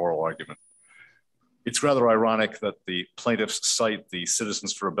point in oral argument. It's rather ironic that the plaintiffs cite the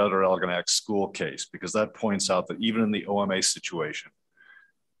Citizens for a Better Algonac school case, because that points out that even in the OMA situation,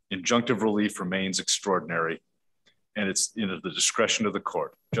 injunctive relief remains extraordinary, and it's in the discretion of the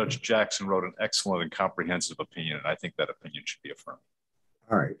court. Judge Jackson wrote an excellent and comprehensive opinion, and I think that opinion should be affirmed.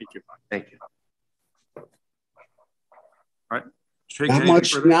 All right. Thank you. Thank you. All right.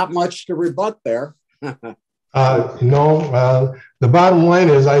 Not much to rebut there. No, the bottom line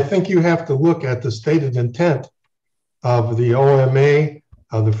is I think you have to look at the stated intent of the OMA,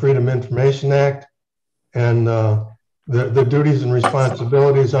 of the Freedom of Information Act, and the duties and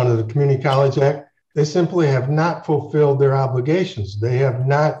responsibilities under the Community College Act. They simply have not fulfilled their obligations. They have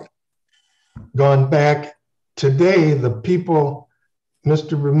not gone back. Today, the people,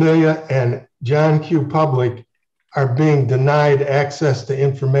 Mr. Vermilia and John Q. Public, are being denied access to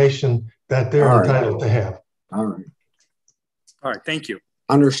information that they're entitled to have. All right. All right. Thank you.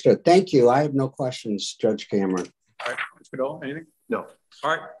 Understood. Thank you. I have no questions, Judge Cameron. All right. Mr. Goodall, anything? No. All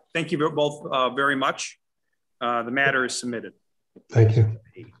right. Thank you both very much. The matter is submitted. Thank you.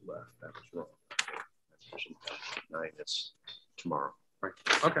 8 left. That was wrong. 9 is tomorrow. Right.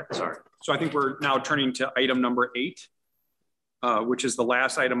 Okay. Sorry. So I think we're now turning to item number 8, which is the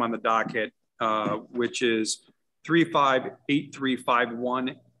last item on the docket, which is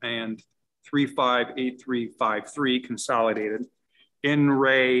 358351 and 358353 consolidated. In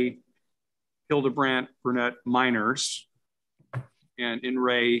re Hildebrandt Burnett minors and in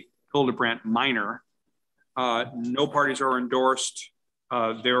re Hildebrandt minor. No parties are endorsed.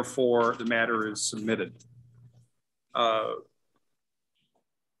 Therefore, the matter is submitted. That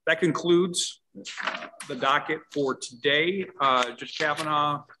concludes the docket for today. Judge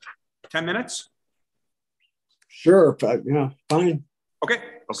Kavanaugh, 10 minutes? Sure, but yeah, fine. Okay,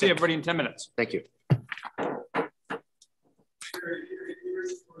 see everybody in 10 minutes. Thank you.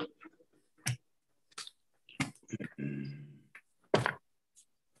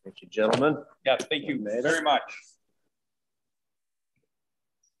 Thank you, gentlemen. Yeah, thank you very much.